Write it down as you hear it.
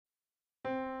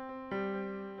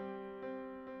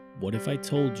What if I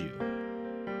told you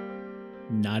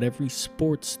not every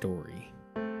sports story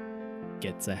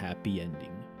gets a happy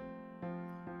ending?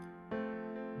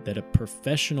 That a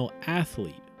professional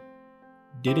athlete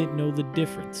didn't know the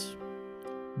difference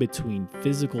between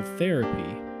physical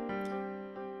therapy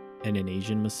and an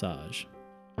Asian massage.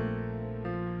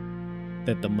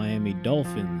 That the Miami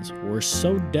Dolphins were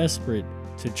so desperate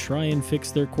to try and fix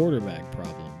their quarterback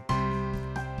problem,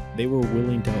 they were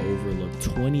willing to overlook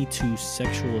 22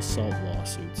 sexual assault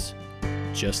lawsuits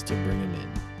just to bring him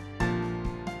in.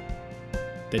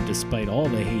 That despite all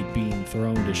the hate being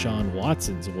thrown Deshaun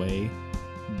Watson's way,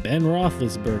 Ben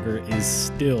Roethlisberger is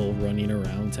still running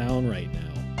around town right now.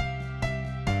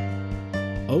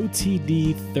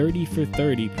 OTD 30 for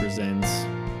 30 presents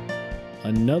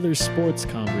another sports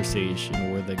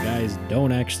conversation where the guys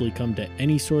don't actually come to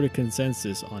any sort of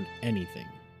consensus on anything.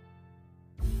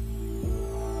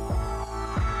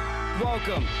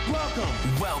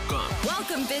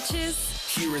 Welcome,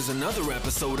 bitches. Here is another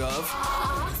episode of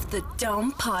Off the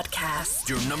Dome Podcast.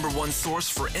 your number one source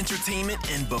for entertainment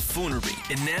and buffoonery.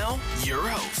 And now, your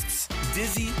hosts,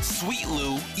 Dizzy, Sweet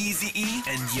Lou, Easy E,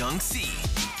 and Young C.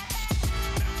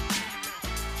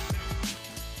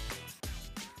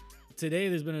 Today,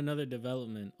 there's been another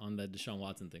development on the Deshaun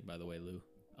Watson thing, by the way, Lou.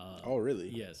 Oh, really?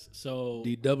 Yes. So,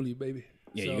 DW, baby.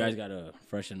 Yeah, So- you guys gotta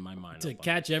freshen my mind to up.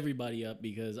 catch everybody up,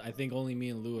 because I think only me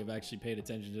and Lou have actually paid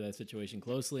attention to that situation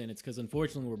closely, and it's because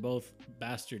unfortunately we're both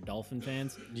bastard Dolphin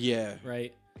fans, Yeah,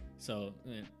 right? So,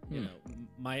 you know,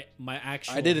 my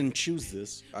actual I didn't choose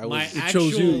this. I my was. actual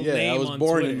chose you. Yeah, name I was on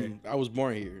born Twitter, in. I was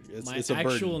born here. my It's a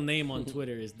actual burden. name on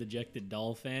Twitter is Dejected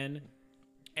Doll Fan,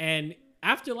 and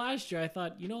after last year, I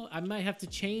thought, I might have to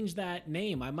change that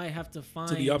name. I might have to find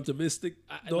To the optimistic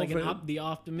like Dolphin. the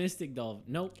optimistic Dolphin.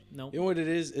 Nope. You know what it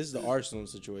is? It's the Arsenal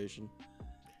situation.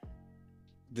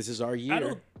 This is our year,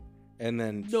 don't- and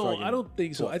then No, fucking I don't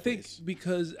think so. 12th I think place.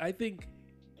 because I think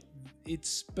it's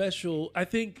special. I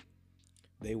think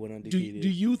they went do undefeated.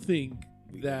 you think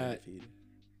We went that undefeated.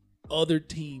 other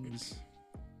teams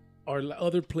are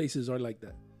other places are like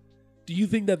that? Do you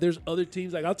think that there's other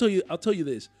teams like I'll tell you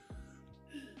this.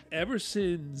 Ever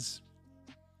since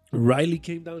Riley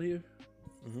came down here,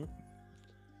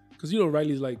 because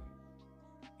Riley's like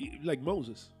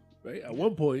Moses, right? At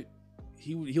one point,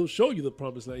 he'll show you the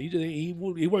promised land. He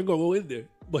wasn't gonna go in there,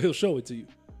 but he'll show it to you.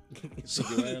 So,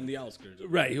 right on the outskirts.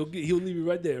 right, he'll leave you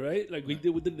right there, right? Like we did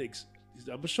with the Knicks. He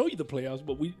said, I'm gonna show you the playoffs,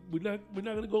 but we're not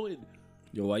gonna go in.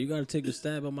 Yo, why you gotta take a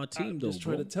stab at my I'm team, though, just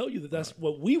trying bro? to tell you that that's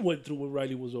what we went through when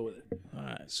Riley was over there. All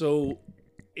right. So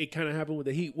it kind of happened with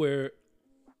the Heat, where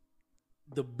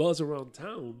the buzz around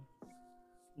town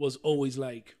was always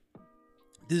like,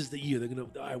 "This is the year they're gonna. All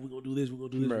right, we're gonna do this. We're gonna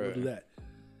do this. We're gonna do that."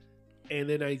 And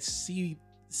then I see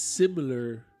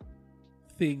similar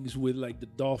things with like the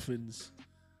Dolphins.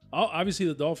 Obviously,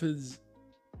 the Dolphins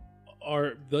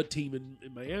are the team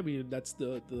in Miami, and that's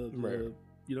the you know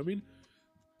what I mean.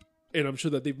 And I'm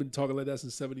sure that they've been talking like that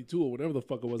since '72 or whatever the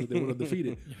fuck it was that they were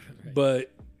undefeated. Right.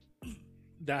 But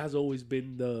that has always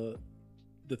been the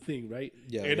thing, right?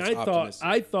 Yeah, and it's I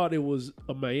optimistic. thought it was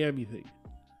a Miami thing.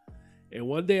 And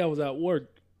one day I was at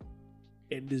work,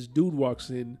 and this dude walks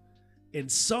in,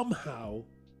 and somehow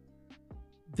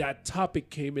that topic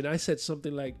came, and I said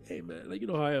something like, "Hey man, like you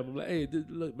know how I am." I'm like, "Hey,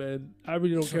 look man, I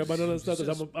really don't care about none of that stuff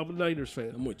because I'm a Niners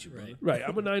fan." I'm with you, bro. Right. Right,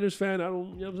 I'm a Niners fan. I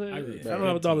don't, you know what I'm saying? I agree. I don't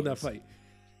have a dog in that Teams. fight.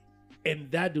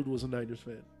 And that dude was a Niners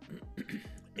fan.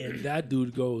 And that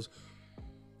dude goes,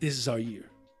 "This is our year."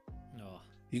 Oh,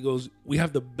 He goes, "We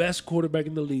have the best quarterback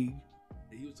in the league."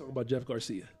 And he was talking about Jeff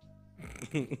Garcia.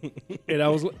 And I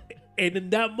was like, and in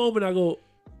that moment I go,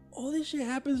 "Oh, this shit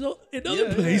happens in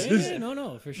other places." yeah,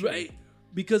 no, for sure. Right?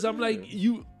 Because I'm like,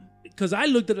 because I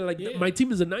looked at it like, Yeah. my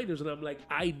team is the Niners, and I'm like,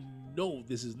 I know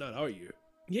this is not our year.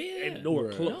 Yeah, And nowhere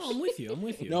Right. close. No, I'm with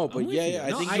you. No, but I'm with yeah, you. yeah, I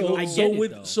No, think I, so. I So get it,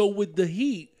 with though. with the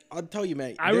Heat, I'll tell you,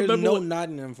 man. I There's remember no what-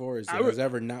 Nottingham Forest that has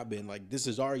ever not been like, this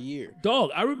is our year,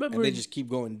 dog, I remember and they in- just keep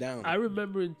going down. I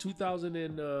remember in 2000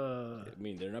 and I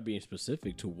mean, they're not being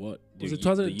specific to what was it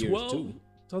the years 2012, to.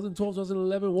 2012,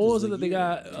 2011. What was it that they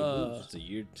got? It's a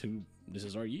year two. This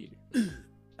is our year.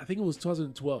 I think it was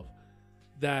 2012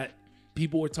 that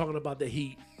people were talking about the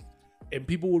Heat, and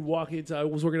people would walk into. I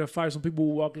was working at Fire. Some people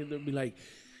would walk in and be like,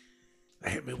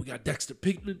 "Hey man, we got Dexter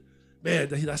Pinkman. Man,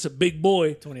 that's a big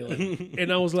boy." 2011.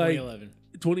 And I was like, 2011.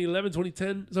 2011,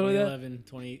 2010, something like that.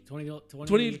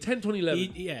 2010,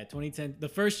 2011. Yeah, 2010. The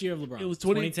first year of LeBron. It was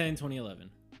 20 2010, 2011.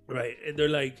 Right. And they're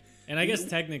like, And I guess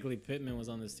technically Pittman was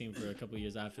on this team for a couple of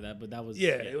years after that, but that was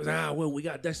yeah, it was, well, we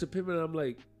got Dexter Pittman. And I'm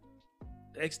like,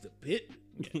 Dexter Pittman?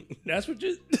 That's what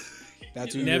you...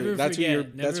 That's who Never your that's who forget, your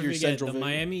never that's your forget, central the figure.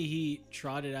 Miami Heat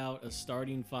trotted out a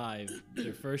starting five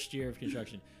their first year of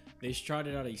construction. They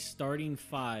trotted out a starting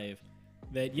five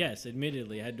that, yes,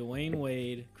 admittedly, had Dwayne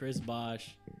Wade, Chris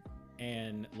Bosh,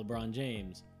 and LeBron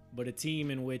James, but a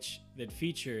team in which that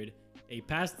featured a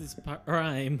past his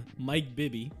prime Mike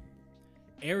Bibby,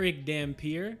 Eric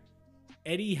Dampier,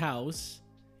 Eddie House,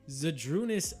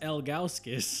 Zadrunas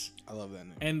Elgauskas, I love that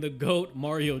name. and the GOAT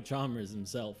Mario Chalmers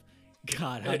himself.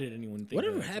 God, how did anyone think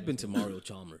Whatever of that? happened to Mario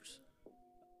Chalmers?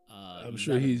 I'm He's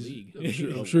sure out of the he's.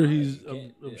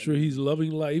 league. I'm sure he's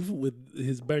loving life with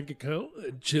his bank account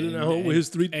and chilling at And- home with his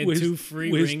three and with his, two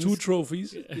free with his rings. two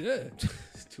trophies. Yeah,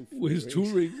 with his two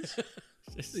rings.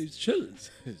 He's chilling.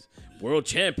 World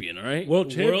champion, all right? World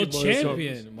champion. World Mario Chalmers.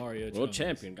 champion Mario World Chalmers.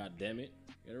 champion, god damn it.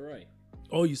 Get it right.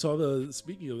 Oh, you saw the.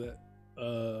 Speaking of that,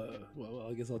 well,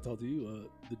 I guess I'll talk to you.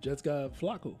 The Jets got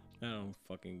Flacco. I don't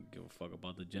fucking give a fuck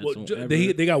about the Jets. Well, Don't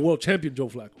they got world champion Joe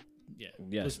Flacco. Yeah.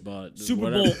 yes, but Super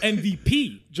whatever. Bowl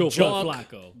MVP Joe Fuck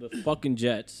Flacco. The fucking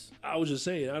Jets. I was just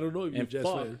saying. I don't know if you're a And Jets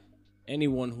fuck fan.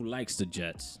 anyone who likes the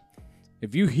Jets.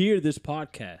 If you hear this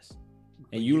podcast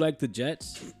and you like the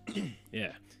Jets,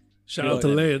 yeah. Shout You out know to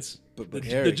what? Lance. But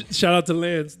Eric, Shout out to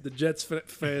Lance, the Jets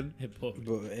fan. Hippo.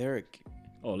 but Eric,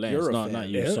 Oh, Lance, You're a no, fan. not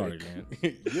you. Eric. Sorry,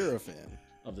 man. you're a fan.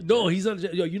 Of the No, Jets. he's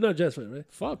not. You're not a Jets fan, right?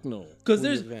 Fuck no. Because Who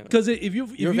there's you a fan of? because if you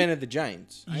You're a fan of the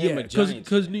Giants. I am yeah a Giants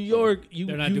because fan, New York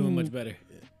They're not doing much better.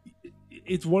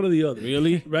 It's one or the other.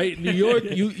 Really? Right? New York,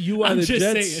 you are I'm the just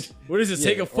Jets. saying. What is it? Yeah,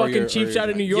 Take a or fucking your- cheap or shot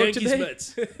your in New York Yankees, today?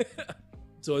 Mets.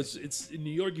 So it's in New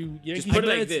York. You Yankees. put it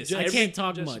like Mets, this. Jets, I can't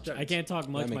talk Jets, much. I Giants. can't talk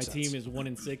much. That My makes sense. team is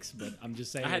 1-6, but I'm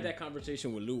just saying. I had that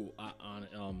conversation with Lou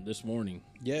on this morning.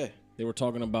 Yeah. They were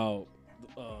talking about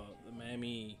the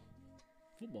Miami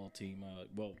football team.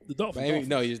 The Dolphins. Miami,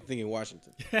 no, you're thinking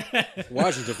Washington.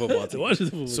 Washington football The team. Washington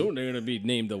football. soon they're gonna be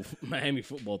named the Miami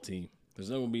football team. There's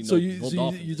not gonna be no, So you no so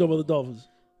Dolphins. you talk about the Dolphins.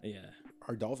 Yeah.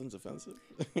 Are Dolphins offensive?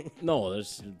 No,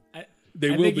 there's They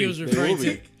I will think be. he was They referring will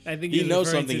to. be. I think He he was knows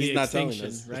referring something to the he's not telling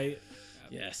extinction, us. right?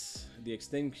 yes, the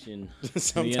extinction. of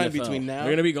Sometime the NFL. between now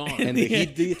they're gonna be gone. and the Yeah.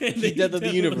 heat death of the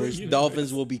universe,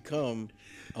 Dolphins will become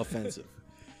offensive.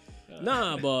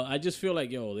 Nah, but I just feel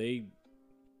like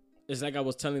it's like I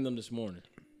was telling them this morning.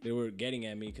 They were getting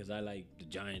at me because I like the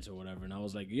Giants or whatever, and I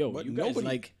was like, "Yo, But you guys nobody-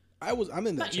 like I'm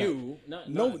in that not chat. you, not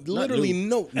No, not literally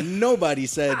Lou. nobody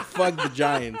said fuck the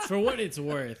Giants. For what it's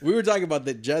worth, We were talking about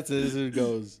the Jets, and this dude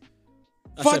goes,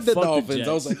 I "Fuck said, the "Fuck the Dolphins."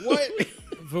 I was like, Jets. "What?"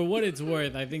 for what it's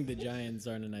worth, I think the Giants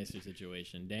are in a nicer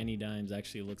situation. Danny Dimes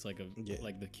actually looks like Yeah.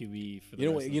 like the QB for the You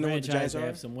know rest what- of you the know what the franchise. Giants They are?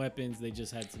 have some weapons. They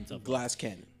just had some tough Glass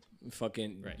cannon.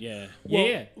 fucking Right. yeah." Well,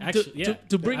 yeah. Actually, yeah.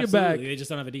 to bring it back- Absolutely. They just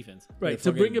don't have a defense. Right.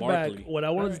 They're To bring it fucking back, Barkley. what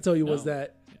I wanted to Alright. tell you was No.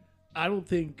 that I don't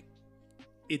think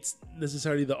it's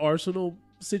necessarily the Arsenal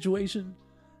situation.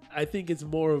 I think it's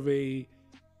more of a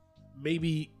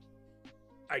maybe.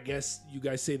 I guess you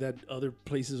guys say that other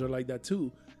places are like that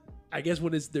too. I guess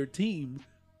when it's their team,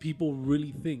 people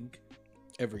really think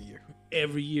Every year.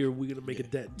 every year we're gonna make a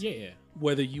dent, Yeah, yeah.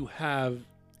 whether you have,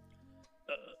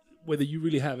 whether you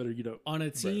really have it or you don't. On a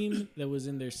team that was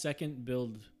in their second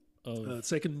build of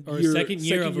Second or year, second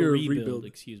year of a rebuild, rebuild.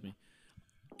 excuse me.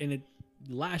 In it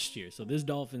last year, so this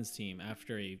Dolphins team,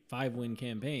 after a 5-win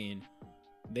campaign,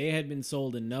 they had been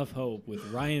sold enough hope with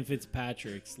Ryan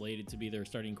Fitzpatrick slated to be their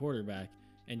starting quarterback,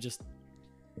 and just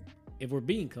if we're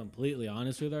being completely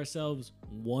honest with ourselves,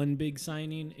 one big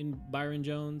signing in Byron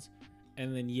Jones,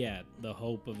 and then the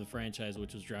hope of the franchise,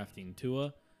 which was drafting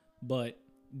Tua, but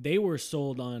they were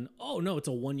sold on, oh no, it's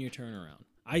a 1-year turnaround.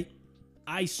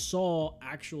 I saw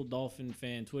actual Dolphin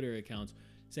fan Twitter accounts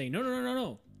saying,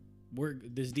 no.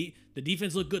 The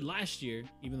defense looked good last year,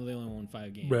 even though they only won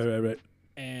 5 games. Right.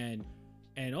 And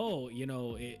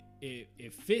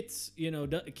it fits,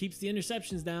 keeps the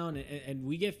interceptions down, and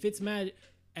we get Fitz mad.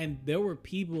 And there were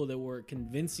people that were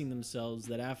convincing themselves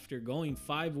that after going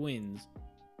 5 wins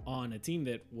on a team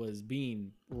that was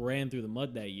being ran through the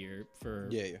mud that year for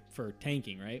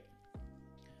tanking, right?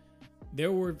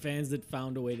 There were fans that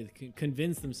found a way to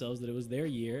convince themselves that it was their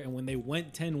year. And when they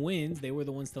went 10 wins, they were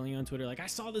the ones telling you on Twitter, like, I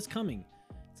saw this coming.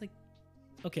 It's like,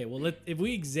 okay, well, if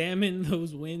we examine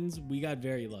those wins, we got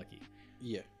very lucky.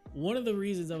 Yeah. One of the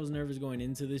reasons I was nervous going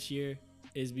into this year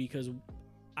is because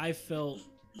I felt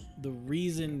the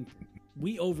reason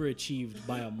we overachieved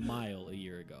by a mile a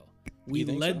year ago. We You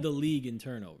think led so? the league in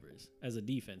turnovers as a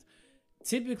defense.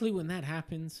 Typically, when that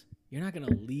happens, you're not going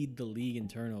to lead the league in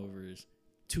turnovers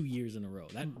 2 years in a row.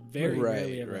 That very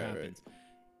rarely ever happens.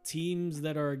 Teams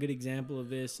that are a good example of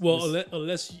this. Well,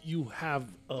 unless you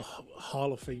have a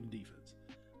Hall of Fame defense,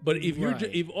 but if you're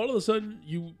Right. if all of a sudden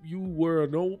you were a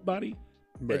nobody,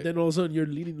 Right. and then all of a sudden you're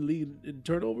leading the league in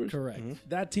turnovers. Correct.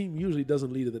 That team usually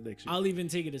doesn't lead it the next year. I'll even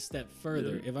take it a step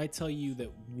further. Yeah. If I tell you that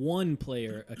one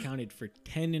player accounted for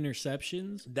 10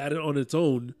 interceptions, That on its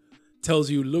own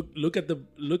tells you look at the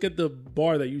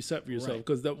bar that you set for yourself, Right.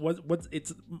 because that what's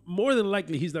it's more than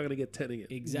likely he's not going to get 10 again.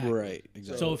 exactly. Right.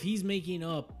 Exactly. So if he's making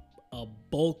up a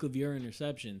bulk of your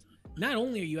interceptions, not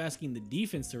only are you asking the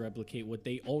defense to replicate what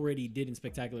they already did in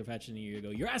spectacular fashion a year ago,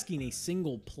 you're asking a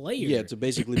single player yeah, to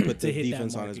basically put to the hit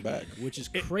defense that on mark his back. again, which is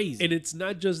crazy. And it's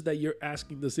not just that you're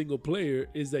asking the single player,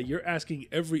 is that you're asking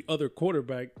every other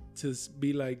quarterback to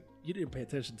be like, you didn't pay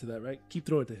attention to that, right? Keep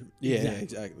throwing to him. Yeah, Exactly.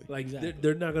 exactly. Like Exactly.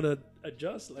 they're not gonna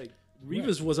adjust. Like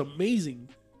Revis was amazing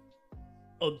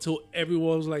until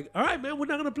everyone was like, "All right, man, we're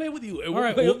not gonna play with you, and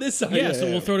we'll play on this side." Yeah, so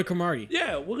we'll throw to Cromartie.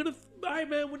 Yeah, we're gonna. All right,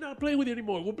 man, we're not playing with you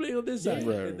anymore. We're playing on this side,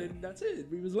 Right, and then that's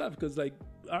it. Revis left because, like,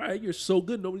 all right, you're so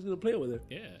good, nobody's gonna play with it.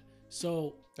 Yeah.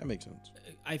 So That makes sense.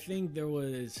 I think there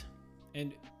was,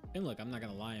 and look, I'm not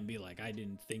gonna lie and be like I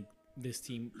didn't think this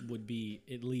team would be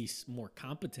at least more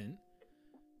competent,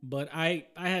 but I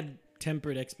had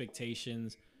tempered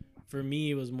expectations. For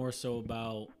me, it was more so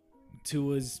about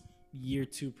Tua's year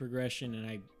 2 progression, and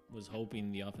I was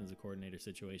hoping the offensive coordinator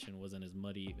situation wasn't as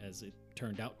muddy as it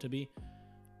turned out to be.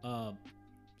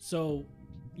 So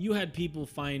you had people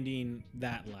finding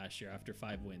that last year after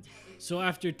 5 wins. So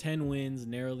after 10 wins,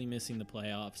 narrowly missing the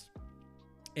playoffs,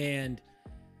 and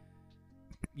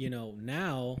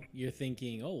now you're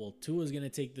thinking, oh well, Tua's gonna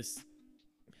take this.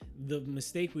 The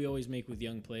mistake we always make with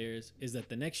young players is that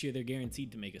the next year they're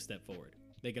guaranteed to make a step forward.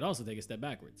 They could also take a step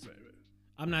backwards. Right.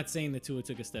 I'm not saying that Tua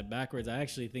took a step backwards. I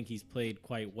actually think he's played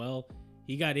quite well.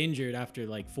 He got injured after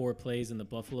like 4 plays in the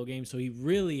Buffalo game, so he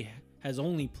really has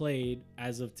only played,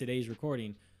 as of today's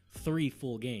recording, 3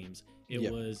 full games.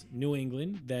 It was New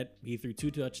England that he threw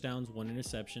 2 touchdowns, 1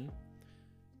 interception.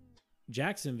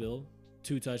 Jacksonville,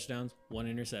 2 touchdowns, 1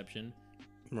 interception.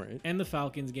 Right. And the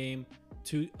Falcons game,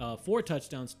 4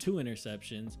 touchdowns, 2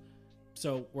 interceptions.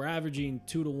 So we're averaging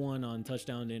 2-to-1 on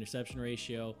touchdown to interception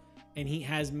ratio. And he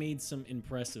has made some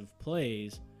impressive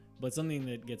plays, but something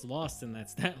that gets lost in that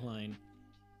stat line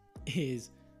is,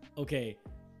 okay,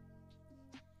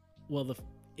 well,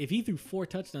 if he threw 4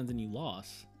 touchdowns and you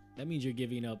lost, that means you're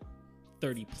giving up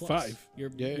 30 plus. 5.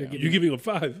 You're You're giving him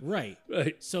 5, right.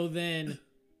 right? So then,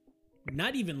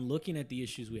 not even looking at the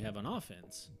issues we have on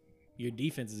offense, your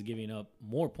defense is giving up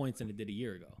more points than it did a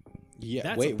year ago. Yeah,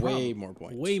 That's a way problem. more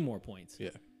points. Way more points. Yeah.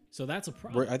 So that's a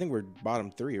problem. I think we're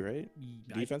bottom 3, right?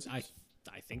 Defense. I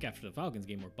think after the Falcons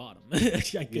game, we're bottom.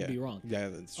 I could be wrong. Yeah,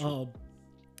 that's true.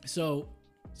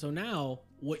 So now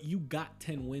what you got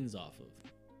 10 wins off of,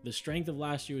 the strength of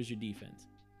last year was your defense.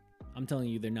 I'm telling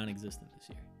you, they're non-existent this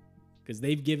year because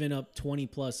they've given up 20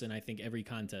 plus in I think every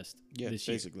contest this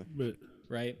year. Basically. But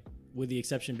Right? With the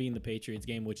exception being the Patriots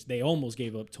game, which they almost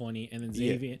gave up 20, and then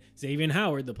Xavier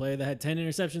Howard, the player that had 10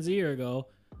 interceptions a year ago,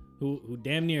 who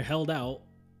damn near held out,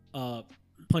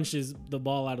 punches the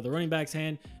ball out of the running back's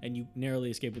hand, and you narrowly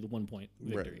escape with a 1-point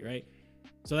victory, right?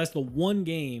 So that's the one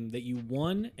game that you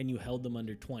won, and you held them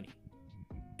under 20.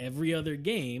 Every other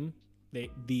game,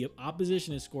 the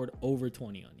opposition has scored over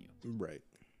 20 on you. Right.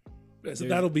 so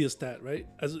that'll be a stat, right?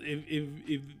 As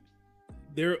if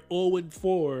they're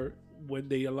 0-4 when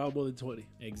they allow more than 20.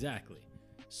 Exactly.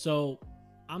 So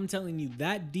I'm telling you,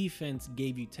 that defense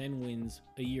gave you 10 wins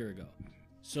a year ago.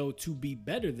 So to be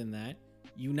better than that,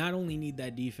 you not only need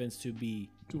that defense to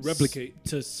replicate,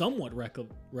 to somewhat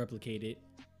replicate it,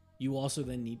 you also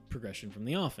then need progression from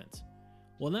the offense.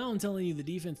 Well, now I'm telling you, the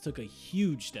defense took a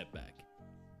huge step back.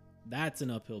 That's an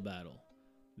uphill battle.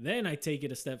 Then I take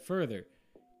it a step further.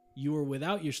 You were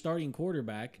without your starting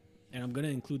quarterback, and I'm going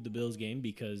to include the Bills game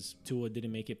because Tua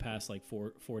didn't make it past like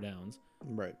four downs.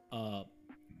 Right.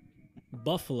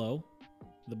 Buffalo,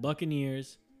 the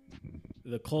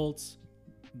the Colts,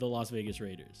 the Las Vegas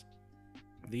Raiders.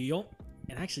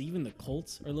 And actually, even the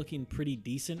Colts are looking pretty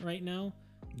decent right now.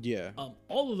 Yeah.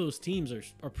 All of those teams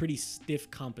are pretty stiff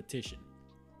competition.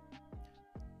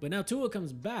 But now Tua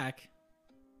comes back.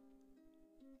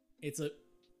 It's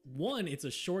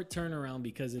a short turnaround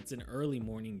because it's an early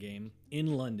morning game in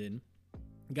London.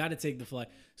 Got to take the flight.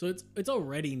 So it's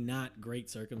already not great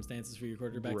circumstances for your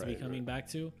quarterback to be coming back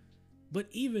to. But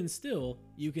even still,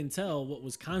 you can tell what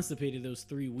was constipated those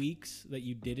 3 weeks that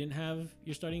you didn't have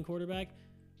your starting quarterback.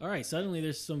 All right, suddenly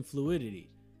there's some fluidity.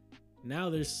 Now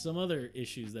there's some other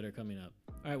issues that are coming up.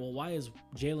 All right, well, why is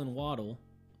Jalen Waddle,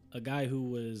 a guy who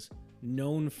was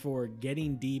known for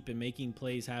getting deep and making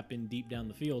plays happen deep down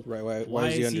the field, Right. Why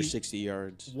is he under 60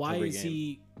 yards? Why every is game?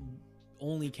 he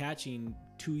only catching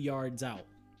 2 yards out?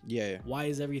 Yeah. Why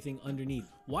is everything underneath?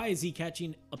 Why is he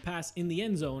catching a pass in the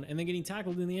end zone and then getting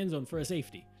tackled in the end zone for a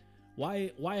safety?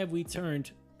 Why have we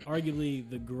turned arguably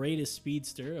the greatest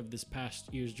speedster of this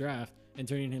past year's draft and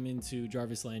turning him into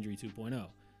Jarvis Landry 2.0?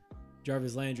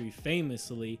 Jarvis Landry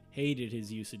famously hated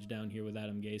his usage down here with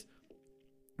Adam Gase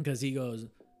because he goes,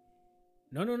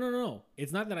 no.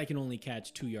 It's not that I can only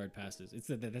catch 2-yard passes. It's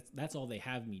that that's all they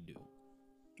have me do.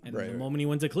 And then the moment he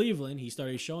went to Cleveland, he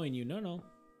started showing you, no,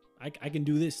 I can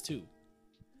do this too.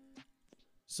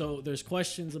 So there's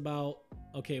questions about,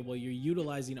 okay, well, you're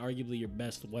utilizing arguably your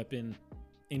best weapon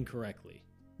incorrectly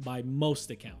by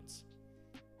most accounts.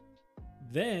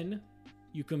 Then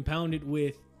you compound it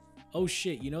with, oh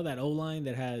shit, you know that O-line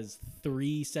that has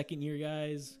 3 second-year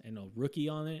guys and a rookie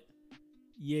on it?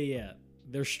 Yeah,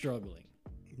 they're struggling.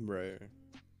 Right.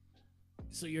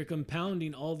 So you're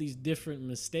compounding all these different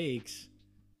mistakes,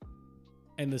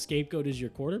 and the scapegoat is your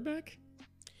quarterback?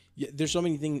 Yeah, there's so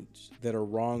many things that are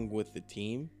wrong with the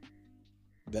team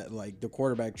that like the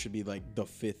quarterback should be like the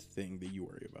 5th thing that you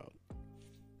worry about.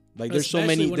 Like there's so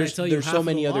many there's so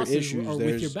many other issues.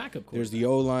 With your backup there's the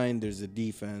O-line, there's the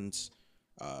defense,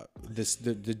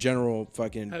 the general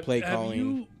fucking play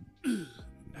calling.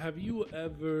 Have you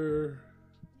ever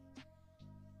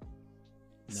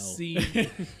seen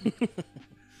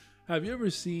have you ever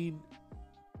seen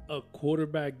a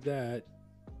quarterback that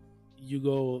you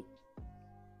go,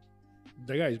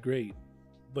 that guy's great,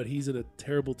 but he's in a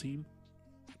terrible team?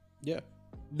 Yeah.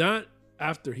 Not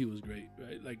after he was great,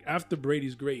 right? Like after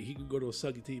Brady's great, he can go to a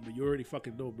sucky team, but you already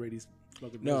fucking know Brady's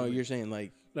fucking. No, you're saying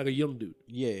like a young dude.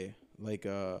 Yeah, like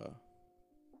Have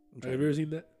you ever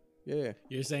seen that? Yeah.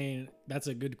 You're saying that's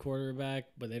a good quarterback,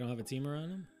 but they don't have a team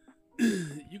around him?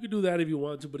 You could do that if you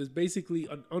want to, but it's basically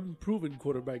an unproven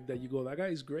quarterback that you go, that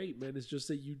guy's great, man. It's just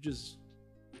that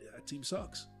that team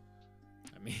sucks.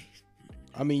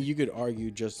 I mean, you could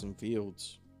argue Justin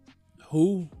Fields.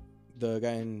 Who? The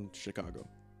guy in Chicago.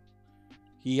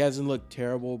 He hasn't looked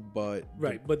terrible, but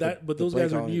but those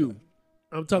guys are new.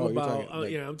 I'm talking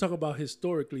I'm talking about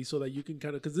historically, so that you can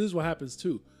kind of, because this is what happens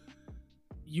too.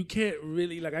 You can't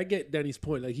really, like, I get Danny's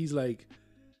point. Like, he's like,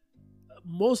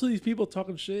 most of these people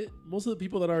talking shit, most of the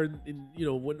people that are in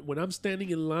when I'm standing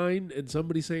in line and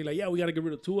somebody's saying like, yeah, we got to get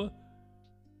rid of Tua,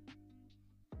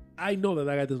 I know that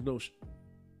guy doesn't know shit.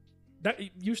 That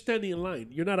you're standing in line.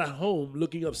 You're not at home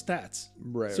looking up stats.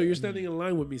 Right. So you're standing in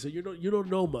line with me. So you don't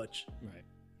know much. Right.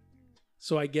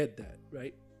 So I get that,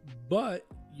 right? But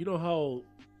you know how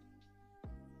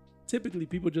typically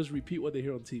people just repeat what they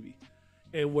hear on TV.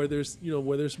 And where there's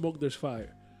smoke, there's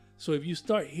fire. So if you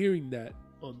start hearing that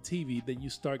on TV, then you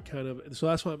start kind of, so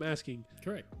that's why I'm asking.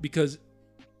 Correct. Because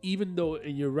even though,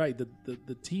 and you're right,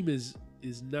 the team is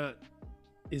not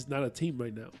a team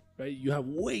right now, right? You have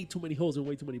way too many holes in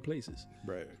way too many places.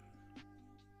 Right.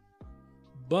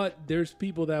 But there's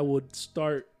people that would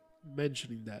start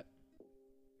mentioning that,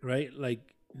 right?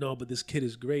 Like, no, but this kid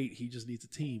is great. He just needs a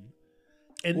team.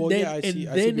 And then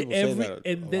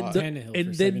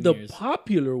the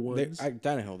popular ones.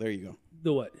 Tannehill, there you go.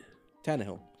 The what?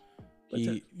 Tannehill.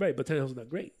 But Tannehill's not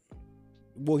great.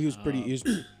 Well, he was pretty. He was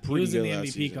pretty he was in the good MVP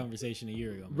last season. conversation a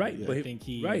year ago. Right, Yeah. but I think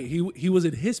he was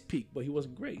in his peak, but he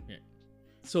wasn't great. Yeah.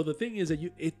 So the thing is that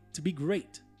to be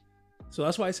great. So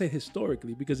that's why I say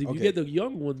historically, because if you get the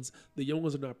young ones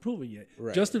are not proven yet.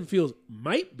 Right. Justin Fields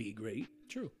might be great.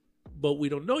 True. But we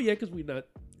don't know yet because we're not.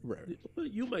 Right.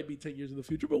 You might be 10 years in the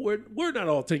future, but we're not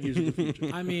all 10 years in the future.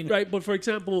 I mean, right? But for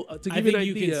example, to give I you an think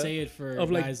you idea, can say it for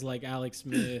guys like Alex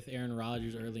Smith, Aaron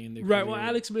Rodgers early in their right. career. Well,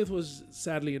 Alex Smith was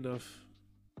sadly enough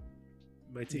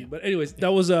my team, but anyways, that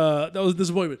was a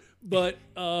disappointment. But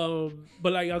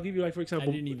like I'll give you like for example,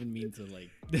 I didn't even mean to like.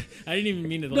 I didn't even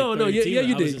mean to. Like, no, you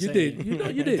did.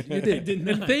 You did.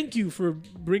 And thank you for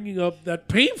bringing up that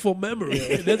painful memory.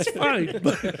 That's fine.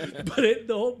 But the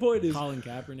whole point is Colin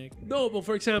Kaepernick. No, but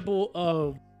for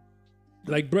example,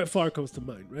 like Brett Favre comes to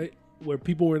mind, right? Where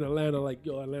people were in Atlanta like,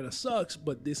 yo, Atlanta sucks,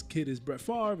 but this kid is Brett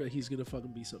Favre and he's gonna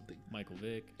fucking be something. Michael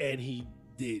Vick. And he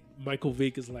did. Michael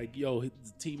Vick is like, yo, the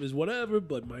team is whatever,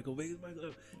 but Michael Vick is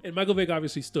Michael. And Michael Vick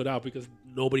obviously stood out because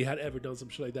nobody had ever done some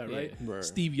shit like that, right? Right.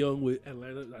 Steve Steve Young with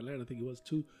Atlanta, I think it was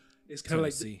too. It's kind of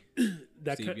like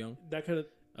that kind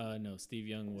of. No, Steve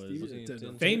Young was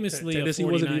Steve, famously Tennessee a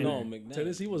 49er. wasn't even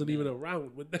Tennessee wasn't even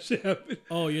around when that shit happened.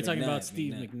 Oh, you're talking about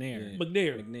Steve McNair.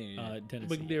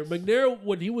 Tennessee. McNair,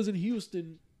 when he was in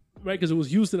Houston, right? Because it was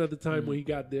Houston at the time when he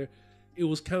got there. It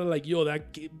was kind of like, yo,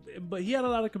 that kid. But he had a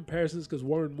lot of comparisons because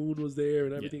Warren Moon was there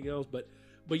and everything else. But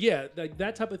yeah, like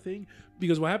that type of thing.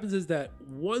 Because what happens is that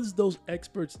once those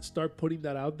experts start putting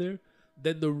that out there,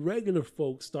 then the regular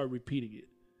folks start repeating it.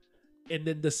 And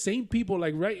then the same people,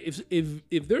 like, right,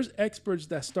 if there's experts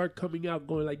that start coming out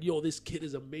going like, yo, this kid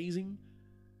is amazing,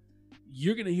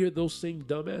 you're going to hear those same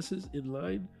dumbasses in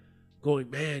line going,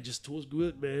 man, just Tua's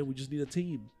good, man. We just need a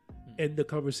team. And the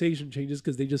conversation changes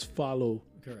because they just follow.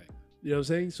 Correct. You know what I'm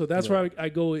saying? So that's where I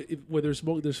go, where there's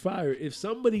smoke, there's fire. If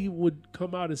somebody would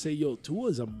come out and say, yo, Tua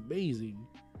is amazing,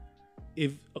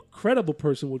 if a credible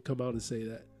person would come out and say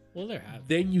that, well, there have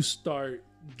then you start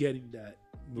getting that.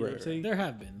 You know what I'm saying? There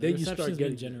have been. Then you start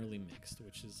getting generally mixed,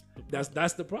 which is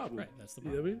that's the problem. Right, that's the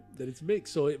problem. problem. You know what I mean? That it's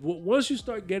mixed. So once you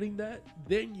start getting that,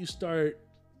 then you start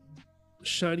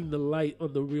shining the light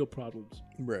on the real problems.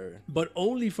 Right. But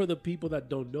only for the people that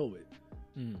don't know it.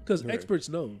 Because experts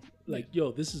know, like,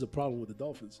 yo, this is a problem with the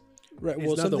Dolphins. Right. It's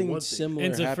well, not the something one thing. similar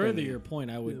And to happened. further your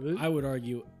point, I would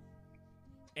argue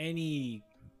any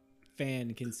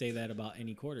fan can say that about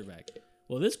any quarterback.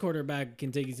 Well, this quarterback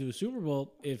can take you to a Super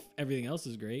Bowl if everything else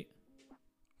is great,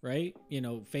 right? You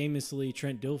know, famously,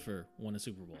 Trent Dilfer won a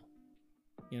Super Bowl.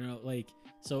 You know, like,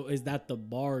 so is that the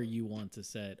bar you want to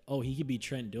set? Oh, he could be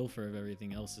Trent Dilfer if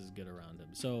everything else is good around him.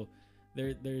 So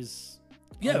there's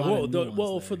yeah. Well,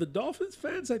 there. for the Dolphins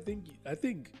fans, I think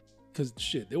because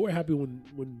shit, they were happy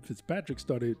when Fitzpatrick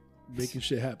started making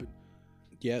shit happen.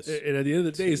 Yes. And at the end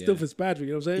of the day, it's still Fitzpatrick.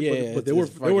 You know what I'm saying? Yeah, but they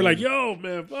were like, yo,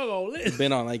 man, fuck all this.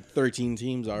 Been on like 13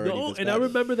 teams already. No, and I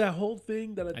remember that whole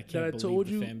thing that I can't believe told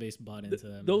the you. fan base bought into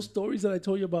that. Those stories that I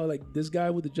told you about, like this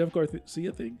guy with the Jeff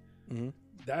Garcia thing. Mm-hmm.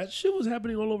 That shit was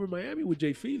happening all over Miami with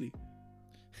Jay Feely.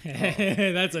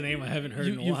 That's a name I haven't heard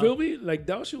in a You while. feel me? Like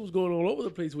that shit was going all over the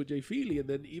place with Jay Feely, and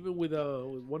then even with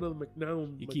one of the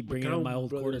McNown. You keep bringing up my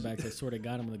old quarterbacks. I sort of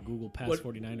got him on the Google Past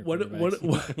 49er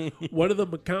quarterbacks. One of the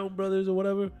McCown brothers or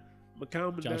whatever.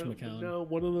 Josh McCown.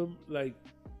 One of them, like,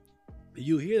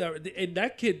 you hear that, and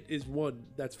that kid is one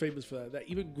that's famous for that. That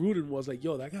even Gruden was like,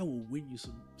 yo, that guy will win you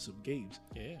some games.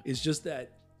 Yeah. It's just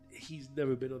that he's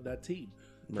never been on that team.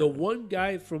 Right. The one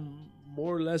guy from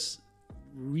more or less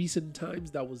recent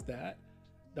times that was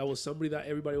somebody that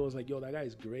everybody was like, yo, that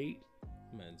guy's great,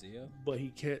 Manziel, but he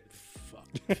can't fuck.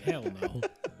 Hell no.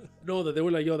 No, that they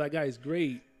were like, yo, that guy's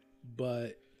great,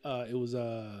 but it was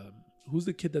who's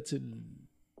the kid that's in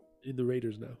the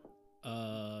Raiders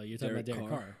now? You're talking about Derek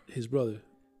Carr. His brother,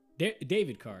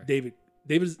 David Carr. David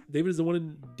is the one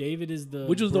in. David is the.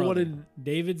 Which was brother. the one in.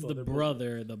 David's the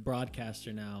brother, the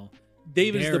broadcaster now.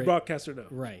 David is the Derek- broadcaster now.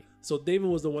 Right. So David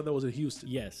was the one that was in Houston.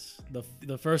 Yes.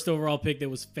 The first overall pick that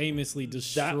was famously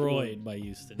destroyed by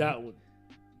Houston. That one.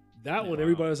 That one,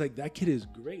 everybody was like, that kid is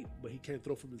great, but he can't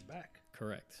throw from his back.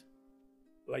 Correct.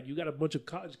 Like, you got a bunch of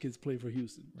college kids playing for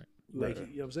Houston. Right. Like, you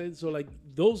know what I'm saying? So, like,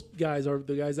 those guys are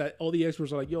the guys that all the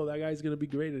experts are like, yo, that guy's going to be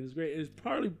great, and it's great. And it's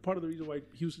probably part of the reason why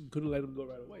Houston couldn't let him go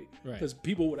right away. Right. Because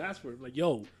people would ask for him, like,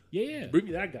 yo, Yeah. bring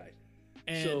me that guy.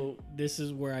 And So- this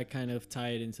is where I kind of tie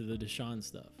it into the Deshaun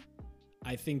stuff.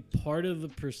 I think part of the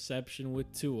perception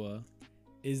with Tua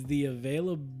is the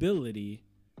availability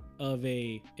of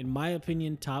in my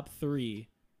opinion, top 3,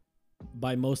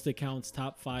 by most accounts,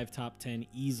 top 5, top 10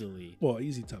 easily. Well,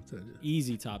 easy top 10. Yeah.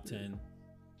 Easy top 10.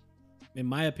 In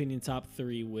my opinion, top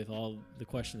 3 with all the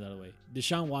questions out of the way.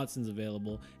 Deshaun Watson's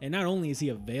available. And not only is he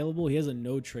available, he has a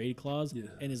no trade clause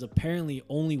and is apparently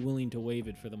only willing to waive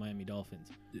it for the Miami Dolphins.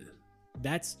 Yeah.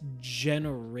 That's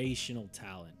generational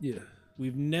talent. Yeah.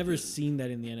 We've never seen that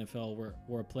in the NFL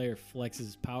where a player flexes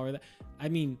his power. I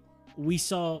mean, we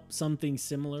saw something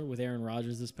similar with Aaron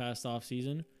Rodgers this past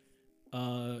offseason.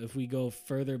 If we go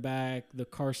further back, the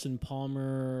Carson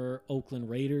Palmer Oakland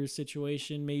Raiders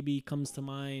situation maybe comes to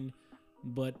mind.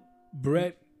 But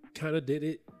Brett kind of did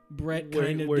it. Brett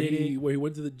kind of did it. Where he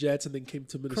went to the Jets and then came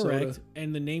to Minnesota. Correct.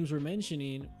 And the names we're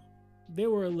mentioning, they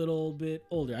were a little bit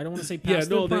older. I don't want to say past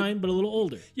their prime, but a little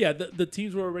older. Yeah, the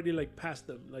teams were already like past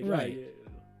them. Like, right. Yeah.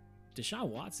 Deshaun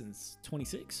Watson's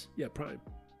 26. Yeah, prime.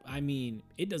 I mean,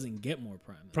 it doesn't get more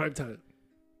prime. Prime time.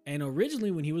 And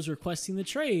originally when he was requesting the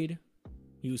trade,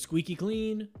 he was squeaky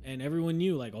clean and everyone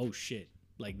knew like, oh shit,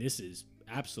 like this is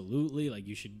absolutely like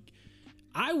you should.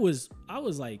 I was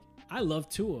like, I love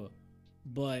Tua,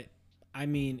 but I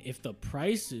mean, if the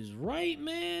price is right,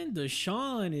 man,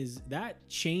 Deshaun that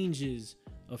changes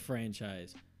a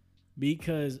franchise,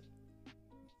 because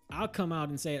I'll come out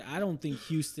and say it. I don't think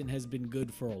Houston has been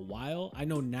good for a while. I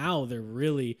know now they're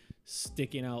really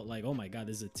sticking out like, oh my God,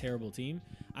 this is a terrible team.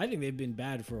 I think they've been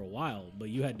bad for a while, but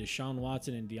you had Deshaun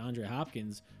Watson and DeAndre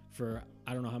Hopkins for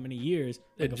I don't know how many years.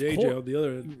 And JJ on the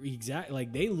other end. Exactly.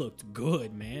 Like they looked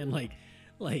good, man.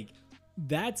 Like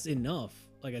that's enough.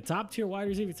 Like a top tier wide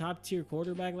receiver, top tier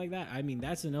quarterback like that. I mean,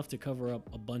 that's enough to cover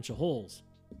up a bunch of holes.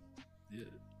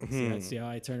 Yeah. See how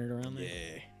I turn it around there?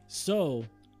 Yeah. So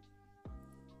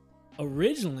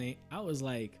originally I was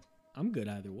like, I'm good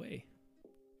either way.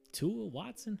 Tua,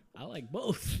 Watson, I like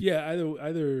both. Yeah,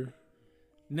 either.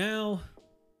 Now,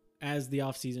 as the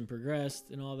offseason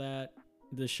progressed and all that,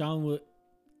 Deshaun Wood,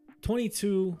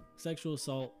 22 sexual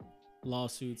assault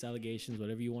lawsuits, allegations,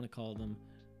 whatever you want to call them,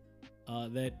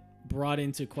 that brought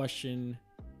into question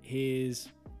his,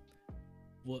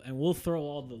 well, and we'll throw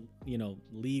all the,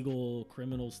 legal,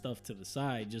 criminal stuff to the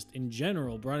side, just in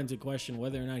general, brought into question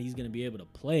whether or not he's going to be able to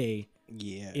play.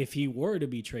 Yeah. If he were to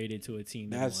be traded to a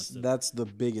team that's the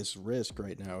biggest risk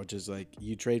right now, which is like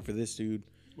you trade for this dude.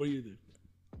 What do you think?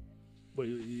 What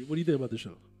do you think about the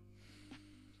show?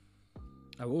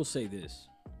 I will say this.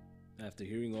 After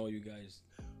hearing all you guys,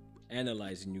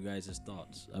 analyzing you guys'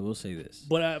 thoughts, I will say this.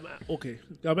 But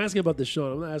I'm asking about the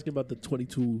show. I'm not asking about the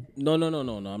 22. No.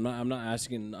 I'm not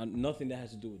asking nothing that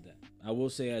has to do with that. I will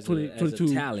say as 22,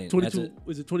 a talent. 22,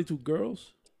 is it 22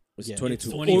 girls? It's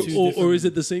 22. 22 or is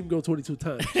it the same girl 22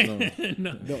 times?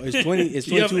 No, it's 20. It's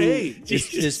 22.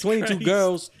 It's 22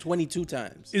 girls 22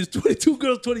 times. It's 22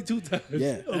 girls 22 times.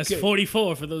 Yeah, That's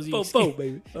 44 for those of you. Four,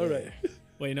 baby. All right.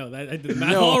 Wait, no, I did the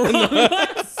math all wrong.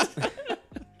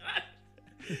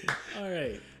 All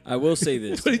right. I will say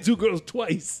this. 22 girls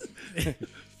twice.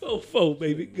 Four,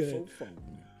 baby. Good.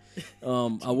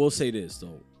 I will say this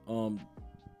though.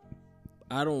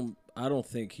 I don't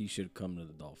think he should come to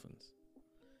the Dolphins.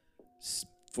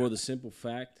 For the simple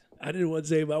fact, I didn't want to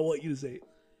say it, but I want you to say it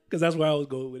because that's where I was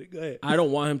going with it. Go ahead. I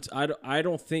don't want him to. I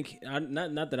don't think.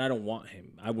 Not that I don't want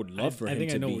him. I would love for him to be. I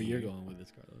think I know where here. you're going with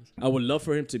this, Carlos. I would love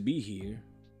for him to be here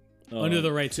under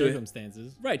the right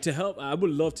circumstances. Right, to help. I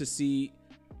would love to see.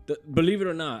 Believe it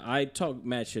or not, I talk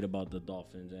mad shit about the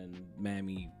Dolphins and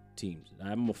Miami teams.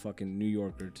 I'm a fucking New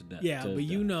Yorker to death. Yeah, but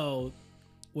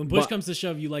when push comes to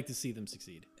shove, you like to see them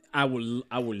succeed. I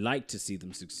would like to see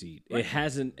them succeed. Right.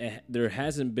 There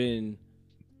hasn't been.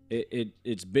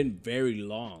 It's been very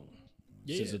long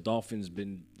since the Dolphins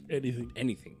been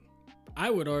anything. I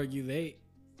would argue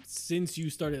since you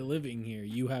started living here,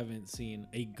 you haven't seen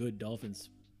a good Dolphins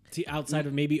outside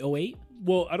of maybe 08.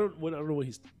 Well, I don't know when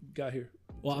he got here.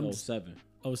 Well, I'm 07.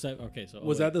 07. Okay, so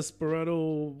was that the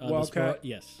Sperano Wildcat?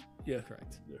 Yes. Yeah,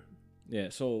 correct. Yeah.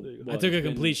 So I took a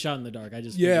complete shot in the dark. I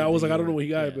was like, I don't know when he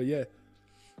got it, but yeah.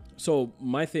 So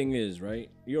my thing is, right,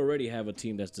 you already have a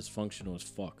team that's dysfunctional as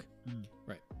fuck.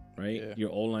 Right? Yeah.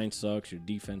 Your O-line sucks. Your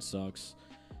defense sucks.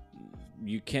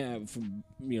 You can't,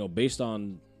 based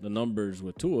on the numbers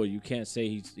with Tua, you can't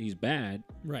say he's bad.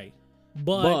 Right.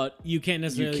 But you can't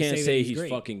necessarily say he's great.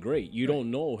 Fucking great. You don't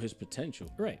know his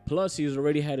potential. Right. Plus, he's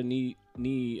already had a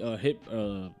hip.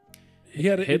 He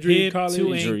had an injury in college.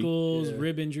 2 ankles,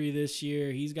 rib injury this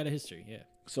year. He's got a history. Yeah.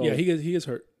 So yeah, he is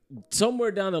hurt.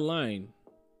 Somewhere down the line,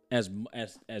 as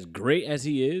great as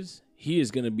he is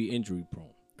going to be injury prone.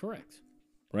 Correct.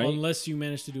 Right. Unless you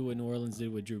manage to do what New Orleans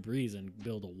did with Drew Brees and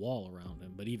build a wall around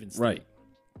him, but even still, right,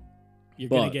 you're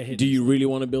going to get hit. Do you really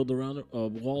want to build a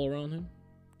wall around him?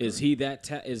 Is he that?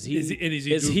 Is he Drew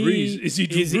Brees? Is he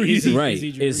Drew Brees? Right.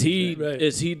 Is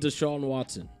he Deshaun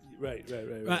Watson? Right.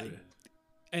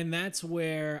 And that's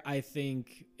where I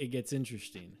think it gets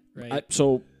interesting. Right.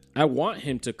 So I want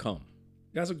him to come.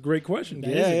 That's a great question.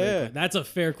 That's a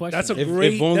fair question. That's a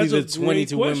great. If only that's the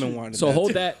 22 women wanted. So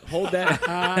hold that.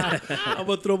 I'm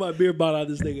gonna throw my beer bottle at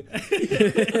this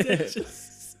nigga.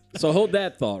 So hold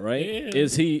that thought, right? Yeah.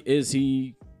 Is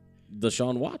he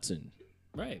Deshaun Watson?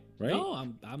 Right. No,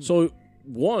 I'm. So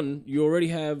one, you already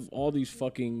have all these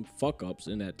fucking fuck ups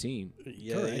in that team.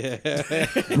 Yeah.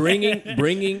 Bringing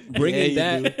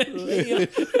that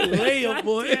layup,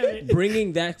 boy.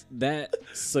 Bringing that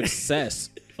success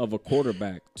of a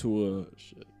quarterback to a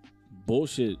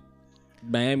bullshit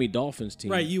Miami Dolphins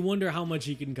team. Right, you wonder how much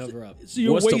he can cover up. So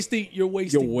you're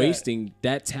wasting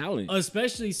that talent.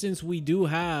 Especially since we do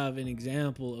have an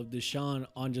example of Deshaun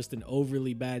on just an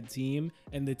overly bad team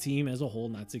and the team as a whole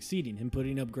not succeeding. Him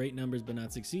putting up great numbers but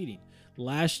not succeeding.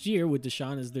 Last year with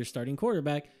Deshaun as their starting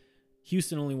quarterback,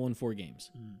 Houston only won 4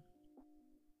 games.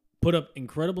 Put up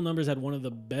incredible numbers, had one of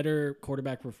the better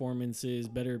quarterback performances,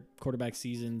 better quarterback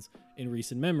seasons in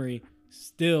recent memory.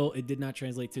 Still, it did not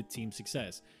translate to team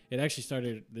success. It actually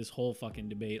started this whole fucking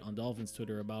debate on Dolphins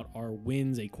Twitter about are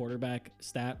wins a quarterback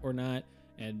stat or not,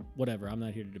 and whatever. I'm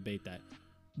not here to debate that.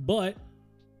 But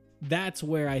that's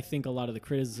where I think a lot of the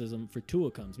criticism for Tua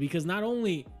comes, because not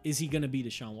only is he going to be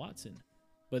Deshaun Watson,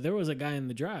 but there was a guy in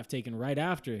the draft taken right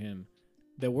after him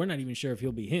that we're not even sure if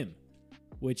he'll be him,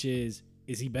 which is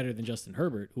he better than Justin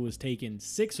Herbert, who was taken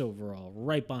 6 overall,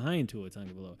 right behind Tua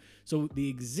Tagovailoa? So the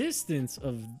existence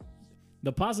of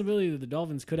the possibility that the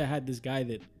Dolphins could have had this guy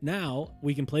that now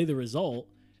we can play the result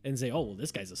and say, oh, well,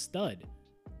 this guy's a stud.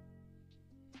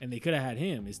 and they could have had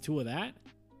him. Is Tua that?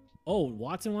 Oh,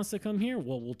 Watson wants to come here?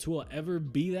 Well, will Tua ever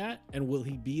be that? And will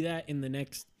he be that in the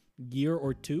next year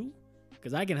or two?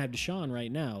 Because I can have Deshaun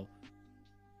right now.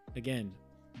 Again,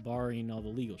 barring all the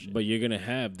legal shit. But you're going to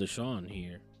have Deshaun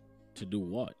here to do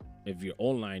what? If your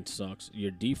O-line sucks,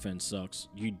 your defense sucks,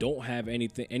 you don't have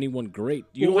anyone great.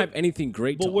 You don't have anything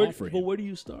great to offer him. But where do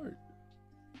you start?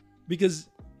 Because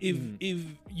if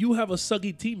you have a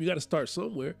sucky team, you got to start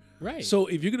somewhere. Right. So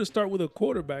if you're going to start with a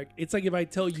quarterback, it's like if I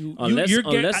tell you, if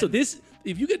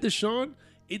you get Deshaun,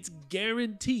 it's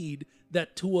guaranteed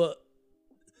that Tua,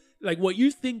 like what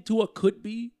you think Tua could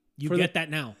be. You get that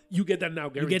now. You get that now,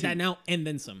 guaranteed. You get that now and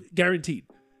then some. Guaranteed.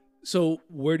 So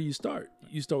where do you start?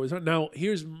 You start with now.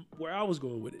 Here's where I was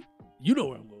going with it. You know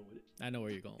where I'm going with it. I know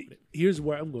where you're going with it. Here's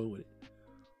where I'm going with it.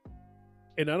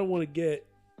 And I don't want to get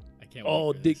can't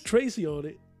all Dick Tracy on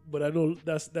it, but I know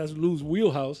that's Lou's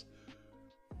wheelhouse.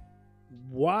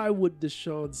 Why would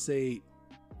Deshaun say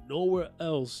nowhere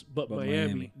else but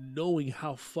Miami, knowing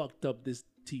how fucked up this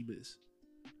team is?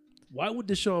 Why would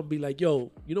Deshaun be like,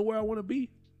 yo, you know where I want to be?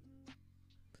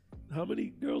 How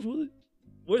many girls was it?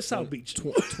 Where's South Beach?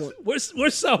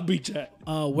 Where's South Beach at?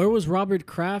 Where was Robert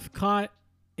Kraft caught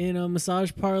in a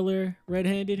massage parlor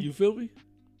red-handed? You feel me?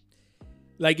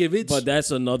 Like if it's But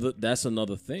that's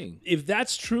another thing. If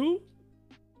that's true,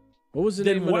 what was it?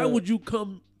 Then why would you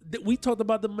come? We talked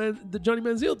about the Johnny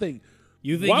Manziel thing.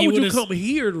 You think why would you come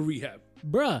here to rehab?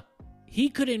 Bruh, he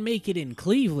couldn't make it in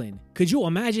Cleveland. Could you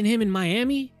imagine him in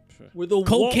Miami? Where the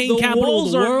cocaine capital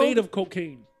walls of the world are made of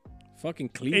cocaine. Fucking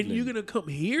Cleveland. And you're gonna come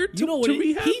here to, you know what to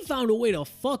rehab? He found a way to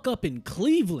fuck up in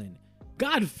Cleveland.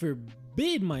 God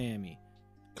forbid Miami.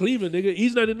 Cleveland, nigga,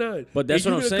 he's 99. But that's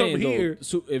what I'm saying, though. Here,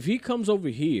 so if he comes over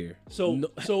here, so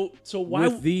why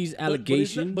with these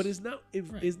allegations? But it's not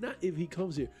if he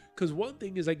comes here. Because one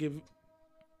thing is like if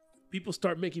people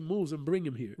start making moves and bring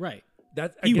him here, right?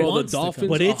 That he again, wants the Dolphins,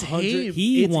 but it's him.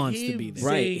 He wants to be there,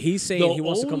 right? He's saying he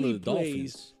wants to come to the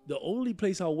Dolphins. The only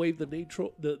place I'll waive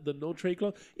the no trade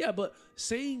clause. Yeah, but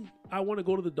saying I want to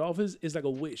go to the Dolphins is like a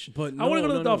wish. But I want to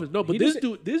go to the Dolphins. No, but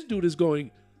this dude is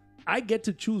going. I get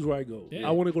to choose where I go. Yeah.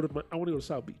 I want to go to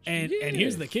South Beach. And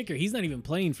here's the kicker: he's not even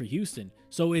playing for Houston.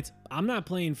 So I'm not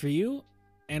playing for you,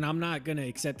 and I'm not gonna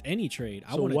accept any trade.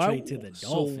 I want to trade to the Dolphins.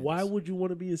 So why would you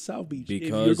want to be in South Beach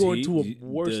because if you're going to a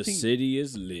worse team? The city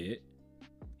is lit.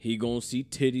 He gonna see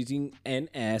titties and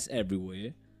ass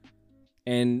everywhere,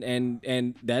 and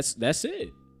that's it.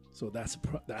 So that's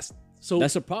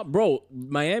a problem, bro.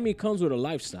 Miami comes with a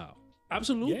lifestyle.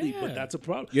 Absolutely, but that's a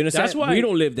problem. You understand? That's why we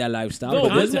don't live that lifestyle. No,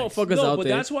 but there's motherfuckers out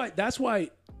there. That's why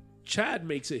Chad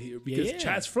makes it here because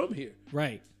Chad's from here,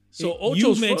 right? So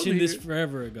you mentioned this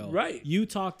forever ago, right? You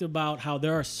talked about how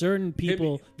there are certain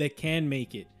people that can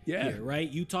make it here, right?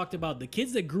 You talked about the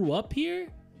kids that grew up here.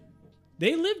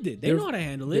 They lived it. They know how to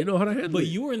handle it. They know how to handle it. But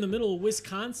you were in the middle of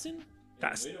Wisconsin.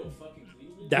 That's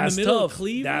tough. Of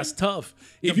Cleveland, that's tough.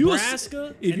 If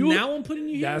Nebraska, now I'm putting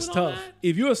you here. That's tough.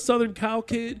 If you're a Southern Cal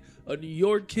kid, a New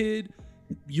York kid,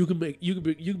 you can be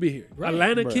here. Right.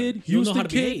 Atlanta kid, Houston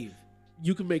kid,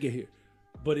 you can make it here.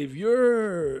 But if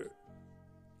you're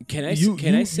Can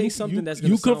I say something that's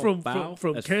gonna come foul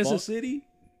from Kansas City?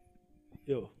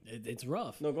 Yo, it's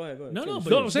rough. No, go ahead. No,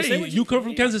 but I'm saying you come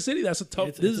from Kansas City. That's a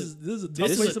tough. This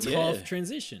is a tough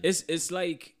transition. It's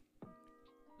like,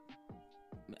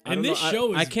 and this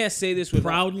show is I can't say this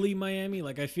proudly Miami.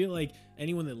 Like I feel like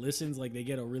anyone that listens, like they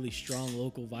get a really strong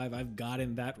local vibe. I've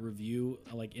gotten that review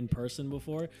like in person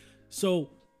before.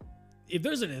 So if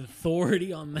there's an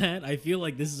authority on that, I feel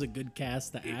like this is a good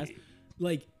cast to ask.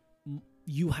 Like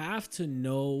you have to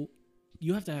know.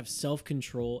 You have to have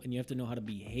self-control and you have to know how to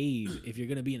behave if you're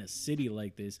going to be in a city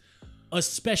like this,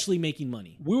 especially making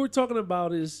money. We were talking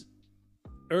about this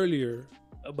earlier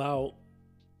about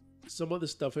some other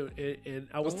stuff, and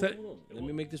I was let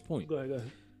me make this point. Go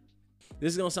ahead.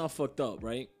 This is going to sound fucked up,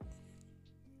 right?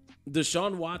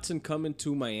 Deshaun Watson coming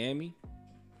to Miami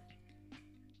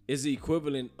is the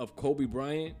equivalent of Kobe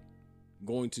Bryant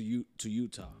going to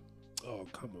Utah. Oh,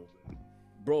 come on, man.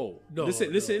 Bro,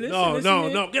 listen.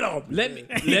 No, get off. Let me.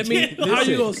 How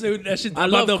you gonna say that shit? I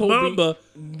love the Kobe. Mamba.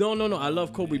 No. I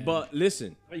love Kobe, but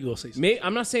listen. How you gonna say something?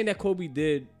 I'm not saying that Kobe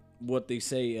did what they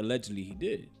say allegedly he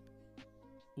did.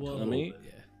 Well, you know what I mean,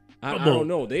 I don't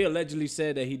know. They allegedly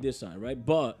said that he did something, right?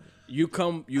 But you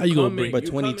come in. But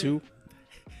 22.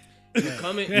 You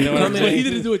come in. He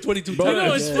didn't do it 22 times. You know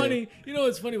what's funny?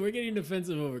 It's funny. We're getting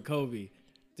defensive over Kobe.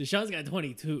 Deshaun's got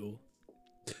 22.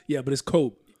 Yeah, but it's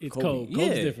Kobe. It's Kobe. Yeah.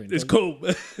 Kobe's different. It's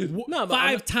Kobe. No,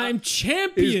 five-time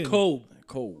champion. It's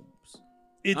Kobe.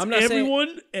 It's I'm not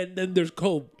everyone, and then there's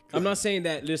Kobe. I'm not saying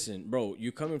that. Listen, bro,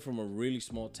 you coming from a really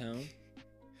small town,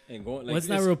 and going. Like, what's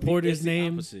that reporter's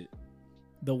name?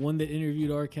 The one that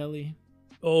interviewed R. Kelly.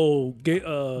 Oh,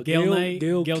 Gail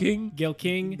King. Gail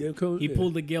King. He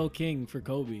pulled the Gail King for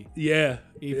Kobe. Yeah.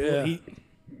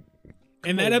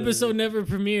 And that episode never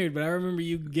premiered, but I remember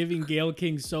you giving Gail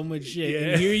King so much shit. Yeah.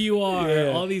 And here you are,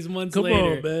 all these months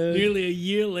later, nearly a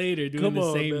year later, doing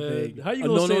the same thing. How you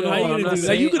gonna say that? How you gonna do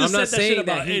that? You could have said that shit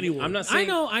about anyone. I'm not saying.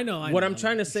 I know. What I'm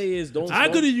trying to say is, I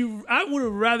would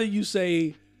have rather you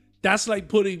say that's like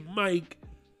putting Mike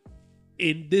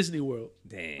in Disney World.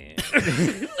 Damn.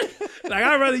 Like,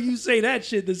 I'd rather you say that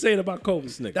shit than say it about Kobe.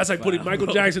 That's like putting Michael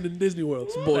Jackson in Disney World.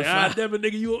 Like, damn it,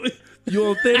 nigga, you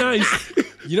on thin ice.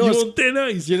 You on thin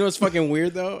ice. You know what's fucking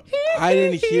weird, though? I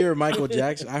didn't hear Michael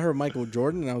Jackson. I heard Michael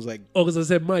Jordan, and I was like... Oh, because I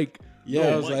said Mike. Yeah,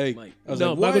 I was like...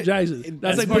 What? Michael Jackson.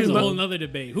 That's like a whole other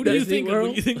debate. Who do you think of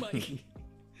when you think Mike?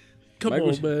 Come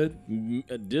on, man.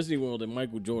 Disney World and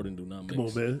Michael Jordan do not mix. Come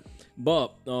on, man.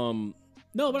 But...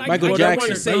 No, but Michael Jackson. What I want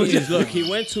to say is, look,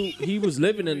 he was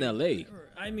living in L.A.,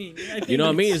 I mean, you know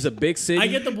what I mean? It's a big city. I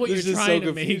get the point you're trying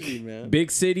to make. Man.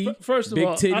 Big city. First of big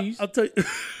all, titties. I'll tell you.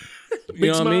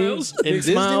 You know what I mean? In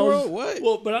Disney World? What?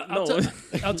 Well, but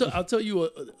I'll tell you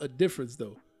a difference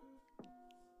though.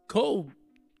 Kobe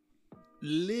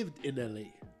lived in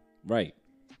LA. Right.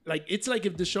 Like, it's like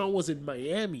if Deshaun was in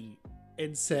Miami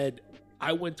and said,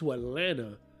 I went to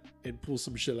Atlanta and pulled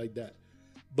some shit like that.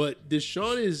 But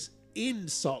Deshaun is in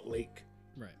Salt Lake.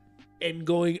 Right. And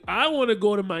going, I want to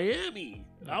go to Miami.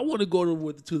 I want to go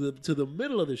to the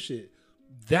middle of the shit.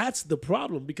 That's the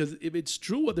problem, because if it's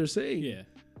true what they're saying,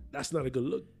 that's not a good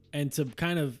look. And to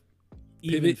kind of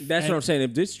that's what I'm saying.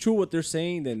 If it's true what they're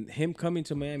saying, then him coming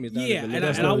to Miami is not a good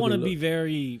look. And I want to be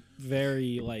very,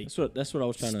 very like that's what I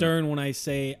was trying stern when I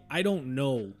say I don't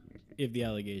know if the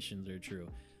allegations are true.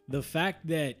 The fact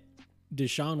that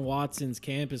Deshaun Watson's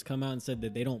camp has come out and said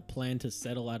that they don't plan to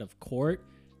settle out of court,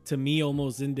 to me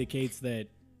almost indicates that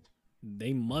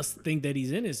they must think that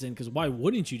he's innocent, because why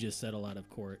wouldn't you just settle out of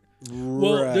court?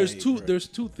 Well, there's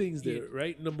two things there,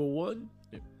 right? Number one,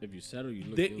 if you settle, you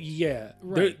look guilty. Yeah,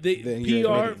 right.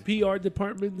 PR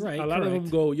departments, right, a lot of them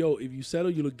go, yo, if you settle,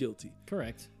 you look guilty.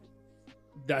 Correct.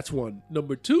 That's one.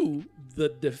 Number two, the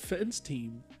defense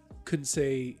team can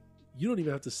say, you don't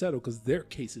even have to settle because their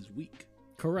case is weak.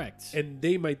 Correct. And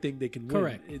they might think they can win.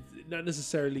 Correct. It's not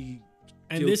necessarily.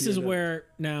 And this is where,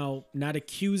 now, not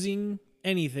accusing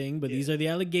anything, but these are the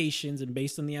allegations, and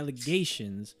based on the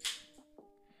allegations,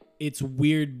 it's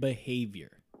weird behavior.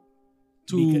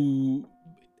 And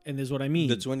this is what I mean.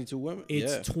 The 22 women?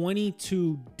 It's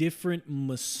 22 different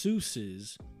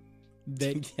masseuses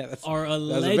that are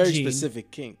alleging... That's a very specific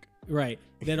kink. Right.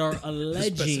 That are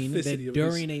alleging that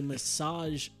during a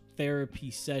massage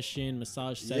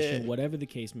session, whatever the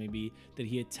case may be, that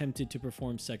he attempted to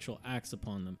perform sexual acts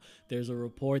upon them. There's a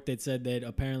report that said that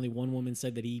apparently one woman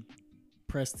said that he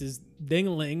pressed his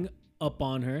ding-a-ling up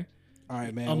on her. All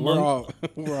right, man. We're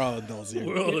all adults here.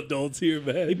 We're all adults here,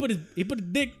 man. He put a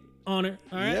dick on her.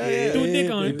 All right, threw a dick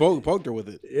on her. He poked her with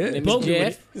it. Yeah, he poked her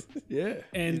with it. Yeah,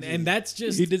 and that's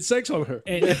just he did sex on her.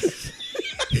 And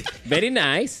very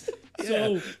nice.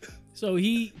 So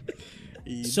he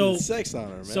did sex on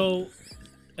her, man. So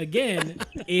again,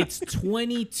 it's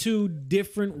 22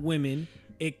 different women.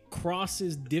 It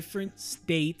crosses different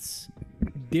states,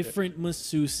 different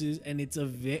masseuses, and it's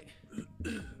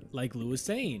like Lou was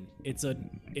saying,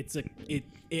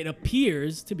 it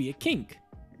appears to be a kink.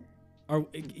 Or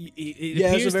it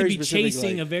appears to be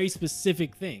chasing a very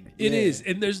specific thing. It is,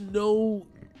 and there's no.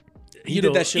 He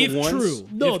did that shit if once. True.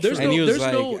 No, there's and no. he was There's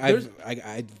like, no.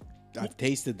 I've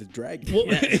tasted the dragon.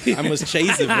 I must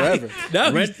chase it forever.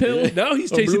 Now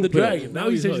he's chasing the dragon. Now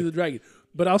he's chasing the dragon.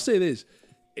 But I'll say this,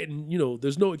 and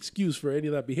there's no excuse for any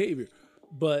of that behavior.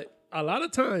 But a lot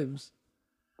of times,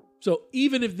 so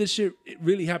even if this shit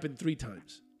really happened 3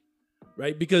 times,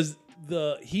 right? Because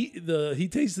he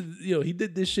tasted, he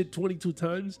did this shit 22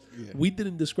 times. Yeah. We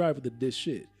didn't describe it this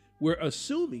shit. We're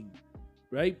assuming,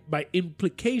 right? By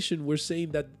implication, we're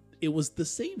saying that it was the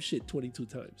same shit 22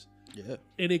 times. Yeah.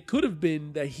 And it could have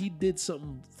been that he did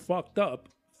something fucked up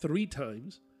 3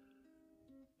 times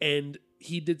and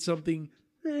he did something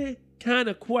kind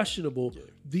of questionable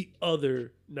the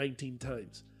other 19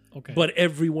 times. Okay. But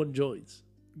everyone joins.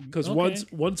 Because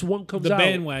once one comes out... The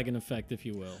bandwagon effect, if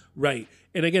you will. Right.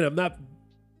 And again, I'm not,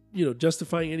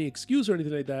 justifying any excuse or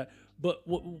anything like that. But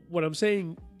what I'm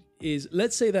saying is,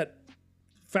 let's say that,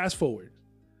 fast forward,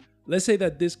 let's say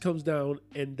that this comes down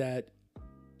and that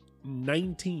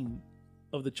 19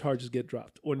 of the charges get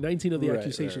dropped, or 19 of the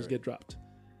accusations get dropped,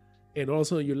 and all of a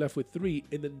sudden you're left with 3,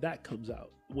 and then that comes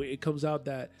out. Where it comes out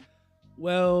that,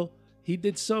 well, he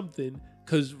did something,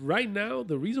 Because right now,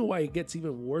 the reason why it gets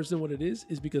even worse than what it is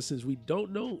because since we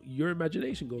don't know, your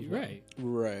imagination goes right.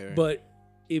 Right. But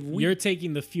if you're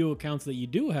taking the few accounts that you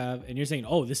do have, and you're saying,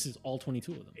 "Oh, this is all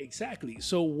 22 of them." Exactly.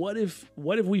 So what if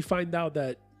we find out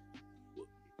that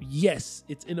yes,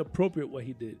 it's inappropriate what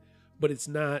he did, but it's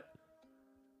not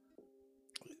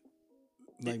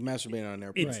like masturbating on an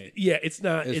airplane. Right. Yeah, it's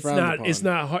not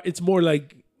hard. It's more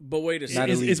like. But wait a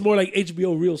second. It's more like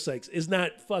HBO real sex. It's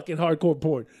not fucking hardcore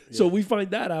porn. Yeah. So we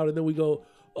find that out, and then we go,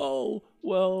 oh,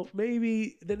 well,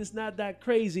 maybe then it's not that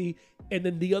crazy. And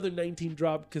then the other 19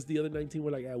 dropped because the other 19 were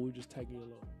like, we're just tagging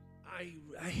along.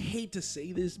 I hate to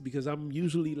say this because I'm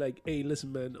usually like, hey,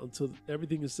 listen, man, until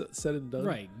everything is said and done.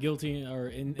 Right. Guilty or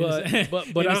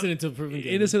innocent until proven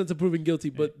guilty. Innocent until proven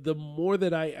guilty. But the more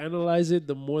that I analyze it,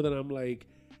 the more that I'm like,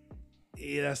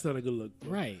 yeah, that's not a good look,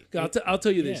 bro. Right. I'll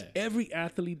tell you this. Every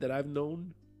athlete that I've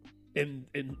known and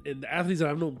the athletes that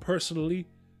I've known personally,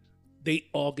 they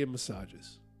all get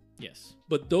massages. Yes.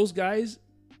 But those guys,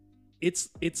 it's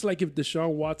like if Deshaun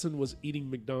Watson was eating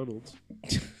McDonald's.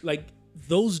 Like,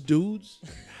 those dudes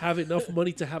have enough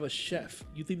money to have a chef.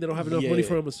 You think they don't have enough money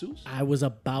for a masseuse? I was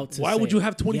about to Why would you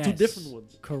have 22 different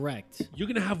ones? Correct. You're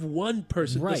going to have one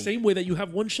person the same way that you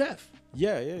have one chef.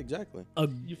 Yeah, exactly.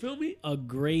 You feel me? A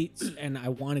great, and I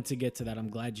wanted to get to that. I'm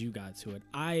glad you got to it.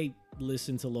 I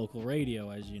listen to local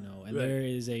radio, as you know, and there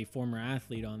is a former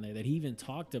athlete on there that he even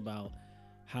talked about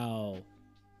how,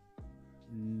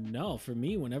 for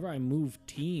me, whenever I moved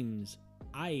teams,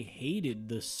 I hated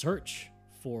the search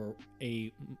for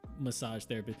a massage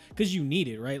therapist because you need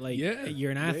it, right? Like,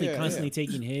 you're an athlete constantly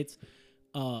taking hits.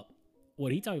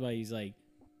 What he talked about, he's like,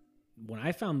 when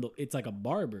I found it's like a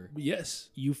barber. Yes.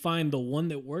 You find the one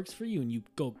that works for you and you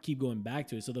keep going back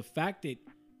to it. So the fact that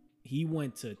he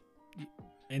went to,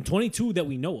 and 22 that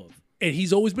we know of. And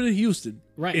he's always been in Houston.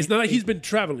 Right. It's not like he's been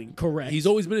traveling. Correct. He's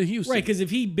always been in Houston. Right, because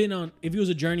if he was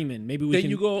a journeyman, maybe we then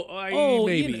can. you go,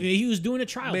 maybe. You know, he was doing a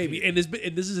trial. Maybe. And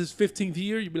this is his 15th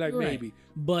year, you'd be like, maybe.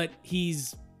 But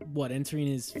he's, entering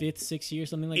his 5th, 6th year,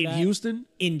 something like that? In Houston?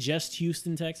 In just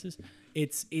Houston, Texas.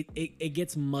 It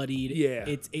gets muddied. Yeah.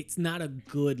 It's not a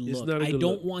good look. I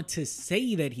don't want to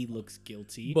say that he looks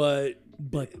guilty. But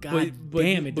God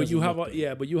damn it. But you have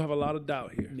a lot of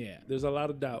doubt here. Yeah. There's a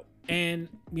lot of doubt. And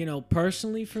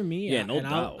personally for me, no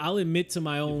doubt. I'll admit to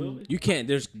my own. You can't.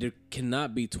 There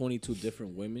cannot be 22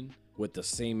 different women with the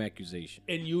same accusation.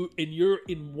 And you're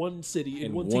in one city,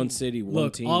 in one city, one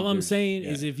Look, team. all I'm saying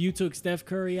is if you took Steph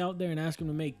Curry out there and asked him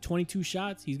to make 22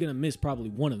 shots, he's gonna miss probably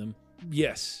one of them.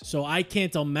 Yes. So I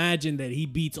can't imagine that he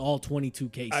beats all 22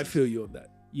 cases. I feel you on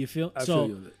that. You feel? I feel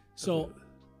you on that. So,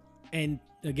 and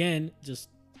again,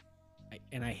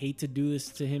 I hate to do this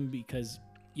to him because,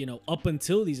 up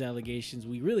until these allegations,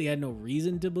 we really had no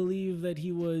reason to believe that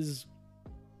he was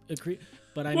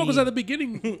but I mean, because at the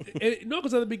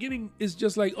beginning, it's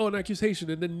just like, an accusation,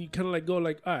 and then you kind of like go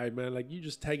like, all right, man, like you're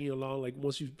just tagging along. Like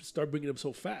once you start bringing him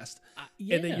so fast,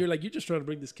 and then you're like, you're just trying to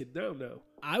bring this kid down now.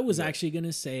 I was actually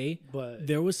gonna say, but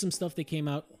there was some stuff that came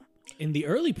out in the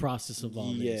early process of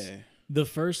all this. The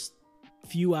first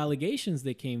few allegations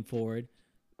that came forward,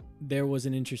 there was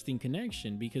an interesting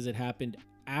connection because it happened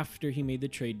after he made the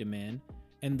trade demand,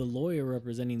 and the lawyer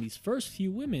representing these first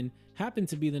few women happened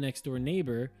to be the next door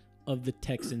neighbor of the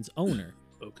Texans owner.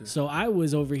 Okay. So I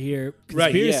was over here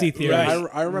conspiracy theory.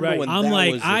 I remember when I'm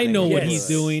like, I know what he's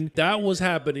doing. That was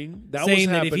happening. That saying was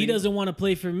happening. That if he doesn't want to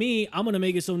play for me, I'm gonna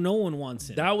make it so no one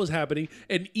wants him. That was happening.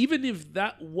 And even if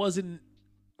that wasn't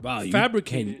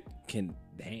fabricated,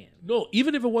 damn. No,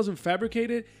 even if it wasn't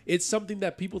fabricated, it's something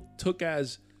that people took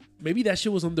as maybe that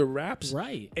shit was under wraps,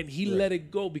 right? And he let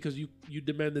it go because you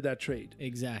demanded that trade,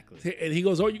 exactly. And he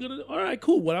goes, "Oh, you're gonna? All right,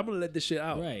 cool. Well, I'm gonna let this shit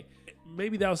out, right?"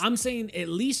 Maybe that was. I'm saying at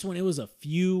least when it was a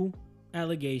few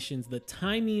allegations, the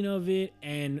timing of it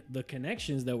and the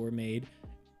connections that were made,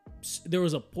 there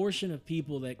was a portion of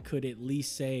people that could at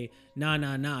least say, nah,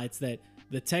 it's that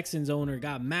the Texans owner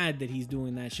got mad that he's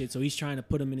doing that shit, so he's trying to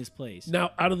put him in his place.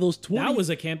 Now, out of those 20... That was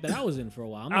a camp that I was in for a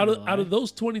while. Out of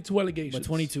those 22 allegations... But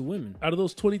 22 women. Out of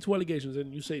those 22 allegations,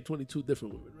 and you say 22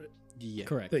 different women, right? Yeah.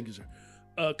 Correct. Thank you, sir.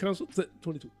 Counsel,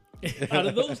 22. Out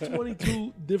of those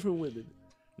 22 different women...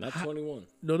 Not 21.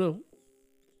 No.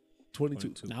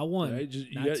 22. Not one. Right?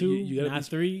 Not two. Not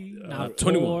three. Not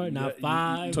 21. 4. Not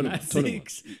 5. Not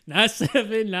 6. Not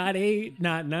 7. Not 8.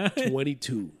 Not 9.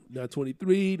 22. Not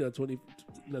 23. Not 20.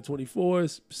 Not 24.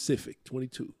 Specific.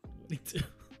 22.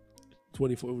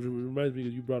 24. Which reminds me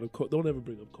that you brought up Cole. Don't ever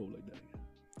bring up Cole like that again.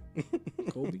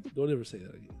 Kobe? Don't ever say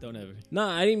that again. Don't ever.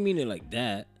 Nah, I didn't mean it like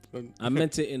that. I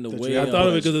meant it in the way. I thought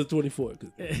of it because of 24.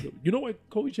 You know why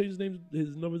Kobe changed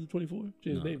his number to 24? Changed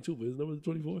his name too, but his number to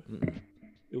 24.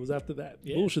 It was after that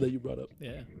bullshit that you brought up.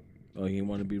 Yeah. Oh, he didn't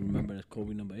want to be remembered as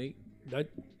Kobe number 8?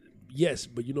 Yes,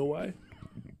 but you know why?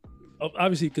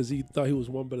 Obviously, because he thought he was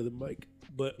one better than Mike.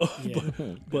 But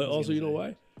but also, you know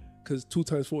why? Because 2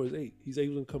 times 4 is 8. He's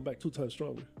able to come back 2 times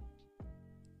stronger.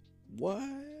 What?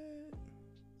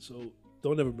 So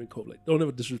don't ever bring Kobe like, don't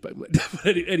ever disrespect him like that.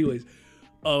 But anyways,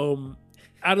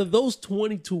 out of those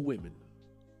 22 women,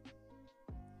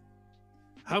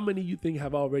 how many you think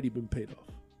have already been paid off?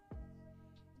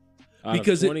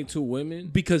 Because 22 women?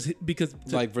 Because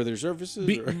like for their services?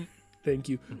 Thank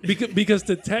you. Because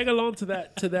to tag along to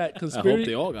that conspiracy, I hope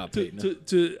they all got paid.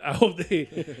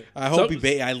 I hope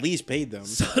he at least paid them.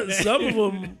 Some of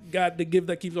them got the gift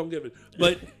that keeps on giving.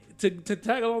 But to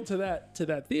tag along to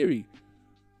that theory,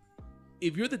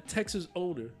 if you're the Texas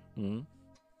owner and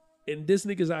this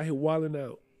nigga's out here wilding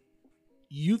out,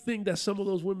 you think that some of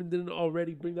those women didn't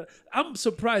already bring that? I'm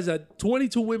surprised that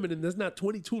 22 women, and there's not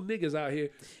 22 niggas out here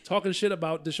talking shit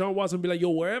about Deshaun Watson, be like, yo,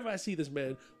 wherever I see this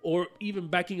man, or even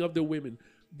backing up their women.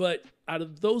 But out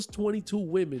of those 22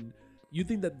 women, you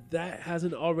think that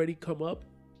hasn't already come up?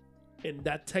 And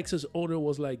that Texas owner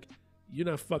was like, you're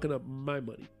not fucking up my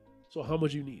money. So how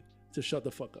much you need to shut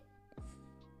the fuck up?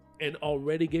 And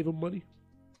already gave him money?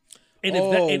 And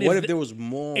if there was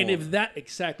more? And if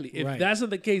that's not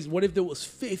the case, what if there was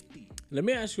 50? Let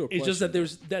me ask you a question. It's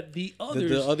just that the others,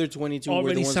 the other 22 already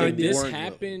were the ones signed that this weren't.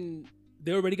 Happened.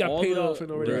 They already got paid off and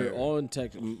already. They're all in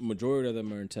Texas. Majority of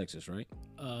them are in Texas, right?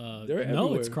 They're everywhere.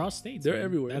 No, it's cross states. They're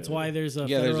everywhere. That's why there's a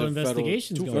federal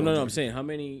investigation going on. No, I'm saying how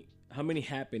many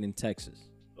happen in Texas?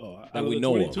 That we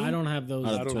know of. I don't have those.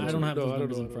 I don't have those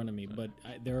numbers in know. front of me, but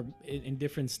they're in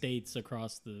different states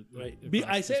across the. Right. Across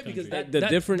I say it because that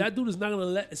dude is not gonna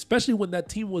let, especially when that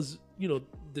team was,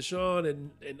 Deshaun and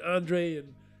Andre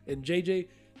and JJ,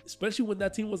 especially when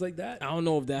that team was like that. I don't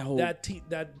know if that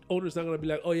owner's not gonna be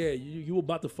like, oh yeah, you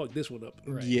about to fuck this one up.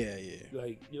 Right. Yeah.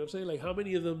 Like, you know what I'm saying? Like, how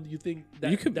many of them do you think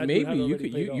that you could that maybe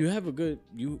you have a good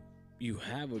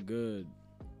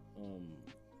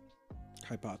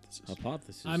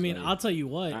hypothesis. I mean, like, I'll tell you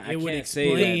what, I it would can't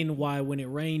explain why when it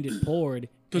rained it poured,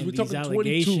 because and these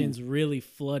allegations really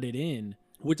flooded in.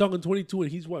 We're talking 22,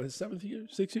 and he's what, his 7th year,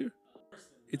 6th year?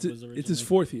 It's his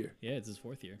 4th year. Yeah, it's his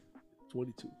 4th year.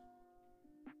 22.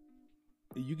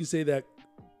 You can say that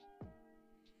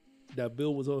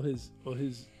Bill was on his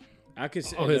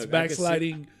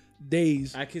backsliding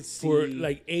days. I could see for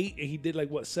like 8, and he did like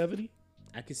what, 70?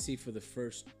 I could see for the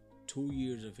first 2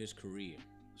 years of his career.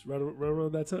 It's right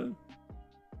around that time.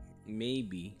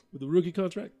 Maybe with the rookie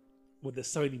contract, with the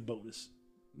signing bonus.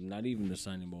 Not even the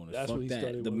signing bonus. That's Fuck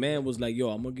that. The man was like,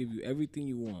 "Yo, I'm gonna give you everything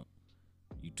you want.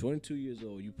 You 22 years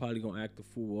old. You probably gonna act a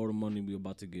fool with all the money we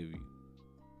about to give you.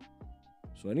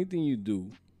 So anything you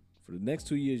do for the next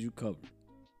 2 years, you cover.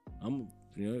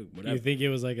 Whatever." You think it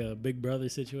was like a Big Brother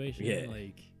situation? Yeah.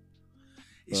 Like,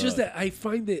 it's just that I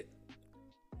find it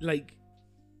like.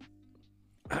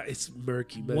 It's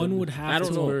murky, man. One would have I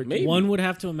don't know. Maybe. One would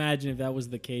have to imagine if that was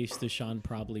the case, Deshaun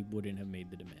probably wouldn't have made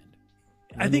the demand.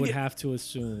 I think would have to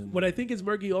assume. But I think it's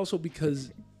murky also because,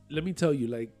 let me tell you,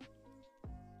 like,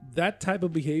 that type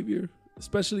of behavior,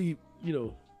 especially,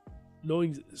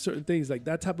 knowing certain things, like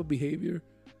that type of behavior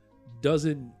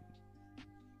doesn't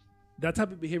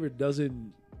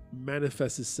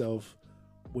manifest itself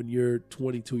when you're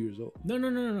 22 years old. No.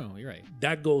 You're right.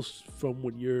 That goes from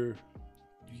when you're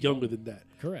younger than that.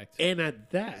 Correct. And at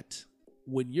that,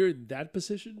 when you're in that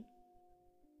position,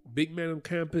 big man on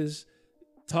campus,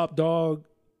 top dog,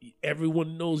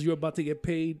 everyone knows you're about to get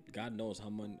paid. God knows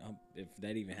how much, if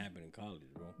that even happened in college,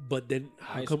 bro. But then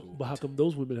how come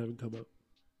those women haven't come out?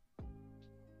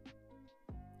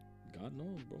 God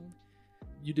knows, bro.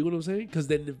 You do what I'm saying? Because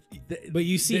then, but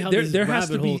you see how this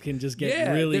rabbit hole can just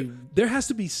get really. There has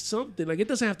to be something. Like, it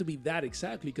doesn't have to be that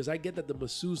exactly. Because I get that the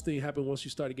masseuse thing happened once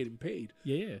you started getting paid.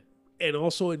 Yeah. And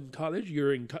also in college,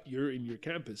 you're in your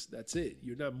campus. That's it.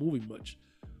 You're not moving much.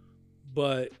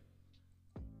 But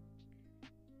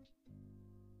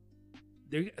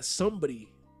somebody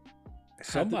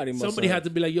had to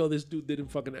be like, yo, this dude didn't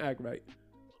fucking act right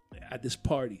at this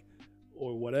party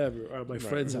or whatever, or at my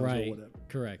friend's house or whatever.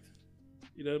 Correct.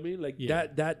 You know what I mean? Like,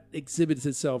 that exhibits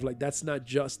itself. Like, that's not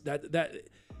just that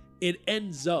it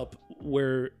ends up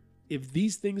where, if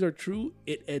these things are true,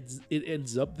 it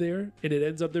ends up there, and it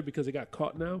ends up there because it got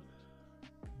caught now.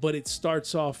 But it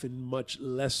starts off in much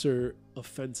lesser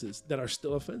offenses that are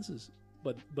still offenses.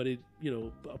 But it,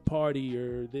 a party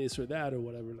or this or that or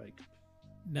whatever. Like,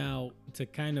 now to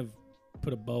kind of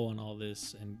put a bow on all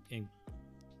this and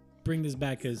bring this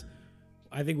back, because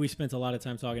I think we spent a lot of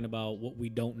time talking about what we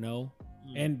don't know,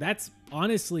 and that's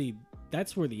honestly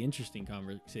where the interesting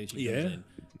conversation comes in.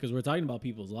 because we're talking about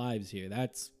people's lives here.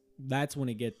 That's when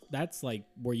it gets. That's like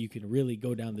where you can really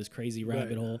go down this crazy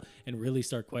rabbit hole and really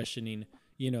start questioning,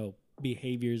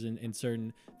 behaviors and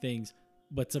certain things.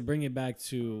 But to bring it back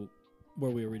to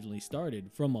where we originally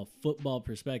started, from a football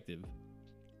perspective,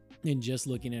 and just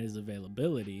looking at his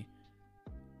availability,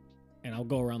 and I'll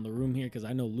go around the room here because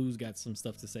I know Lou's got some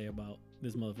stuff to say about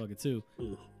this motherfucker too.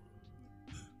 Ugh.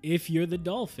 If you're the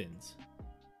Dolphins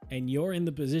and you're in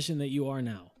the position that you are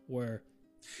now, where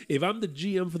if I'm the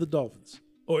GM for the Dolphins,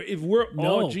 or if we're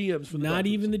all GMs for the Dolphins, not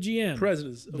even the GM,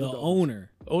 presidents of the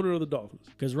owner of the Dolphins,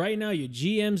 because right now your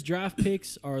GM's draft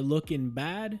picks are looking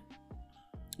bad.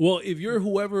 Well, if you're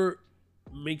whoever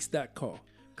makes that call,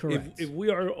 correct. If we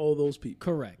are all those people,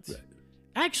 correct. Right.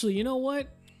 Actually, you know what?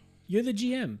 You're the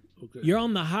GM. Okay. You're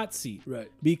on the hot seat, right?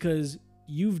 Because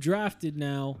you've drafted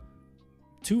now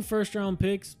 2 first-round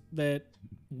picks that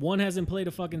one hasn't played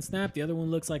a fucking snap, the other one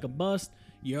looks like a bust.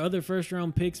 Your other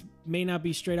first-round picks may not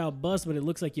be straight out bust, but it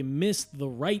looks like you missed the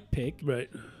right pick. Right.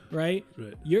 Right?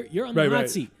 You're on the hot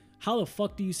seat. How the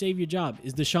fuck do you save your job?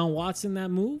 Is Deshaun Watson that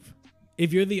move?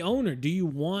 If you're the owner, do you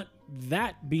want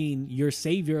that being your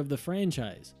savior of the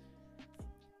franchise?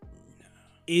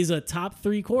 Is a top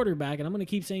 3 quarterback, and I'm going to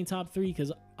keep saying top 3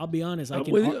 because I'll be honest,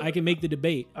 I can make the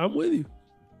debate. I'm with you.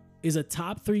 Is a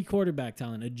top 3 quarterback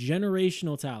talent, a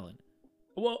generational talent?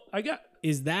 Well,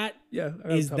 is that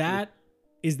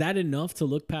enough to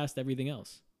look past everything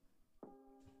else?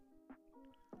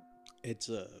 It's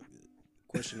a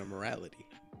question of morality.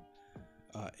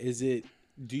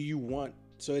 Do you want,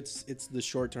 so it's the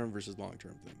short term versus long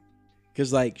term thing.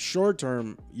 Because like short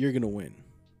term, you're gonna win.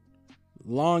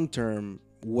 Long term,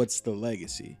 what's the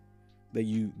legacy that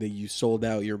you sold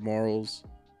out your morals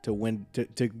to win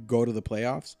to go to the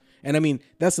playoffs? And I mean,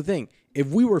 that's the thing. If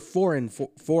we were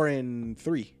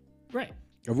 4-3, right?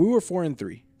 If we were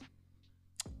 4-3,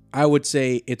 I would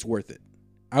say it's worth it.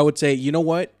 I would say, you know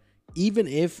what? Even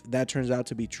if that turns out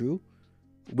to be true,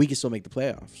 we can still make the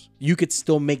playoffs. You could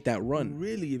still make that run.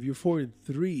 Really, if you're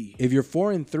 4-3, if you're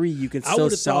 4-3, you can still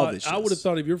salvage. I would have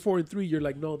thought if you're 4-3, you're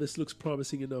like, no, this looks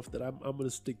promising enough that I'm going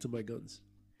to stick to my guns.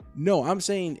 No, I'm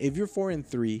saying if you're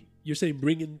 4-3, you're saying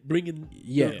bring in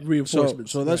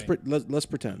reinforcements. So let's let's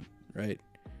pretend, right?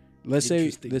 Let's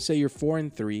say you're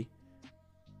 4-3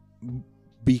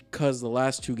 because the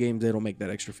last 2 games they don't make that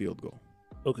extra field goal.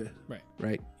 Okay,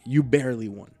 right. You barely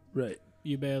won. Right.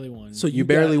 You barely won. So you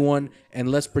barely won, and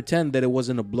let's pretend that it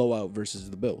wasn't a blowout versus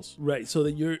the Bills. Right. So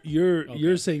then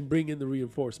you're saying bring in the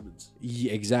reinforcements.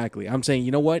 Yeah, exactly. I'm saying,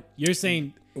 you know what? You're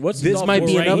saying what's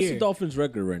the Dolphins'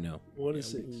 record right now?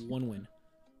 1-6. 1 win.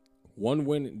 1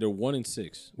 win. They're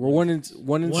 1-6. We're 1-6.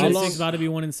 1-6, about to be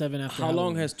 1-7 after. How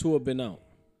long has Tua been out?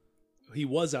 He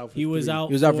was out. He was out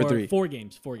for 3. 4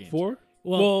 games. 4 games. 4.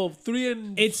 Well, 3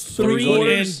 and it's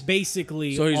 3 and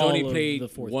basically. So he's all only of played the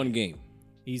 4th 1 game.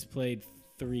 He's played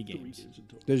 3 games.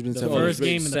 There's been the 7 first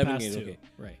game in the 7 past games, 2. okay.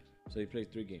 Right. So he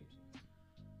played 3 games.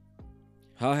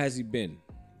 How has he been?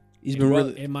 He's been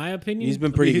really, in my opinion, he's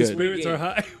been pretty good. His spirits are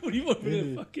high. What do you want me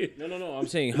to fucking? No. I'm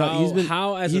saying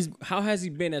how has he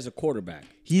been as a quarterback?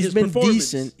 He's been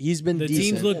decent. He's been decent. The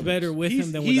teams look better with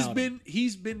him than without him.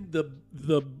 He's been the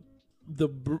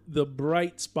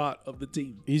bright spot of the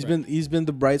team. He's been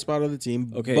the bright spot of the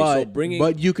team. Okay,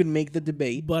 but you can make the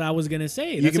debate. But I was gonna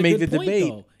say you can make the debate.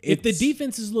 Though. If the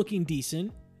defense is looking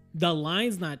decent, the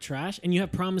line's not trash, and you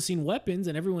have promising weapons,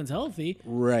 and everyone's healthy.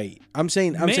 Right. I'm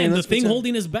saying the thing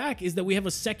holding us back is that we have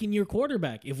a second-year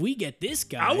quarterback. If we get this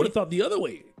guy, I would have thought the other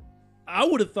way. I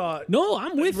would have thought. No,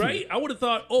 I'm with you. Right. I would have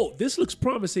thought, oh, this looks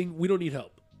promising. We don't need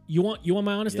help. You want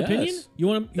my honest opinion?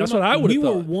 That's what I would have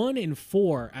thought. We were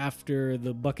 1-4 after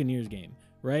the Buccaneers game,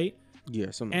 right?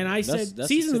 Yeah, and I said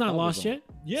season's not lost yet.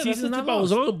 Yeah, season's not lost. I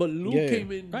was on, but Lou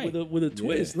came in with a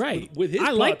twist, right? With his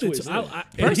I like it.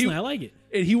 Personally, I like it.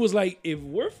 And he was like, "If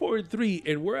we're 4-3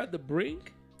 and we're at the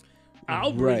brink,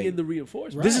 I'll bring in the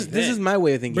reinforcements." This is my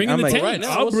way of thinking. Bring in the tank. Right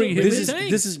now, I'll bring him.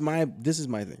 This is my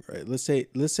thing, right? Let's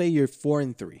say you're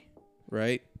 4-3,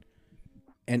 right?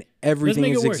 And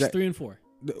everything is worse. 3-4.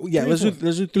 Yeah, let's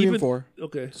do 3 and 4.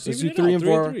 Okay, let's do 3 and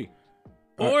 4.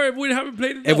 Or if we haven't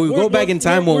played enough, if we go back in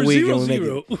time 1 week and we make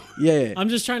it, yeah. I'm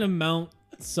just trying to mount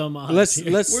some odds.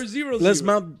 Let's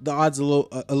mount the odds a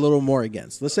little more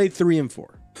against. Let's say 3 and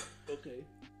 4. Okay.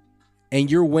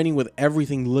 And you're winning with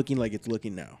everything looking like it's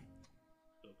looking now.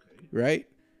 Okay. Right?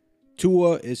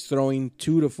 Tua is throwing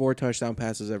 2 to 4 touchdown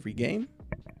passes every game,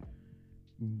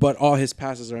 but all his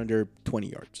passes are under 20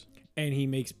 yards. And he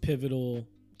makes pivotal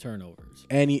turnovers.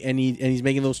 And he's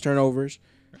making those turnovers.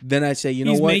 Then I say, you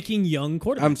know what? He's making young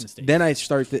quarterback mistakes.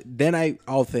 Then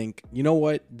I'll think, you know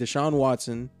what? Deshaun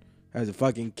Watson has a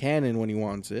fucking cannon when he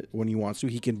wants to.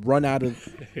 He can run out of.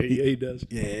 He does.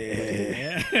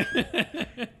 Yeah.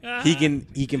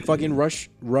 he can fucking rush.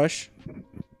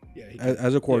 Yeah,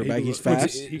 as a quarterback, he's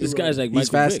fast. This guy's like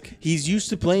he's Michael fast. Vick. He's used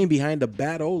to playing behind a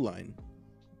bad O line.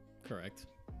 Correct.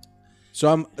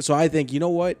 So I think, you know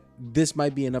what? This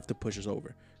might be enough to push us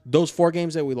over. Those 4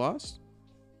 games that we lost,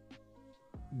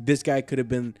 this guy could have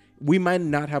been. We might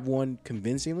not have won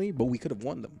convincingly, but we could have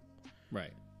won them.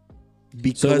 Right.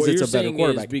 Because it's a better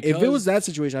quarterback. If it was that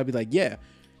situation, I'd be like, yeah.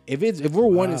 If we're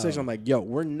 1-6, I'm like, yo,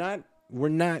 we're not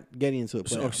getting into the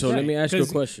playoffs. So let me ask you a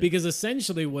question. Because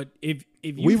essentially, if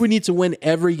we would need to win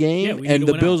every game, and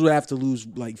the Bills would have to lose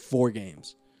like 4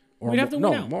 games. We'd have to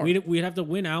win out. More. We'd have to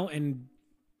win out, and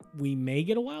we may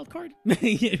get a wild card.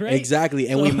 Right? Exactly,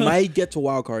 and we might get to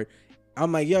wild card.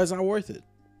 I'm like, yeah, it's not worth it.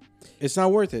 It's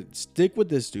not worth it. Stick with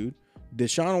this dude.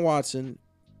 Deshaun Watson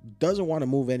doesn't want to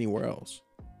move anywhere else.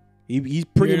 He's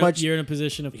pretty much. You're in a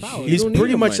position of power. He's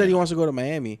pretty much said he wants to go to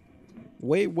Miami.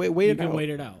 Wait it out. You can wait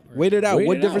it out. Right? Wait it out.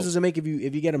 What difference does it make if you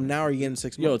get him now or you get him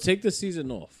 6 months? Yo, take the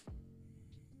season off.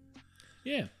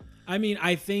 Yeah. I mean,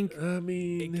 take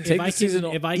the season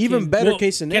off. Even better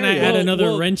case scenario. Can I add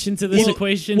another wrench into this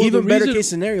equation? Even better case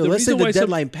scenario. Let's say the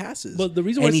deadline passes. But the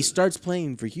reason and he starts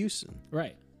playing for Houston.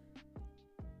 Right.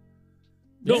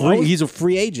 No, he's a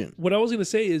free agent. What I was gonna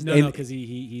say is no, because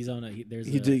he's on a. Do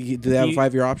they have a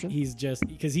 5-year option? He's just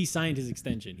because he signed his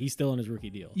extension. He's still on his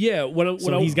rookie deal. Yeah,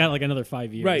 he's got like another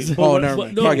 5 years. Right. Never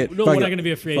mind. No, we're not going to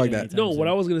be a free agent. That. No, what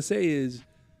I was gonna say is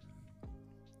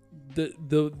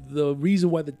the reason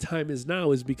why the time is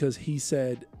now is because he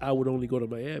said I would only go to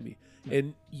Miami,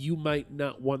 and you might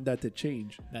not want that to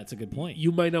change. That's a good point.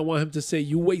 You might not want him to say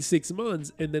you wait 6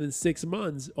 months, and then in 6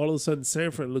 months, all of a sudden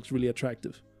San Fran looks really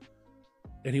attractive.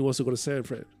 And he wants to go to San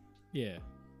Fran. Yeah.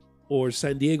 Or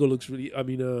San Diego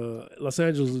Los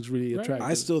Angeles looks really attractive.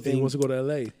 I still think he wants to go to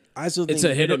LA. I still think it's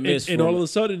a hit or miss. And all of a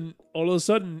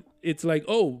sudden, it's like,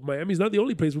 oh, Miami's not the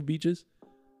only place with beaches.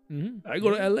 Mm-hmm. I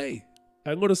go to LA. I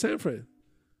can go to San Fran.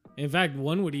 In fact,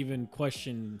 one would even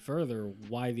question further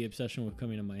why the obsession with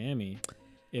coming to Miami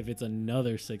if it's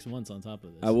another 6 months on top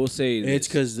of this. I will say it's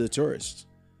because the tourists.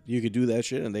 You could do that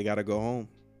shit and they got to go home.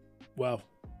 Wow.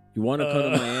 You want to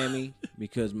come to Miami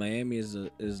because Miami is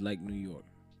like New York,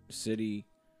 a city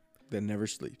that never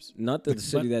sleeps. Not the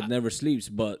city that never sleeps,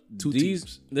 but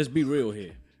teams. Let's be real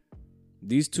here.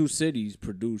 These 2 cities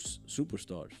produce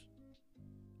superstars.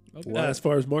 Okay. As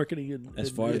far as marketing and as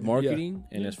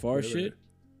far as shit,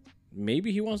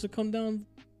 maybe he wants to come down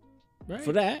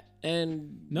for that,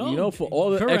 and for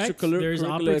all the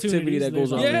extracurricular activity that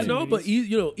goes on. Yeah, no, but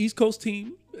East Coast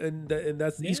team, and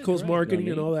that's East Coast marketing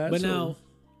and all that. But now,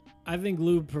 I think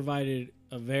Lou provided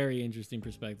a very interesting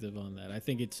perspective on that. I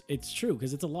think it's true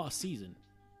because it's a lost season,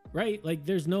 right? Like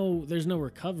there's no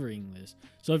recovering this.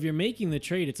 So if you're making the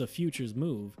trade, it's a futures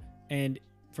move, and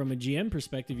from a GM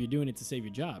perspective, you're doing it to save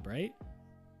your job, right?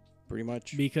 Pretty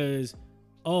much. Because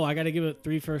I got to give it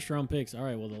 3 first-round picks. All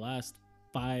right, well the last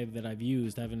 5 that I've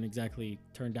used haven't exactly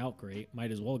turned out great.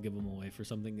 Might as well give them away for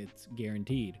something that's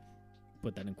guaranteed.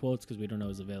 Put that in quotes because we don't know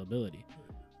his availability.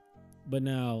 But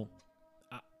now.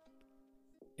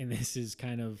 And this is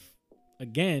kind of,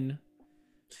 again,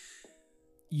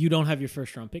 you don't have your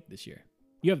first-round pick this year.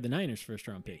 You have the Niners'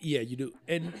 first-round pick. Yeah, you do.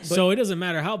 So it doesn't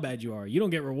matter how bad you are. You don't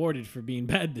get rewarded for being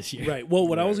bad this year. Right. Well,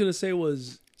 what I was going to say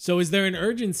was... So is there an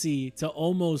urgency to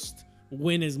almost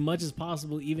win as much as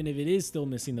possible, even if it is still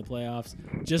missing the playoffs,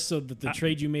 just so that the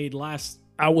trade you made last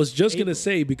I was just going to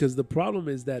say, because the problem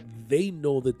is that they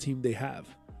know the team they have.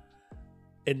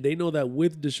 And they know that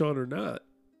with Deshaun or not,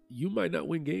 you might not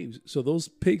win games. So those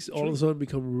picks all of a sudden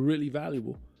become really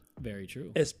valuable. Very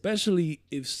true. Especially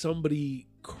if somebody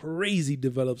crazy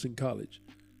develops in college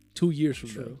 2 years from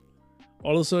now.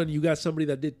 All of a sudden, you got somebody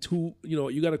that did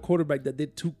you got a quarterback that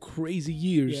did 2 crazy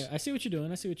years. Yeah, I see what you're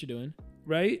doing.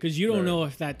 Right? Because you don't know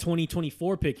if that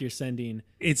 2024 pick you're sending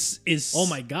is oh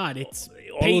my God, it's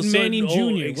Peyton Manning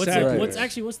Jr. Exactly.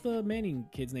 What's the Manning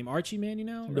kid's name? Archie Manning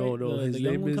now? No, right?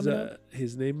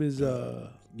 His name is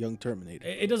Young Terminator.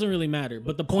 It doesn't really matter,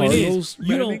 but the point is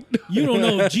you don't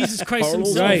know Jesus Christ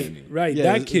himself. Right.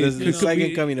 Yeah, that kid. The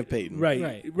second coming of Peyton.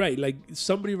 Right. Like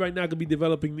somebody right now could be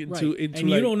developing into and like,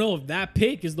 you don't know if that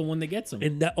pick is the one that gets him.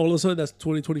 And that all of a sudden that's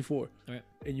 2024. Right.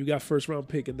 And you got first round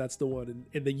pick, and that's the one.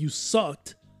 And then you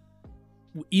sucked.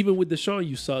 Even with Deshaun,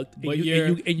 you sucked. And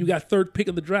you got 3rd pick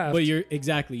in the draft. But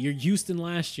you're Houston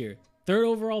last year. 3rd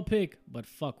overall pick, but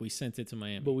fuck, we sent it to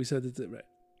Miami. But we sent it to right.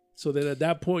 So then at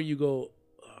that point you go,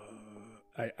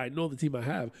 I know the team I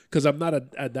have, because I'm not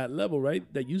at that level, right?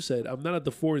 That you said. I'm not at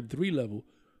the 4-3 level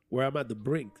where I'm at the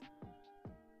brink.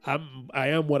 I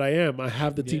am what I am. I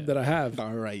have the team that I have.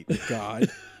 All right, God.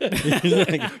 But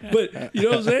you know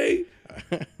what I'm saying?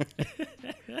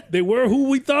 They were who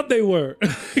we thought they were.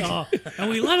 And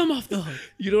we let them off the hook.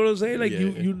 You know what I'm saying? Like Yeah.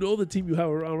 you know the team you have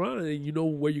around it, and you know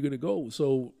where you're gonna go.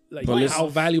 So like, But how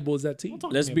valuable is that team?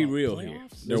 Let's be about real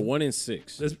playoffs. here. They're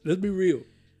 1-6. Let's be real.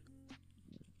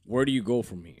 Where do you go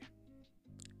from here?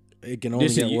 It can only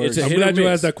Listen, get worse. it's a I'm hit or glad you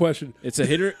miss. asked that question. It's a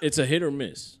hit or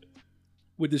miss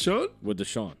With Deshaun? with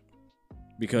Deshaun.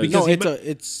 Because Because no, he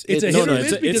it's it's a it's hit or no,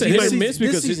 miss it's a because hit he or might- miss this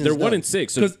because season's they're done.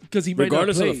 1-6. So because he might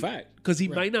regardless not of play. the fact, Because he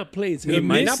might not play. It's he hit or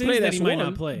might miss. not play. that That's he might one.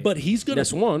 not play. But he's gonna.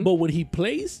 That's one. But when he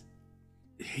plays,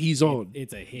 he's on.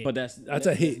 It's a hit. But that's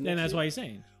a hit. and that's why he's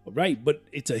saying. Right, but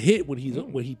it's a hit when he's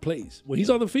when he plays. When he's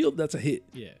on the field, that's a hit.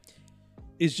 Yeah.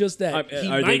 It's just that he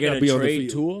Are they might going not to be on the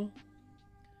trade field.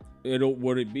 Tua?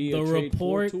 Would it be The a trade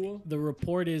for report Tua? the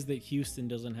report is that Houston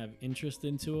doesn't have interest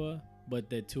in Tua, but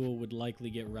that Tua would likely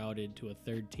get routed to a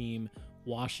third team.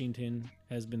 Washington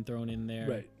has been thrown in there.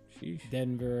 Right.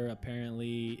 Denver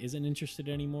apparently isn't interested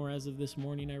anymore as of this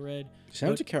morning, I read.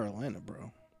 Shout out to Carolina,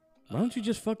 bro. Why don't you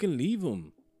just fucking leave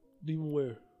him? Even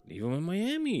where? Leave him in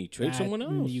Miami. Trade someone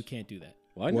else. You can't do that.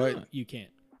 Why What? not? You can't.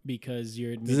 Because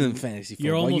you're This isn't fantasy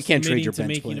you're football. almost You can't trade admitting your to bench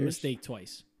making a players. mistake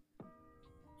twice.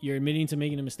 You're admitting to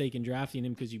making a mistake in drafting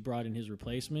him because you brought in his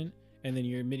replacement, and then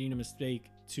you're admitting a mistake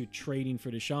to trading for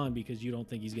Deshaun because you don't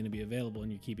think he's going to be available,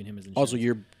 and you're keeping him as insurance. Also,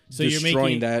 you're So you're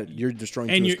destroying making- that. You're destroying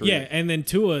and Tua's you're, yeah, career. and then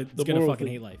Tua is going to moral fucking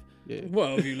thing. hate life.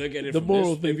 Well, if you look at it The from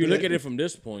moral this, thing if you for look that- at it from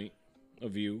this point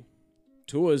of view,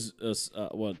 Tua's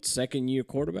second year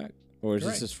quarterback, or is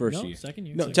this his first no, year? Second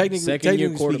year. No, second technically, year. Second year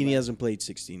speaking, quarterback. he hasn't played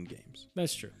 16 games.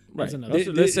 That's true. Right. That's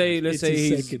another. Let's say it's he's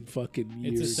his second fucking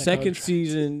year. It's his second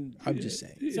season, I'm just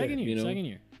saying. second year. you know, Second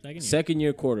year. Second year. second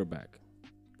year quarterback.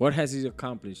 What has he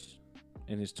accomplished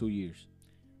in his 2 years?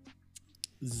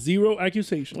 Zero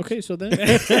accusations. Okay, so then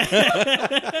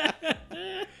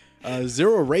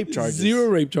 0 rape charges. Zero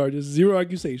rape charges. Zero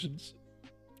accusations.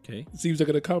 okay. Seems like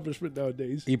an accomplishment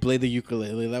nowadays. He played the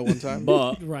ukulele that one time.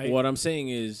 But Right. what I'm saying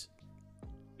is,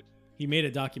 He made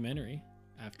a documentary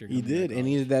after. He coming did, out of and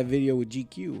he college. did that video with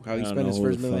GQ. How he I don't spent his know who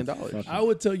first the $1 fuck- million. fuck- I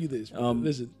would tell you this. Bro.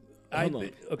 Listen, hold on.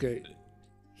 okay.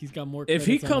 He's got more. if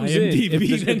he credits on comes in, IMDb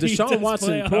if than he Deshaun does Watson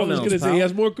playoffs. I was pronouns, gonna say pal. he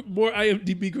has more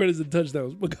IMDb credits than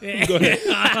touchdowns. But go ahead.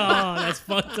 Oh, that's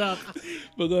fucked up.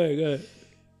 But go ahead.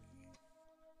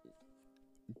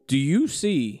 Do you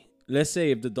see, let's say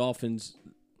if the Dolphins,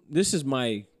 this is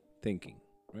my thinking,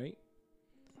 right?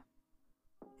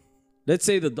 Let's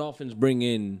say the Dolphins bring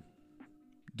in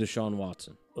Deshaun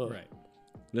Watson. Right.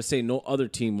 Let's say no other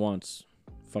team wants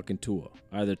fucking Tua.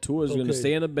 Either Tua is going to Okay,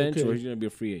 stay on the bench okay. or he's going to be a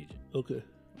free agent. Okay.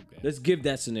 Let's give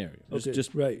that scenario. Let's Okay.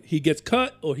 just right. He gets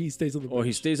cut or he stays on the or he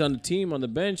bench. stays on the team on the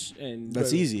bench and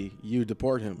That's easy. You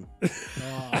deport him.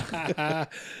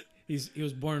 He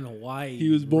was born in Hawaii. He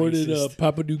was born in racist.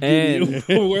 Papua New Guinea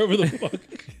And- or wherever the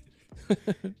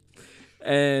fuck.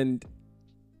 and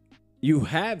you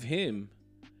have him.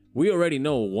 We already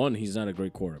know one, he's not a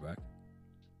great quarterback.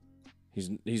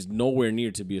 He's nowhere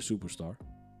near to be a superstar.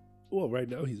 Well, right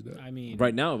now he's not. I mean,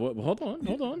 Right now, hold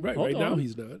on. Right hold now on.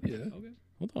 he's not. Yeah. Okay.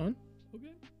 Hold on.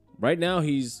 Okay. Right now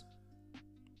he's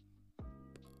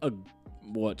a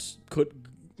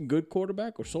good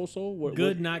quarterback or so-so. What,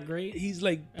 Good, not great. He's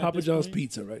like At Papa this John's point?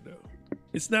 pizza right now.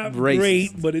 It's not Racist.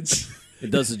 great, but it's it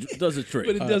does a trick.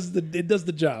 but it does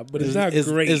the job. But it's not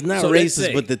great. It's not So let's racist,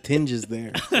 say- but the tinge is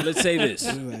there. Let's say this: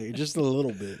 Like, just a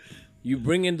little bit. you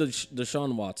bring in the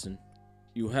Deshaun Watson,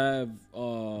 you have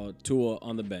Tua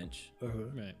on the bench.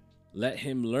 Right. Let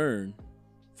him learn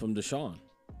from Deshaun.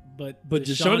 But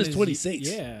Deshaun is 26.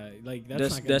 Yeah, like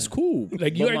that's not That's gonna- cool.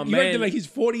 Like you But my man, acting like he's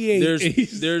 48. and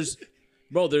he's-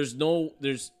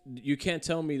 you can't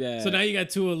tell me that. So now you got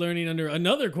Tua learning under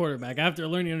another quarterback after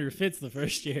learning under Fitz the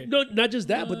first year. no, not just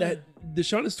that, but that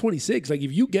Deshaun is 26. Like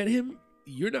if you get him,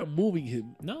 you're not moving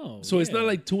him. No. So it's yeah. not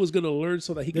like Tua's gonna learn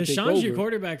so that he can take over. Deshaun's your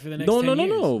quarterback for the next no, 10 years.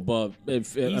 no. But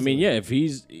if I mean, yeah, if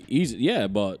he's yeah,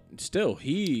 but still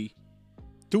he.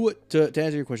 Tua, to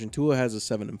answer your question, Tua has a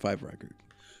 7-5 record.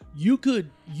 You could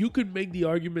make the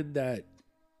argument that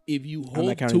if you I'm hold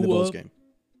not counting the Tua, Bills game.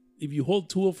 if you hold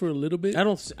Tua for a little bit, I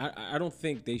don't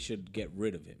think they should get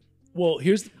rid of him. well,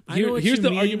 here's I know what here's you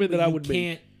the mean, argument but that I you would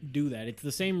can't do that. It's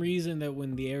the same reason that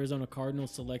when the Arizona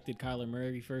Cardinals selected Kyler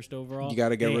Murray first overall, You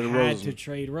gotta get they rid of had Rosen. to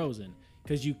trade Rosen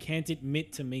because you can't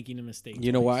admit to making a mistake.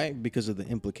 You know twice. why? Because of the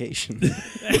implication.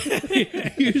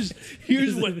 make.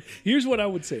 here's what I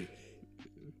would say.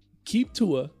 Keep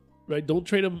Tua, right? Don't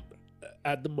trade him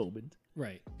at the moment.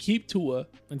 Right. Keep Tua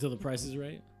Until the price is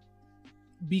right.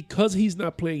 because he's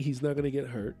not playing. He's not going to get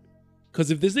hurt. Because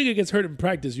if this nigga gets hurt in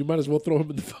practice, you might as well throw him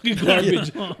in the fucking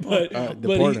garbage.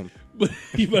 Deport him. But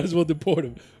you might as well deport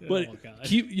him. But Oh, God.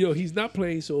 he's not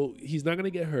playing, so he's not gonna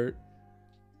get hurt.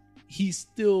 He's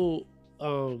still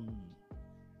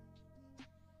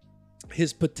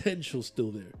his potential's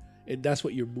still there, and that's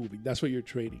what you're moving. That's what you're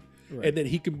trading, Right. and then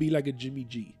he can be like a Jimmy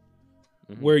G,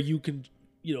 where you can,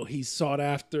 he's sought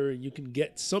after, and you can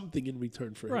get something in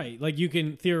return for him. Right. Like, you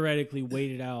can theoretically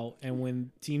wait it out, and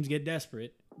when teams get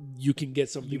desperate, You can get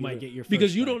something. You in might return. get your first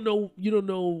because you back. don't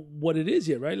know what it is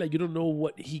yet, right? Like you don't know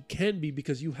what he can be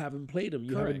because you haven't played him.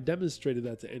 You haven't Correct. demonstrated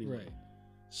that to anyone. right.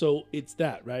 So it's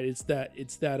that, right? It's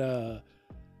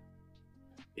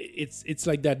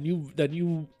like that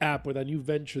new app or that new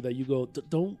venture that you go,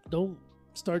 don't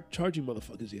start charging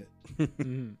motherfuckers yet.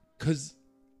 Mhm. Because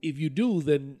if you do,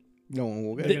 then No one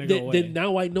will get They're it. gonna go away. then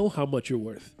now I know how much you're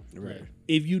worth. Right.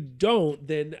 If you don't,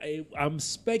 then I'm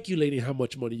speculating how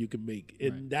much money you can make,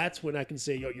 and Right. that's when I can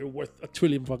say, yo, you're worth $1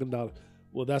 trillion fucking dollars.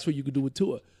 Well, that's what you could do with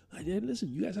Tua. Like, yeah, listen,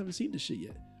 you guys haven't seen this shit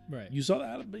yet. Right. You saw the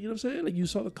you know what I'm saying? Like you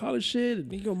saw the college shit.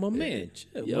 And, Yo, my man,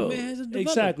 chill. Yo, my man hasn't developed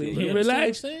exactly. it. You understand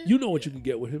Relax. what I'm saying? You know what you can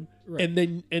get with him, Right. and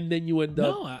then you end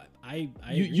up. No, I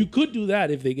you could do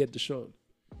that if they get Deshaun.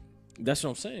 That's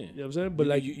what I'm saying. You know what I'm saying? But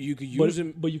like you could but, use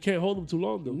him. but you can't hold him too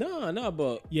long though. No,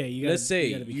 but Yeah, you gotta, let's say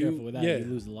you gotta be you- careful with that. yeah. You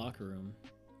lose the locker room.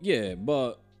 yeah,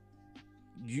 but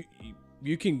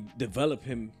you can develop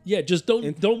him. Yeah, just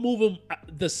don't move him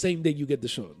the same day you get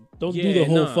Deshaun. Don't do Yeah, the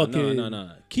whole nah, fucking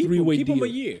nah. Keep three-way him deal. a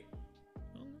year.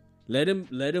 Let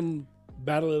him.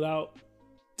 Battle it out.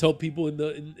 Tell people in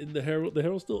the Herald. The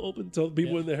Herald's still open. Tell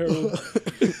people in the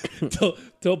Herald.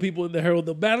 tell people in the Herald.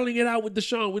 They're battling it out with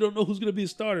Deshaun. We don't know who's gonna be a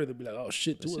starter. They'll be like, oh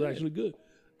shit, Tua's it. actually good,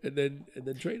 and then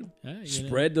trade him. Yeah, you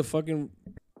know,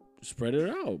 Spread it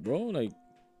out, bro. Like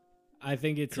I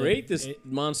think it's create this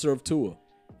monster of Tua.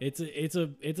 It's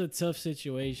a tough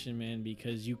situation, man,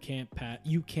 because you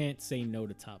can't say no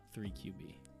to top 3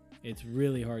 QB. It's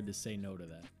really hard to say no to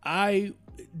that.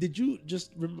 Did you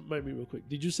just remind me real quick?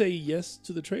 Did you say yes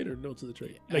to the trade or no to the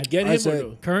trade? Like I get him said- or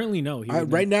no? Currently, no. He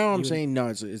would Right not- now, he I'm would- saying no.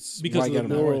 It's Because why of you the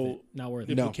gotta- moral not worth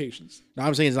it. No. implications. No,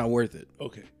 I'm saying it's not worth it.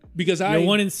 Okay, because You're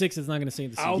 1-6. It's not going to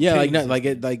save the I'll season. Yeah,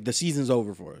 take like the season's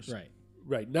over for us. Right.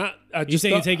 right. Not I You just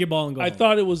saying thought, take your ball and go I home.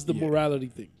 thought it was the morality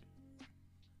thing.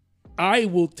 I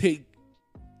will take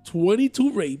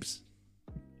 22 rapes.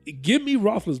 Give me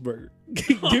Roethlisberger.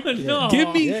 give no.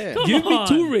 me Yeah. give me on.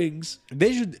 2 rings.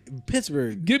 They should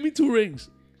Pittsburgh. Give me 2 rings.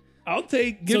 I'll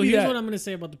take. Give So me here's that. what I'm going to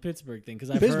say about the Pittsburgh thing, because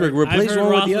I've Pittsburgh heard replace one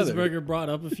with the other. Roethlisberger brought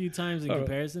up a few times in All right.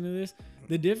 comparison to this.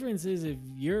 The difference is if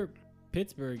you're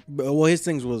Pittsburgh, Well, his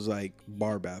things was like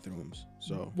bar bathrooms.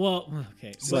 So well,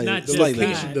 okay, but Slightly- not the just slightly.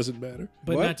 location that. doesn't matter.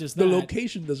 But What? not just The that.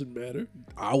 location doesn't matter.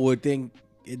 I would think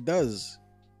it does.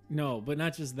 No, but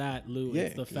not just that, Lou. Yeah,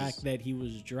 It's the 'cause- fact that he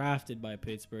was drafted by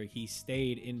Pittsburgh. He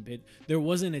stayed in Pitt. There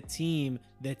wasn't a team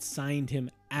that signed him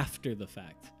after the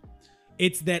fact.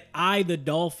 It's that the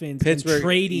Dolphins, am Pittsburgh,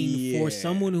 trading for yeah.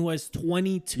 someone who has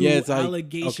 22 Yeah, it's like-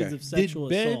 allegations okay. of sexual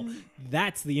Did assault. Ben-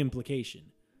 That's the implication.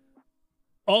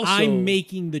 Also, I'm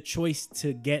making the choice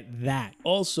to get that.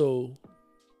 also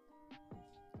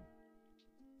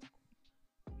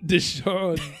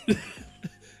Deshaun.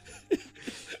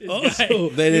 also,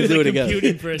 They didn't do it together.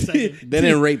 Computing for a second. They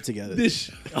didn't rape together.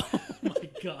 Oh my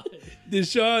god.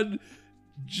 Deshaun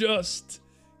just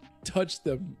touched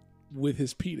them with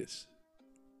his penis.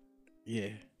 Yeah.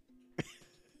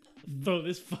 Throw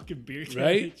this fucking beer can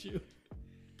Right? at you.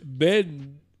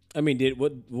 Ben I mean, did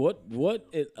what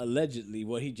it allegedly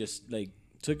what he just like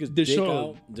took his dick Deshaun.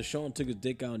 out. Deshaun took his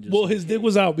dick out and just well, his dick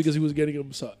was out because he was getting a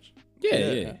massage.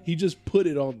 yeah. He just put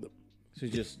it on them. So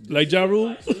just Like Ja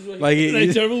Rule. Like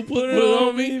Like Ja Rule put it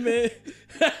on me. man.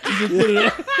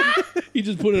 He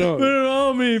just put it on. Put it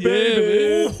on me,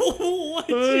 baby. What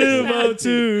I'm just about happened?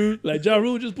 to. Like Ja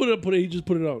Rule just he just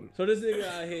put it on. So this nigga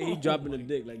out here, he dropping the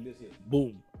dick like this here.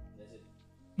 Boom.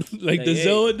 Like Like,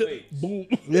 Denzel, hey, and wait. boom.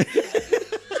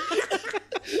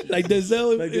 Like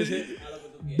Denzel, Like this here.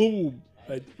 boom.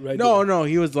 Right no,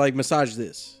 he was like massage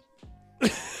this. there.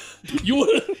 You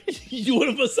want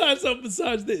to massage something?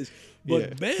 Massage this. But Yeah.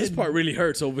 Ben, This part really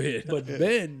hurts over here. but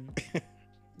Ben,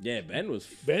 Yeah, Ben was.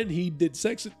 he did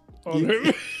sex on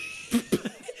her.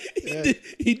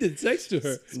 he did sex to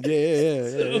her.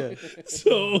 Yeah.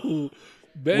 So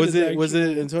Ben Was is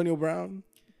it Antonio Brown?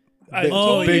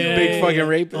 Antonio, big fucking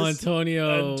rapist?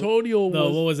 Antonio No,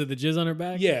 was what was it? The jizz on her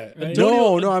back? Yeah, Right?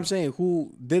 Antonio- No, I'm saying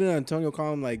who didn't Antonio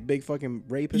call him like big fucking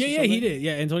rapist? or Yeah, something? he did.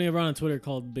 Yeah, Antonio Brown on Twitter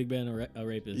called Big Ben a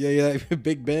rapist. Yeah, like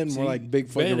Big Ben, more like big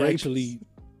fucking Ben rapist. actually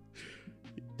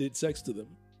did sex to them.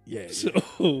 Yeah.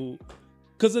 So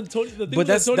Because Antonio, the thing But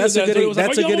that's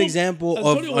a good example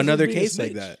of another case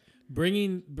like that.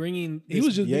 Bringing. He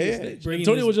was just being a snitch.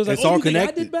 Antonio was just like, it's all you think I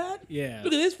connected. did bad? Yeah.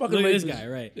 Look at this fucking Look at this rapist. guy,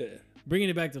 right? Yeah. Bringing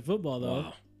it back to football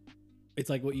though, it's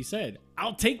like what you said.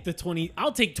 I'll take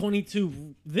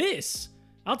 22 this.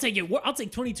 I'll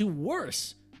take 22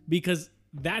 worse because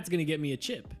that's gonna get me a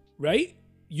chip. Right?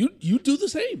 You do the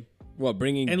same. What,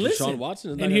 bringing And Deshaun listen,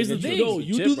 Watson? Is and not here's gonna the get thing. you No, a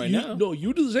you chip do. right you, now. no,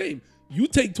 you do the same. You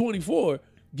take 24.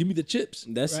 Give me the chips.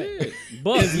 That's Right. it.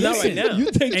 But not right now. You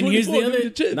take 24. And here's the give other. me the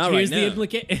chips. Not here's right the now.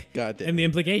 implication. God damn. And the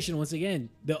implication once again,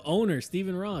 the owner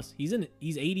Stephen Ross. He's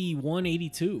 81,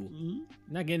 82. Mm-hmm.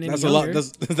 Not getting any That's younger.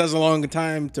 that's a long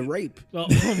time to rape. Well,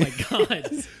 oh my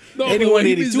god. No, but 81, what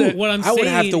he means 82. that- What I'm I would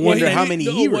have saying to wonder is- how many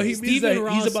No, he what he raped. means Stephen that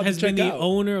Ross he's about to has been check the out.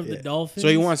 owner of Yeah. the Dolphins. So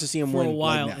he wants to see him for win, a like,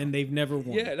 while, now. and they've never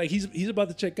won. Yeah, like he's about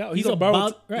to check out. He's He's on borrowed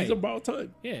about- right. He's on borrowed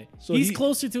time. Yeah. So He's he-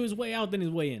 closer to his way out than his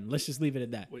way in. Let's just leave it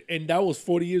at that. And that was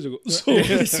 40 years ago.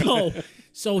 So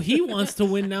So he wants to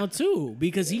win now too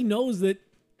because he knows that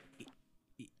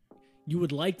you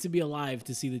would like to be alive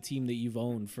to see the team that you've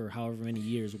owned for however many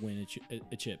years win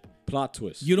a chip. Plot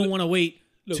twist. You don't want to wait.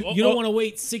 Look, You don't want to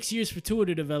wait 6 years for Tua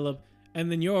to develop,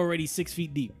 and then you're already 6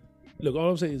 feet deep. look,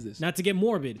 all I'm saying is this. Not to get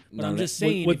morbid, but No, I'm that- just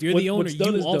saying, what- if you're what- the owner, what's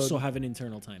done you is also done. have an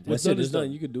internal time. That's done it. is It's done.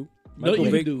 done. You could do. No,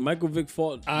 you can do. Michael Vick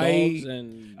fought I- dogs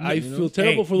and I you know? feel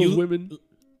terrible Hey, for those you- women.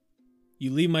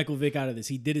 You leave Michael Vick out of this.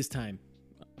 He did his time.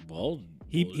 Well,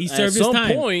 He at served his some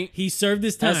time. point, He served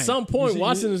his time. at some point, see-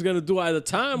 Watson is gonna do either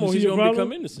time or You he's see your gonna problem?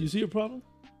 become innocent. You see your problem?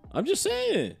 I'm just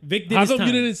saying. Vic did How his come time.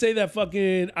 you didn't say that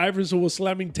fucking Iverson was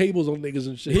slamming tables on niggas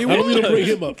and shit? He How come you was. don't bring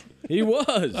him up? He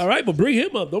was. All right, but bring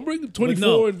him up. Don't bring 24 But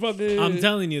no, and fucking. I'm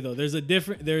telling you though, there's a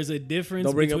difference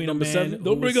Don't bring up between a number man 7. who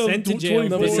Don't bring was up sent to jail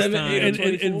 24 for his seven, time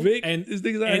and Vic and, is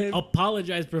niggas out and here.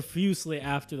 apologize profusely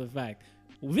after the fact.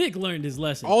 Vic learned his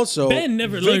lesson. Also, Ben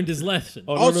never Vic- learned his lesson.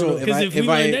 Oh, no, Also, no, no. Because if we if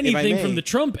I learned anything may- from the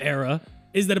Trump era,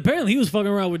 is that apparently he was fucking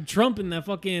around with Trump and that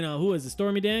fucking who was it,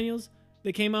 Stormy Daniels?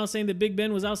 They came out saying that Big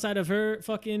Ben was outside of her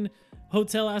fucking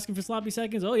hotel asking for sloppy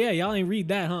seconds. Oh yeah, y'all ain't read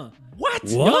that, huh? What?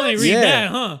 Y'all ain't read Yeah.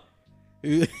 that, huh?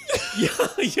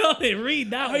 y'all ain't read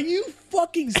that. Are you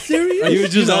fucking serious? He was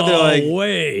just out there like,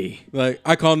 way.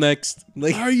 I call next.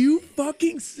 Like, Are you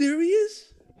fucking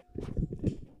serious?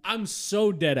 I'm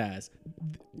so dead ass.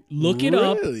 Look it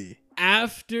up really?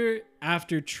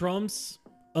 after Trump's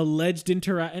alleged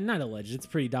and not alleged, it's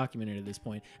pretty documented at this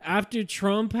point. After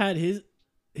Trump had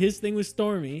his thing with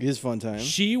Stormy, His fun time.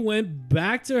 she went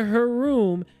back to her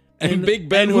room And Big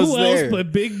Ben and was who there else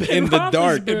but Big Ben in the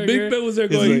dark. Roethlisberger And Big Ben was there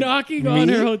He's going, like, knocking on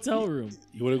 "Me?" her hotel room.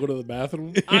 you want to go to the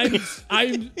bathroom?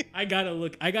 I gotta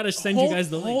look. I gotta send you guys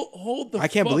the link. Hold the I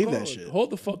can't fuck believe on. that shit.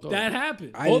 Hold the fuck on. That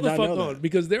happened. I Hold did the not fuck know on. that.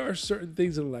 Because there are certain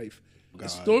things in life.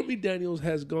 Stormy Daniels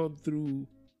has gone through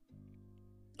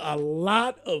a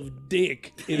lot of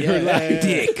dick in her life.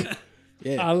 Dick.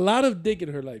 Yeah. A lot of dick in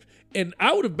her life. And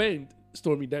I would have banged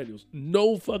Stormy Daniels.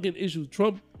 No fucking issue.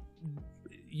 Trump,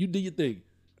 you did your thing.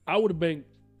 I would have banged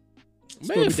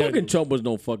Stormy Man, fucking Daniels. Trump was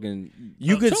no fucking.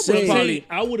 You could Trump say- was probably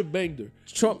I would have banged her.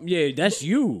 Trump. Yeah, that's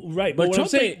you. Right, but But what Trump I'm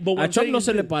saying- ain't- but what a I'm Trump saying no is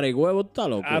se le this. pare huevo, está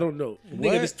loco. I don't know. What?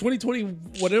 Nigga, this 2020,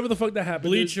 whatever the fuck that happened.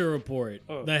 Bleacher Report.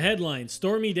 The headline: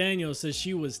 Stormy Daniels says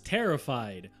she was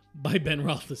terrified by Ben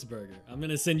Roethlisberger. I'm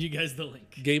gonna send you guys the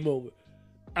link. Game over.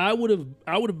 I would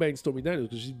have banged Stormy Daniels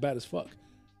because she's bad as fuck.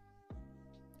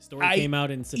 Story I came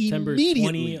out in September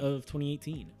immediately- 20 of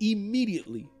 2018.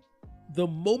 Immediately, the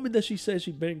moment that she said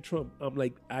she banged Trump, I'm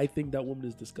like, I think that woman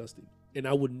is disgusting, and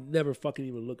I would never fucking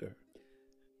even look at her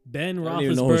Ben I don't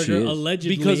even know who she Roethlisberger is.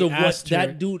 allegedly because of what asked her,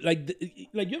 that dude like.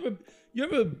 You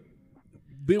ever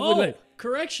been Oh, with like?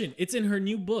 correction! It's in her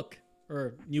new book,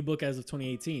 or new book as of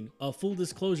 2018. A full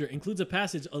disclosure includes a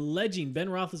passage alleging Ben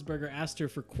Roethlisberger asked her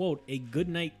for, quote, a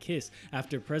goodnight kiss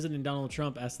after President Donald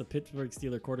Trump asked the Pittsburgh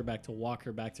Steelers quarterback to walk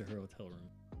her back to her hotel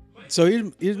room. So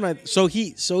here's my. So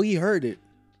he heard it.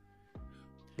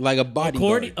 Like a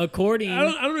bodyguard. According, I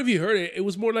don't know if you heard it. It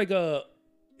was more like a.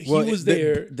 He Well, was the-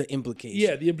 there. The implication.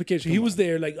 Yeah, the implication. He was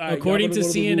there. Like, all right, according to y'all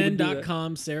gonna go the room and do that.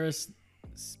 CNN.com, Sarah's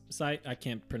site, I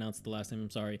can't pronounce the last name, I'm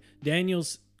sorry.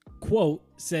 Daniels, quote,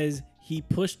 says he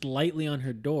pushed lightly on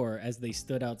her door as they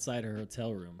stood outside her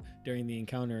hotel room during the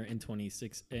encounter in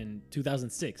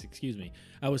 2006, excuse me.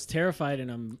 I was terrified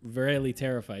and I'm really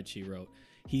terrified, she wrote.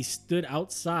 He stood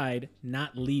outside,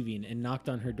 not leaving, and knocked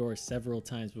on her door several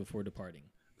times before departing.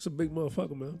 It's a big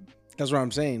motherfucker, man. That's what I'm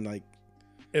saying. Like,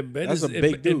 And Ben That's is a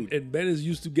big dude. And Ben is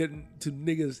used to getting to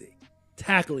niggas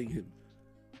tackling him.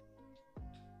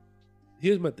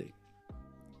 Here's my thing.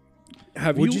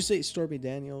 would you say Stormy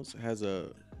Daniels has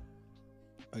an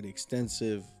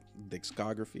extensive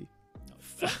discography?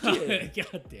 Yeah.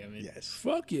 God damn it. Yes.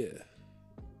 Fuck yeah.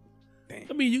 Damn.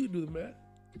 I mean, you can do the math.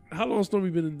 How long has Stormy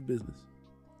been in the business?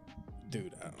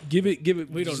 Dude, I don't Give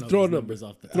it. We don't know Throw a these number. numbers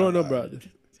off the Throw a number out there.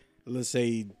 Let's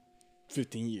say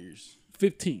 15 years.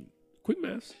 15. Quick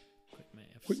math. Quick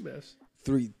maths. Quick math.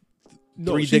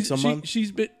 No, three dicks a month?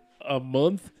 She's been a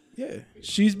month. Yeah.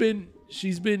 She's been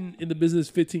in the business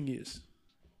 15 years.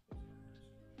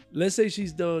 Let's say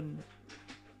she's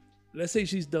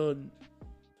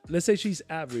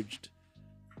averaged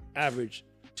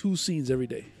 2 scenes every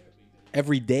day.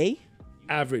 Every day?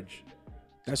 Average.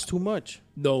 That's too much.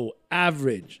 No,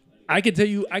 average. I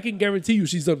can guarantee you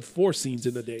she's done 4 scenes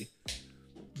in a day.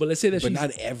 But let's say that But she's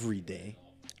not every day.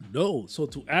 no. So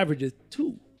to average is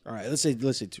 2. All right, let's say 2.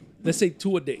 Let's say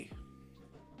 2 a day.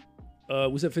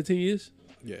 Was that 15 years?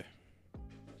 Yeah.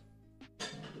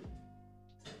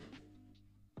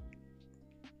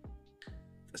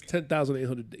 That's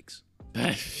 10,800 dicks.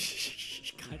 God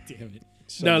damn it.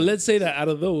 So, Now let's say that out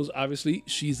of those, obviously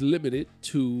she's limited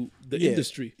to the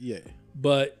industry. Yeah.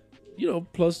 But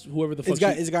plus whoever the fuck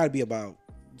It's got to be about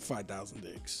 5,000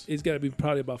 dicks. it's got to be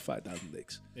probably about 5,000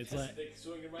 dicks. It's like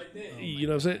You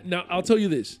know what I'm saying? Now I'll tell you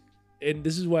this, and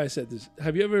this is why I said this.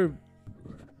 Have you ever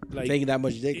Taking that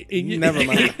much dick? in- Never in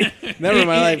my life. Never in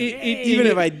my life. in- Even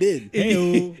if I did,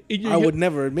 in your I would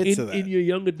never admit to that. in your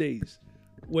younger days,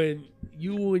 when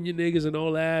you and your niggas and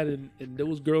all that, and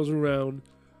those girls around,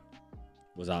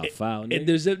 Was I a foul? and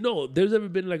there's ever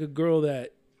been like a girl that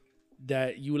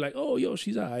you were like, oh yo,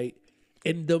 she's alright,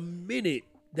 and the minute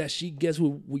that she gets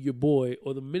with your boy,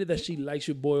 or the minute that she likes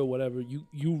your boy or whatever,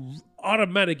 you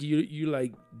automatically you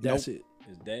like, that's it.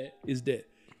 Is dead? Is dead.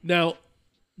 Now,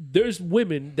 there's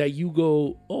women that you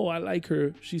go, oh, I like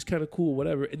her, she's kind of cool,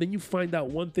 whatever, and then you find out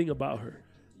one thing about her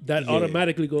that Yeah.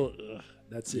 automatically go, ugh,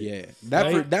 that's it. Yeah,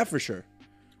 Right? that for sure.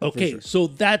 Okay, sure. so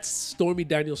that's Stormy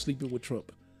Daniels sleeping with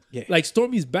Trump. Yeah. Like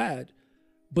Stormy's bad,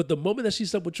 but the moment that she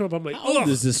slept with Trump, I'm like, How old oh,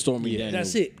 is this Stormy Daniels?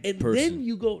 that's it. And person? then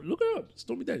you go, look her up,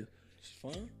 Stormy Daniels. She's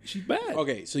fine. She's bad.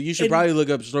 Okay, so you should And- probably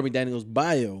look up Stormy Daniels'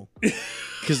 bio,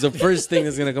 because the first thing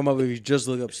that's gonna come up if you just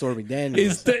look up Stormy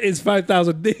Daniels, It's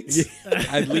 5,000 dicks.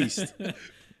 at least.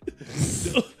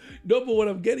 No, but what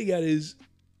I'm getting at is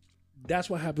that's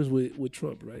what happens with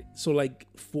Trump, right? So like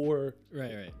for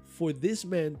right. for this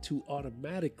man to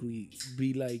automatically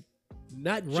be like,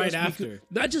 not just Right because, after.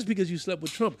 not just because you slept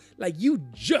with Trump, like you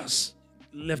just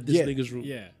left this Yeah. nigga's room.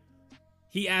 Yeah.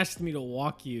 He asked me to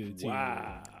walk you to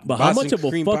Wow. But how Boston much of a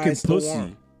cream pie fucking is still pussy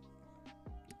warm.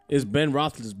 is Ben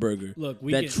Roethlisberger? Look,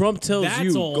 we that can- Trump tells that's you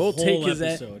a go whole take his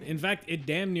ass. episode. In fact, it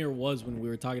damn near was when we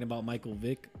were talking about Michael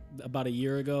Vick about a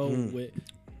year ago. With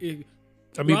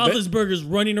I mean, Roethlisberger's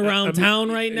running around I mean, town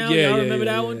right now. yeah, Y'all yeah, remember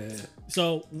yeah, that yeah, one? yeah.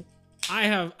 So I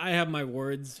have my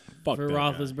words Fuck for that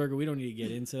guy. Roethlisberger. We don't need to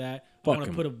get into that. I Fuck want to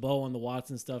him. put a bow on the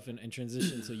Watson stuff and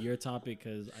transition to your topic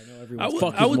because I know I everyone's would,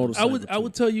 Fuck I his would, I motorcycle, would, I too.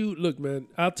 would tell you, look, man,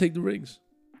 I'll take the rings.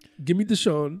 Give me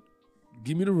Deshaun.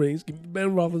 Give me the rings. Give me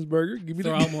Ben Roethlisberger. Give me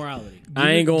throw the out morality.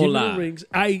 I ain't gonna give me lie. the rings.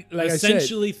 Like I said,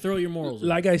 Essentially, throw your morals. away.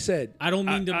 like I said, I don't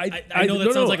mean to. I know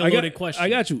that sounds like a loaded question. I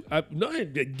got you. No,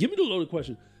 give me the loaded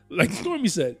question. Like Stormy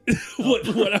said, what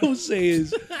I would say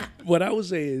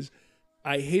is,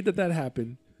 I hate that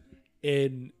happened,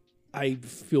 and I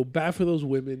feel bad for those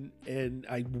women, and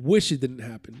I wish it didn't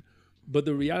happen. But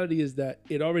the reality is that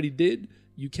it already did.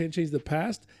 You can't change the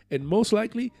past, and most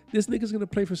likely this nigga's gonna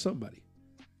play for somebody.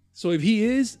 So if he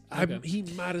is, he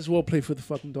might as well play for the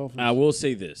fucking Dolphins. I will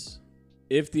say this: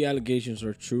 if the allegations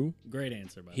are true, Great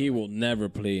answer, by the he way. will never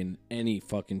play in any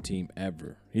fucking team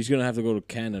ever. He's gonna have to go to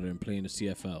Canada and play in the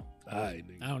CFL. Aight,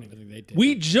 nigga. I don't even think they did.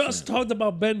 We just talked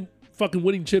about Ben fucking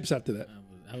winning chips after that.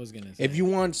 I was gonna say. If you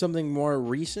want something more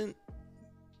recent,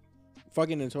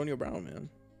 fucking Antonio Brown, man.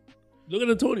 Look at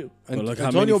Antonio. But look how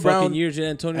Antonio many Brown fucking years did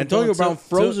Antonio Brown took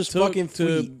froze his to fucking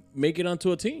feet. make it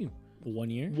onto a team 1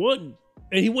 year, Won.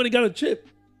 And he went and got a chip.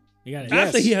 you got it.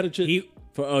 After he had a chip. He,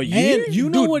 for a year. And you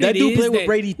know what that dude played with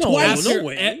Brady twice. no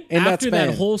way. In that after that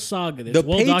span. whole saga, this The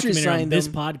well Patriots documented on signed this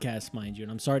him. podcast, mind you,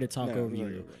 and I'm sorry to talk over sorry,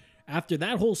 you. After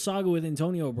that whole saga with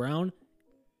Antonio Brown,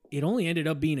 it only ended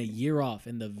up being a year off,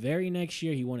 and the very next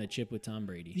year he won a chip with Tom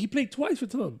Brady. He played twice for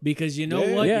Tom. Because you know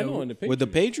Yeah. what? Yeah, You- no, in the With the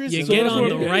Patriots. Patriots, You So get that's on what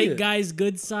the I'm right getting. guy's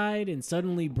good side, and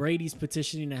suddenly Brady's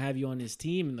petitioning to have you on his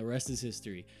team, and the rest is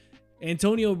history.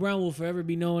 Antonio Brown will forever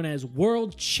be known as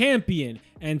world champion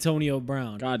Antonio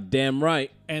Brown. God damn right.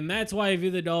 And that's why if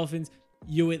you're the Dolphins,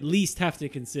 you at least have to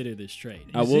consider this trade.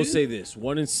 I will see? say this: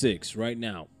 1-6 right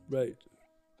now. Right.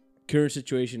 Current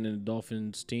situation in the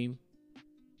Dolphins team.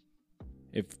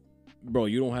 If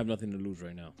you don't have nothing to lose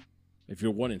right now. If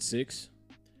you're 1-6,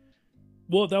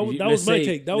 Well, that You- was let's my say-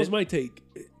 take. That was my take.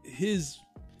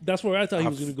 That's where I thought he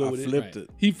was going to go with flipped it.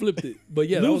 He flipped it. But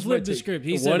yeah, Lou flipped the script.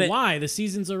 He said, "Why? The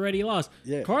season's already lost."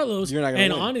 Yeah. Carlos, You're not gonna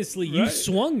and win. honestly, you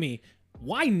swung me.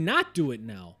 Why not do it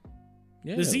now?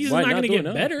 Yeah, The season's why not going to get do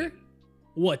it now? better.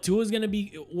 What? Tua's going to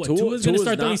be what? Tua- Tua's going to Tua's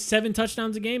start throwing not- 7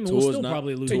 touchdowns a game, and we'll Tua's still not-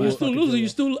 probably lose. And by you're a still fucking losing. field You're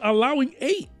still allowing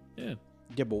 8. goal. Yeah.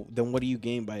 Yeah, but then what do you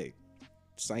gain by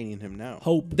signing him now?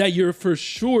 Hope that you're for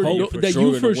sure. Hope know, for that sure you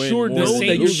gonna for win sure more The know than that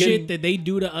same you're shit getting, that they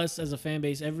do to us as a fan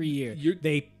base every year. You're-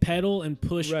 They peddle and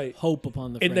push Right. hope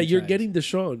upon the and that franchise. you're getting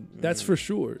Deshaun. That's for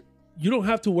sure. You don't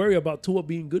have to worry about Tua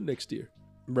being good next year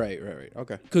Right.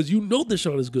 Okay, because you know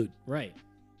Deshaun is good. right.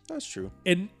 that's true.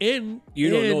 And You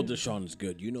don't know Deshaun is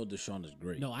good. You know Deshaun is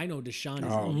great. No, I know Deshaun is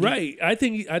Oh. elite. right. I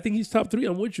think he's top 3.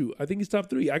 I'm with you. I think he's top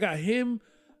 3. I got him.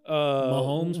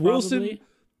 Mahomes, Wilson. probably.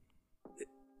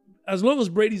 As long as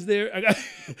Brady's there, I got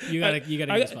You gotta give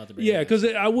a spot to Brady. Yeah, because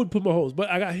I would put Mahomes, but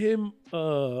I got him,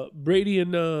 Brady,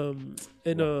 and No,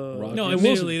 and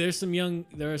admittedly, there are some younger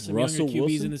Russell QBs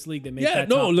Wilson? in this league that make Yeah, that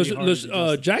no, top 3 listen, harder to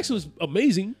justify. Jackson's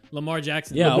amazing. Lamar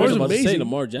Jackson. Yeah, I was Lamar's about to say amazing.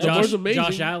 Lamar Jackson. Lamar's Josh, amazing.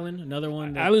 Josh Allen, another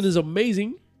one. that- Allen is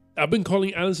amazing. I've been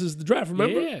calling Allen since the draft.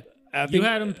 Remember? Yeah. I You think-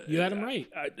 had him right.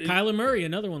 Kyler Murray,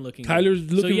 another one looking. Kyler's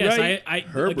good. looking so yes, right. I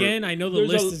Herbert. again, I know the There's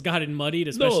list a- has gotten muddied,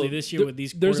 especially this year with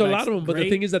these. There's a lot quarterbacks. of them, but the Great.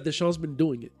 thing is that Deshaun's been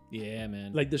doing it. Yeah,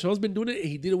 man. Like Deshaun's been doing it, and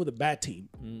he did it with a bad team.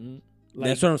 Mm-hmm. Like,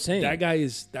 That's what I'm saying. That guy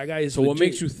is. So what legit.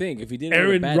 makes you think if he did it with a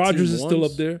Aaron bad Rodgers team is still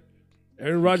once, up there.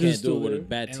 Aaron you Rodgers can't is still do it with a there.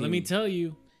 bad and team. let me tell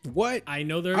you, What? I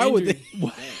know they're I would injured.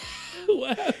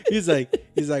 think.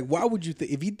 He's like, why would you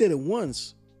think if he did it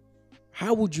once?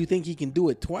 How would you think he can do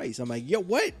it twice? I'm like, yo,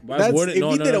 what? Why wouldn't- if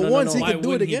no, he no, did no, it no, once, no. he Why could do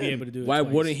it wouldn't he again. be able to do it Why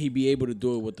twice? wouldn't he be able to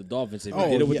do it with the Dolphins if he Oh,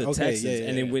 did it with yeah, the okay, Texans? yeah,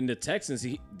 And then yeah. when the Texans,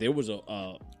 there was a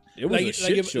Like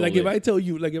shit show. if I tell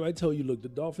you, look, the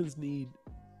Dolphins need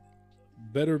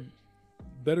better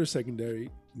secondary.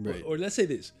 Right. Or let's say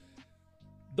this: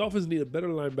 Dolphins need a better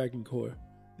linebacking core.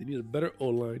 They need a better O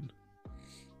line.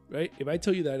 Right? If I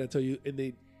tell you that, I tell you, and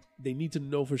they need to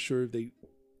know for sure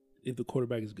if the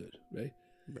quarterback is good. Right?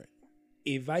 Right.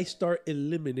 If I start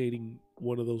eliminating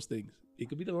one of those things, it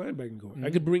could be the linebacking core. Mm-hmm. I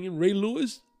could bring in Ray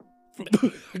Lewis.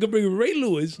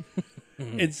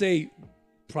 And say,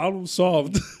 problem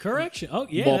solved. Correction. Oh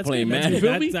yeah, Ball that's playing good. man. That's, You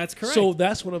Feel good. me? That's correct. So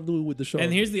that's what I'm doing with Deshaun.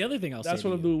 and here's the other thing I'll say. That's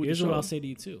what to I'm you. doing with Here's what Deshaun. I'll say to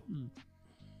you too.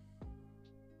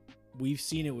 We've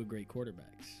seen it with great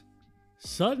quarterbacks.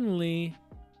 Suddenly,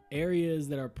 areas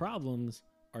that are problems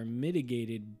are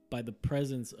mitigated by the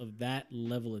presence of that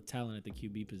level of talent at the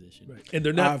QB position. Right. And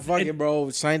they're not fucking bro,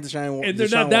 sign Deshaun. and they're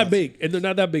Deshaun not that Watson. big. And they're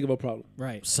not that big of a problem.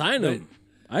 Right. sign him.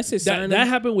 I say sign That him.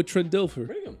 happened with Trent Dilfer.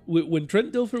 Bring him. When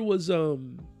Trent Dilfer was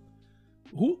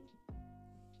who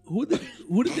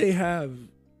did they have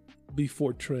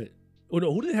before Trent? Oh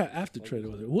no, who did they have after Trent?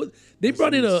 They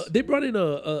brought in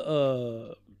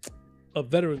a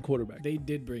veteran quarterback. They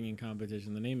did bring in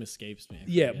competition. The name escapes me. I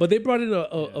Yeah, forget. but they brought in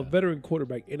a veteran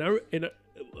quarterback, and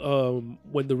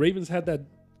when the Ravens had that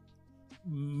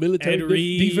military Ed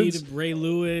Reed, defense, Ray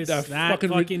Lewis, that that fucking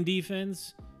fucking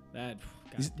defense. That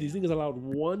these niggas allowed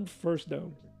one first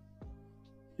down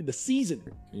in the season.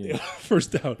 Yeah.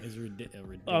 First down. is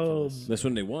ridiculous. That's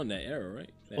when they won that era,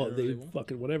 right? That Oh, era they won?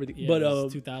 fucking won everything. Yeah, but it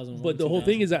was 2001, but the whole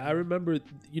thing 2000. is that I remember,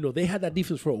 they had that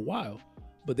defense for a while,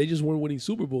 but they just weren't winning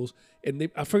Super Bowls. And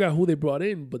I forgot who they brought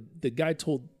in, but the guy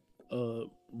told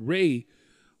Ray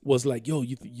was like, "Yo,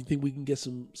 you think we can get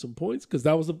some points?" Because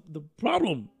that was the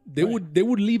problem. They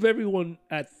would leave everyone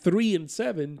at 3 and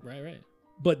 7, right.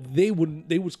 but they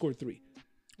would score 3.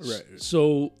 Right.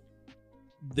 So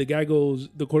the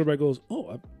quarterback goes,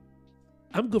 "Oh,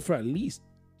 I'm good for at least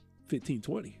 15,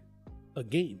 20 a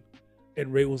game."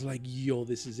 And Ray was like, "Yo,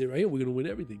 this is it right here. We're gonna win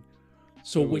everything."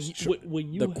 So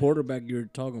when you the quarterback you're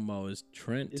talking about is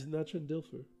Trent is not Trent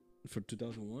Dilfer. for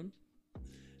 2001.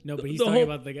 No, but he's the talking whole-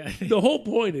 about the guy. The whole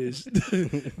point is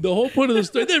the whole point of the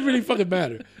story. It didn't really fucking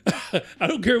matter. I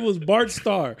don't care if it was Bart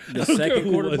Starr. The I don't care second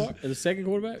who it was. quarterback. The second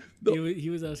quarterback. He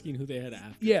was asking who they had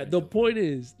after. Yeah, the Trent Dilfer. point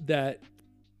is that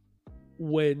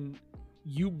when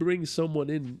you bring someone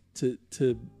in to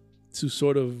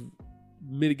sort of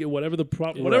mitigate whatever the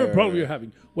problem, Right. you're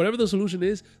having, whatever the solution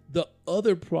is, the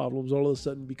other problems all of a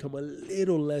sudden become a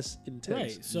little less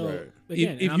intense. Right. So Right.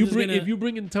 again, If I'm you just bring gonna- if you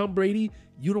bring in Tom Brady,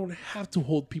 you don't have to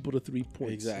hold people to 3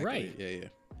 points. Exactly. Right. Yeah.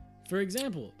 for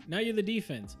example, now you're the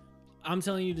defense. I'm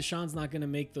telling you, Deshaun's not going to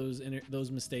make those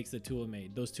mistakes that Tua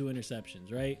made, those 2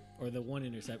 interceptions, right? Or the 1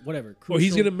 intercept, whatever. Or he's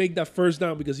Crucial. going to make that first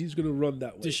down because he's going to run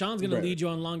that way. Deshaun's going to Right. lead you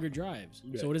on longer drives.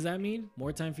 Right. So what does that mean?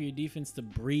 More time for your defense to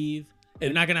breathe.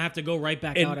 They're not going to have to go right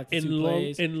back out after 2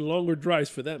 plays. and longer drives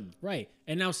for them. Right.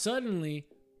 And now suddenly,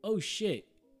 oh shit,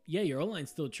 yeah, your O-line's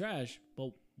still trash,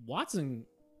 but Watson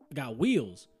got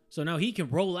wheels. So now he can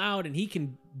roll out and he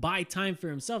can buy time for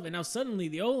himself. And now suddenly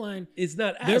the O-line, it's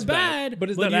not they're as bad, but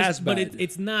it's not as bad. But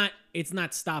it's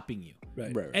not stopping you.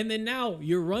 Right. And then now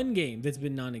your run game that's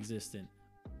been non-existent.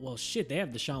 Well, shit, they have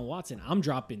Deshaun Watson. I'm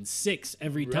dropping 6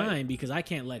 every time because I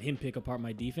can't let him pick apart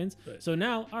my defense. Right. So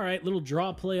now, all right, little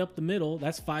draw play up the middle.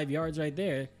 That's 5 yards right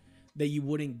there that you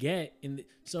wouldn't get.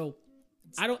 So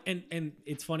I don't, and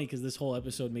it's funny because this whole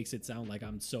episode makes it sound like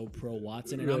I'm so pro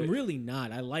Watson, and I'm really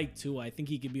not. I like Tua. I think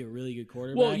he could be a really good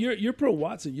quarterback. Well, you're pro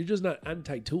Watson. You're just not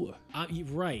anti Tua.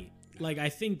 Right. Like I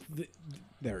think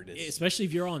there it is. Especially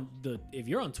if you're on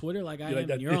Twitter like I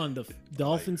am, and you're on the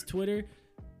Dolphins Twitter.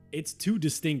 It's 2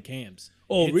 distinct camps.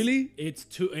 Oh, really? It's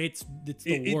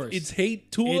the worst. It's hate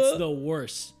Tua. It's the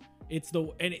worst.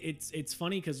 It's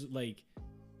funny because like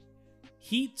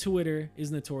Heat Twitter is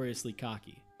notoriously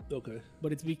cocky. Okay,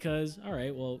 but it's because all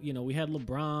right. Well, we had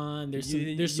LeBron.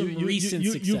 There's some recent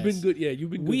success. You've been good. Yeah, you've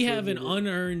been good. We have an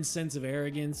unearned sense of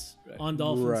arrogance on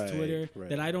Dolphins Twitter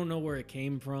that I don't know where it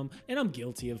came from, and I'm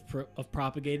guilty of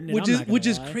propagating it. Which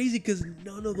is crazy because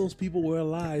none of those people were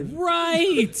alive.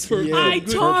 Right. I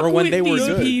talk with when they were these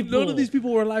good. people. None of these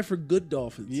people were alive for good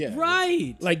Dolphins. Yeah.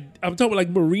 Right. Like I'm talking like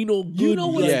Marino. Good, you know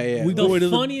what? The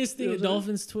funniest thing at the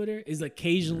Dolphins Twitter is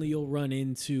occasionally you'll run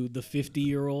into the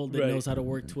 50-year-old that knows how to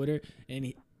work Twitter,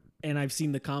 and I've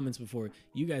seen the comments before.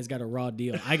 You guys got a raw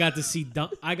deal. I got to see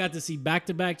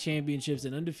back-to-back championships,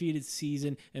 an undefeated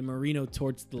season, and Marino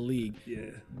torched the league. Yeah.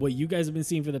 What you guys have been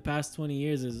seeing for the past 20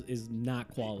 years is not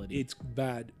quality. It's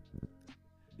bad.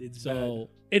 It's so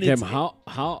bad. And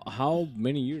how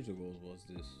many years ago was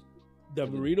this?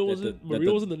 That Marino was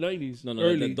in the 90s. No,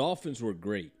 early. the Dolphins were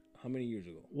great. How many years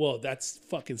ago? Well, that's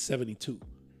fucking 72.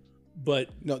 But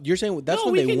no, you're saying that's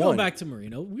when we they can won. Go back to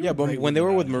Marino. But when they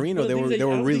were with Marino, they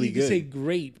were really good. Say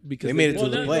great because they made it to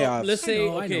the playoffs. Let's say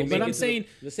but I'm saying,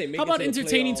 how about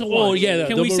entertaining to watch? Oh yeah,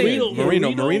 can we say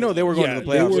Marino? They were going to the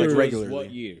playoffs like regularly.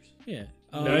 What years? Yeah.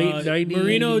 90,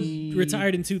 Marino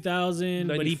retired in 2000,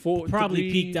 but he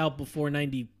probably peaked out before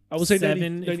 90. I would say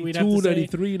 92,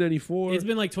 93, 94. It's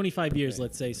been like 25 years,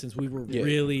 let's say, since we were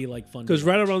really like fun. Because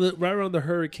right around the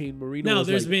hurricane, Marino. Now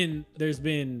there's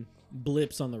been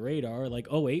blips on the radar. Like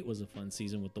 2008 was a fun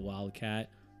season with the Wildcat.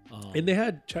 And they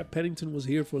had Chad Pennington was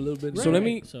here for a little bit.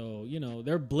 Right. So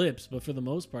they're blips, but for the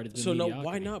most part, it's been mediocre.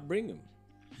 Why not bring him?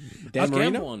 I'll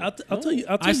tell you.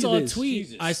 I saw a tweet.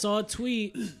 Jesus. I saw a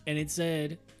tweet, and it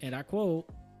said, and I quote: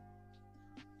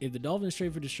 "If the Dolphins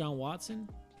trade for Deshaun Watson,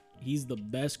 he's the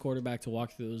best quarterback to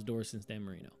walk through those doors since Dan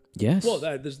Marino." Yes. Well,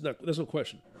 there's no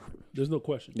question. There's no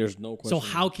question. So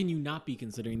how can you not be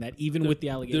considering that, even with the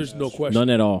allegations? There's no question. None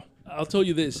at all. I'll tell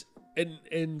you this,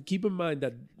 and keep in mind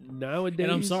that nowadays.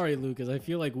 And I'm sorry, Lucas. I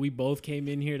feel like we both came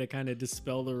in here to kind of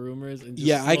dispel the rumors. And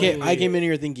I came in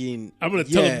here thinking I'm going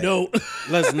to tell him no.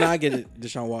 Let's not get it,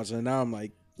 Deshaun Watson. And now I'm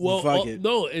like, fuck it.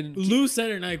 No, and Lou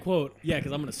said it, and I quote, "Yeah,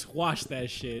 because I'm going to squash that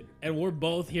shit." And we're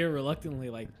both here reluctantly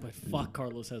like, "But fuck,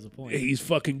 Carlos has a point. He's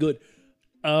fucking good."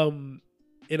 And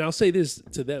I'll say this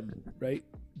to them, right?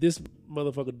 This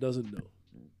motherfucker doesn't know.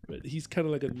 Right? He's kind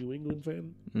of like a New England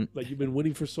fan. Like you've been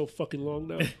winning for so fucking long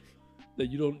now that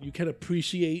you can't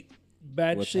appreciate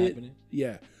bad shit. Happening?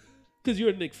 Yeah, because you're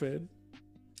a Knicks fan.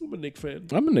 I'm a Knicks fan.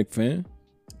 I'm a Knicks fan.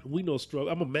 We know struggle.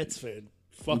 I'm a Mets fan.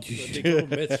 Fuck you, Knicks.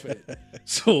 I'm a Mets fan.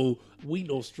 So we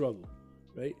know struggle,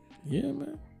 right? Yeah,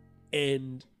 man.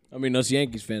 And I mean, us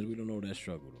Yankees fans, we don't know that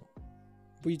struggle though.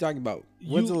 What are you talking about?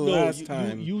 When's the last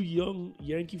time? You young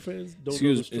Yankee fans don't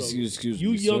know the struggle. Excuse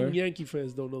you me, young sir? Yankee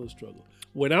fans don't know the struggle.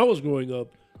 When I was growing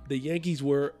up, the Yankees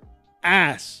were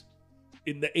ass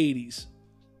in the 80s.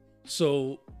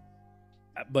 So,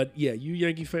 but yeah, you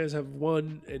Yankee fans have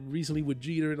won, and recently with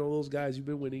Jeter and all those guys, you've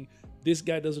been winning. This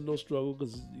guy doesn't know struggle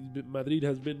because Madrid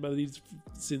has been Madrid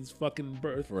since fucking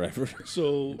birth, forever.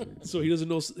 So he doesn't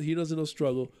know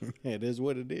struggle. It is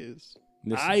what it is.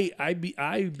 I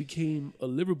became a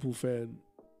Liverpool fan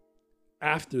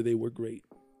after they were great.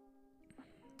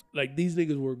 Like these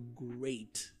niggas were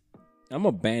great. I'm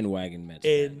a bandwagon Mets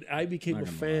and fan. I became a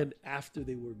fan after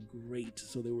they were great.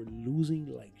 So they were losing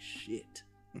like shit.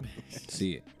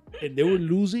 See it. And they were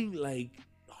losing like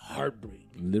heartbreak.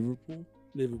 Liverpool.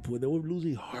 They were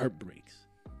losing heartbreaks.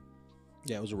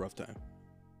 Yeah, it was a rough time.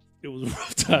 It was a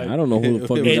rough time. I don't know who the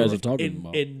fuck you guys are talking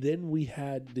about. And then we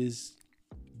had this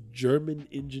German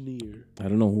engineer. I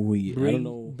don't know who he is. I don't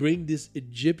know. Bring this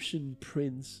Egyptian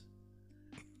prince,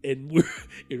 and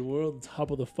we're on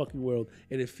top of the fucking world,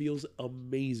 and it feels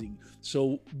amazing.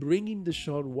 So bringing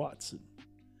Deshaun Watson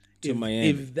to Miami,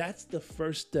 if that's the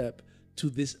first step to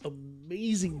this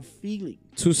amazing feeling.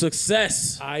 To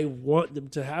success. I want them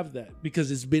to have that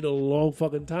because it's been a long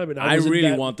fucking time. And I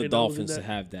really want the Dolphins to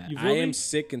have that. I am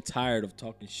sick and tired of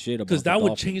talking shit about because that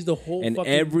would change the whole and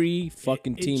fucking, every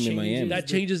fucking team in Miami. That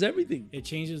changes everything. It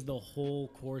changes the whole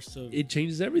course of. It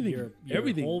changes everything. Your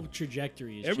everything. whole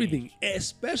trajectory is everything, changed.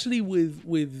 especially with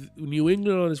New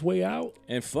England on its way out.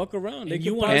 And fuck around. And they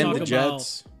you can want to and talk the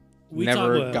Jets about, we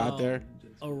never talk got about there.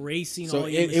 Erasing So all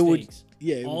your it would- mistakes.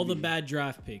 yeah, it all would the be- bad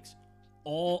draft picks,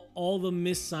 all the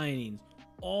missed signings,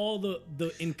 all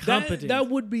the incompetence. That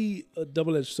would be a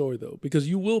double-edged sword though, because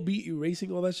you will be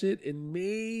erasing all that shit and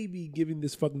maybe giving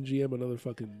this fucking GM another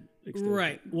fucking extension.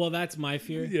 Right. Well, that's my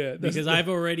fear. Yeah, because I've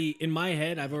already in my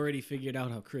head, I've already figured out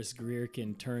how Chris Greer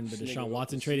can turn the Deshaun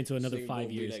Watson trade into another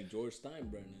 5 years. Like George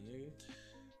Steinbrenner, nigga.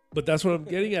 But that's what I'm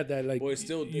getting at. That like Boy's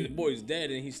dead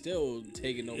and he's still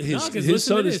taking over. His- No, 'cause his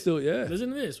listen to son is this. still- yeah. Listen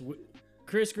to this.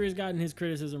 Chris Greer's gotten his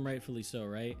criticism, rightfully so,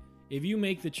 right? If you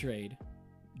make the trade,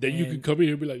 then you and could come in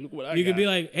here and be like, look what I you got. could be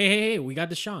like, hey, we got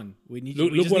Deshaun. We need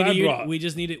Look- we look just what need I a year. brought. We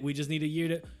just need a year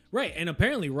to right. And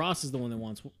apparently Ross is the one that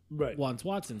wants Right.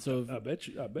 Watson. So I bet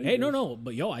you. hey, no,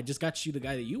 but yo, I just got you the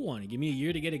guy that you wanted. Give me a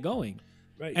year to get it going.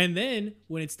 Right. And then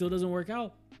when it still doesn't work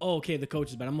out, oh, okay, the coach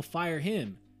is bad. I'm gonna fire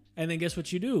him. And then guess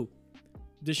what you do?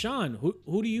 Deshaun,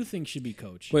 who do you think should be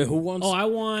coach? Wait, who wants? Oh, I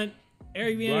want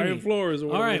Eric Bieniemy. Brian Flores or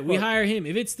All whatever right, the we fuck. hire him.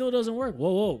 If it still doesn't work,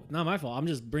 whoa, not my fault. I'm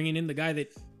just bringing in the guy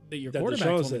that your That quarterback Deshaun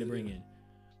told me said, to bring yeah. in.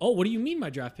 Oh, what do you mean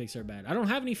my draft picks are bad? I don't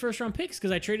have any first round picks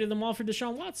because I traded them all for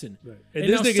Deshaun Watson. Right. And,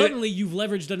 And now this nigga- suddenly you've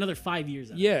leveraged another 5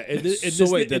 years out of it. Yeah, and this,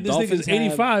 So wait, the and this nigga's Dolphins have-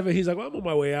 85, and he's like, well, I'm on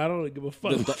my way. I don't give a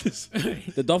fuck. about this.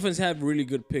 The Dolphins have really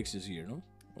good picks this year, no?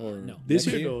 Or No. This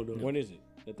next year, no. When is it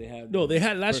that they have? No, they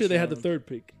had last year. They had the first third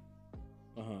pick.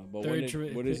 But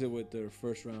what is it with their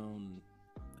first round?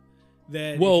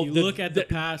 That Well, if you the- look at the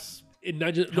past And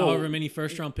not just however no, many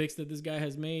first round picks that this guy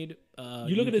has made,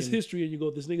 you look at his can- history and you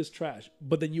go, this nigga's trash.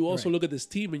 But then you also Right. look at this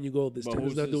team and you go, this But team is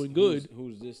who's not this- doing good.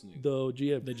 Who's this nigga? The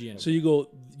GM. The GM. So you go,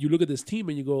 you look at this team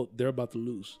and you go, they're about to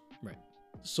lose. Right.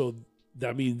 So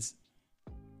that means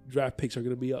draft picks are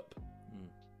going to be up.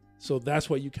 So that's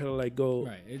why you kind of like go,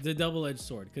 Right. It's a double edged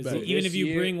sword because Right. even This if you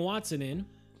year- bring Watson in,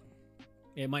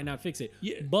 it might not fix it.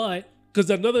 Yeah. But because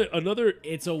another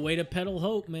it's a way to peddle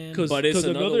hope, man. 'Cause- But it's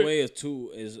another another- way of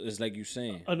two is like you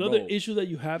saying. another Bro, issue that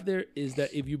you have there is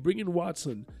that if you bring in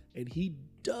Watson and he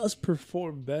does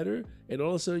perform better, and all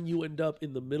of a sudden you end up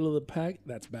in the middle of the pack,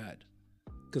 that's bad.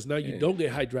 Because now you Yeah. don't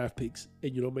get high draft picks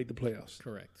and you don't make the playoffs.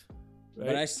 Correct. Right?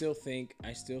 But I still think.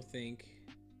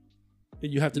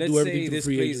 and you have to Let's do say everything for this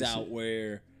free plays agency. out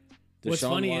where. What's Deshaun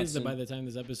funny is that Watson- by the time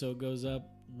this episode goes up,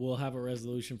 we'll have a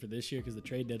resolution for this year because the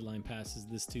trade deadline passes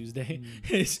this Tuesday,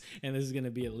 and this is going to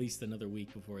be at least another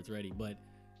week before it's ready. But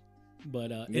in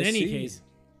Let's any see. case,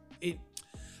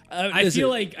 I Listen, feel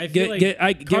like I get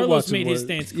Carlos Watson made his word.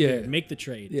 stance clear. Yeah. Make the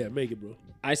trade. Yeah, make it, bro.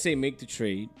 I say make the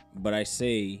trade, but I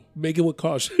say Make it with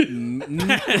caution. Make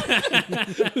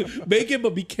it,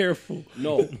 but be careful.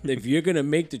 no. If you're gonna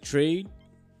make the trade,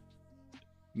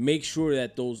 make sure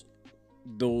that those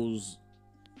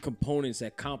components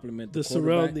that complement The quarterback,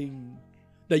 surrounding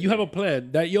that you have a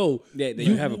plan. That you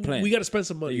have a plan. We got to spend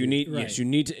some money. You need Right. yes, you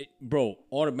need to, bro.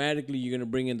 Automatically, you're gonna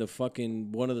bring in the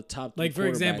fucking one of the top. Like for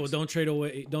example,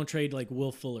 quarterbacks. don't trade like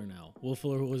Will Fuller now. Will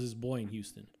Fuller was his boy in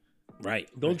Houston. right.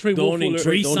 Don't trade Don't Will Fuller.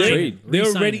 trade. Don't Re-sign trade. him. They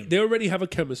Re-sign already him. they already have a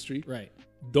chemistry. Right.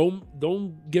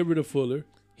 Don't get rid of Fuller.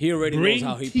 He already Bring knows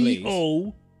how he plays.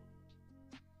 T.O.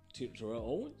 Terrell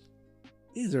Owens.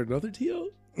 Is there another T.O.?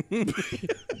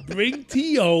 Bring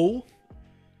T.O.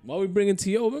 Why we bringing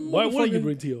T.O.? Why wouldn't you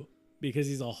bring T.O.? Because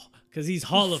he's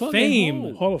Hall of fucking Fame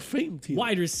home. Hall of Fame T.O.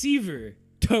 wide receiver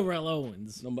Terrell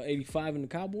Owens. number 85 in the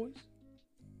Cowboys?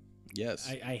 Yes.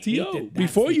 I hate T.O. that that's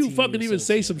Before the you team fucking even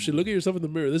say associate some with. shit, look at yourself in the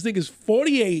mirror. This nigga's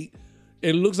 48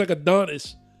 and looks like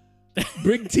Adonis.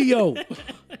 Bring T.O.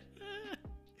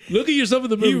 Look at yourself in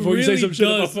the mirror He before really you say some shit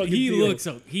about does. fucking He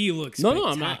T.O. looks No,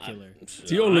 I'm not. spectacular.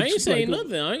 T.O. I looks ain't saying like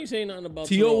nothing. I ain't saying nothing about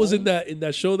T.O. Terrell was in Owens.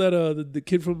 that show that the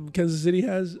kid from Kansas City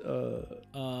has,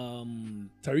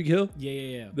 Tyreek Hill.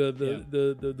 Yeah.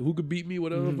 The who could beat me,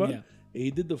 whatever. Mhm, fuck. yeah. And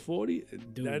he did the 40.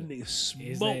 And Dude, that nigga Is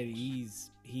that smokes.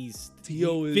 he's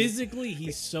T.O. is- physically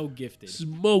he's so gifted.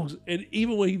 Smokes. And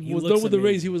even when he was looks done with the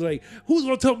amazing. race, he was like, "Who's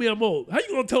gonna tell me I'm old? How you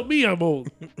gonna tell me I'm old?"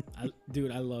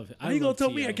 Dude, I love it. How you gonna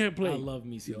tell me I can't play? I love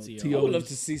me some Yo, T.O. T.O. I would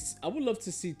love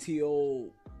to see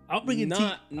T.O. I'll bring in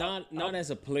not as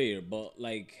a player, but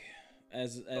like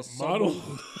as model.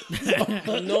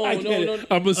 someone- No.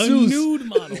 I'm a A Seuss. nude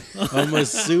model. I'm a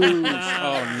Seuss.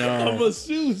 Oh no. I'm a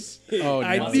Seuss. Oh,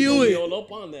 I no. knew it. All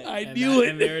up on that. I And knew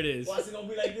and it. there it is. Why's it gonna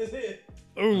be like this here?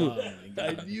 Oh, my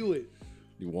I God. knew it.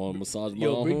 You want to massage my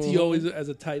Yo, bring T.O. as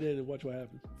a tight end and watch what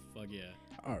happens. Fuck yeah.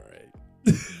 All right.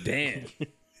 Damn.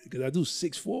 Because I do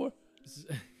 6'4".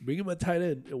 Bring him a tight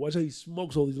end and watch how he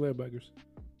smokes all these linebackers.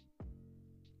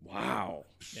 Wow.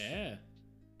 Yeah.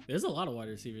 There's a lot of wide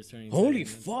receivers turning. Holy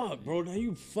fuck, bro. Now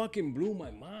you fucking blew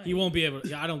my mind. He won't be able to.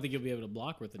 Yeah, I don't think he'll be able to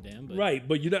block worth a damn. But, right,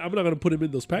 but I'm not going to put him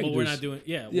in those packages. But we're not doing.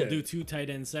 Yeah, we'll do 2 tight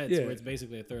end sets where it's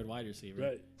basically a third wide receiver.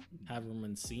 Right. Have him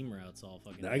in seam routes all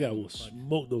fucking. That guy will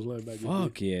smoke those linebackers.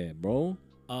 Fuck yeah, bro.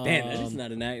 Damn, that is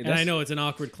not an act. And I know it's an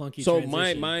awkward, clunky. So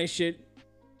transition. my shit.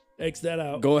 X that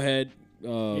out. Go ahead.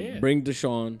 Bring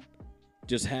Deshaun.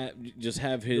 Just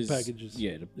have his packages.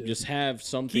 Just have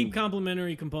something. Keep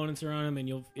complimentary components around him, and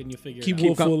you'll figure. Keep it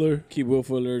Will Fuller. Keep Will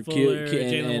Fuller.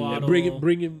 Jalen Waddle. And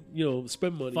bring him.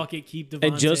 Spend money. Fuck it. Keep Devontae.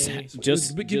 And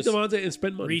just keep Devontae and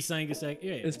spend money. Re-sign Gasecki.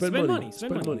 Yeah, and spend money.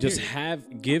 Spend money. Just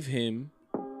give him.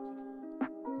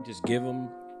 Just give him.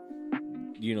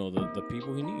 The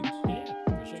people he needs. Yeah,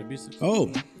 for sure.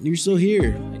 Oh, you're still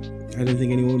here. I didn't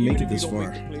think anyone would make it this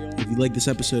far. If you like this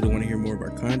episode and want to hear more of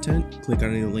our content, click on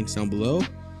any of the links down below.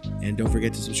 And don't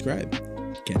forget to subscribe.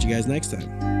 Catch you guys next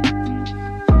time.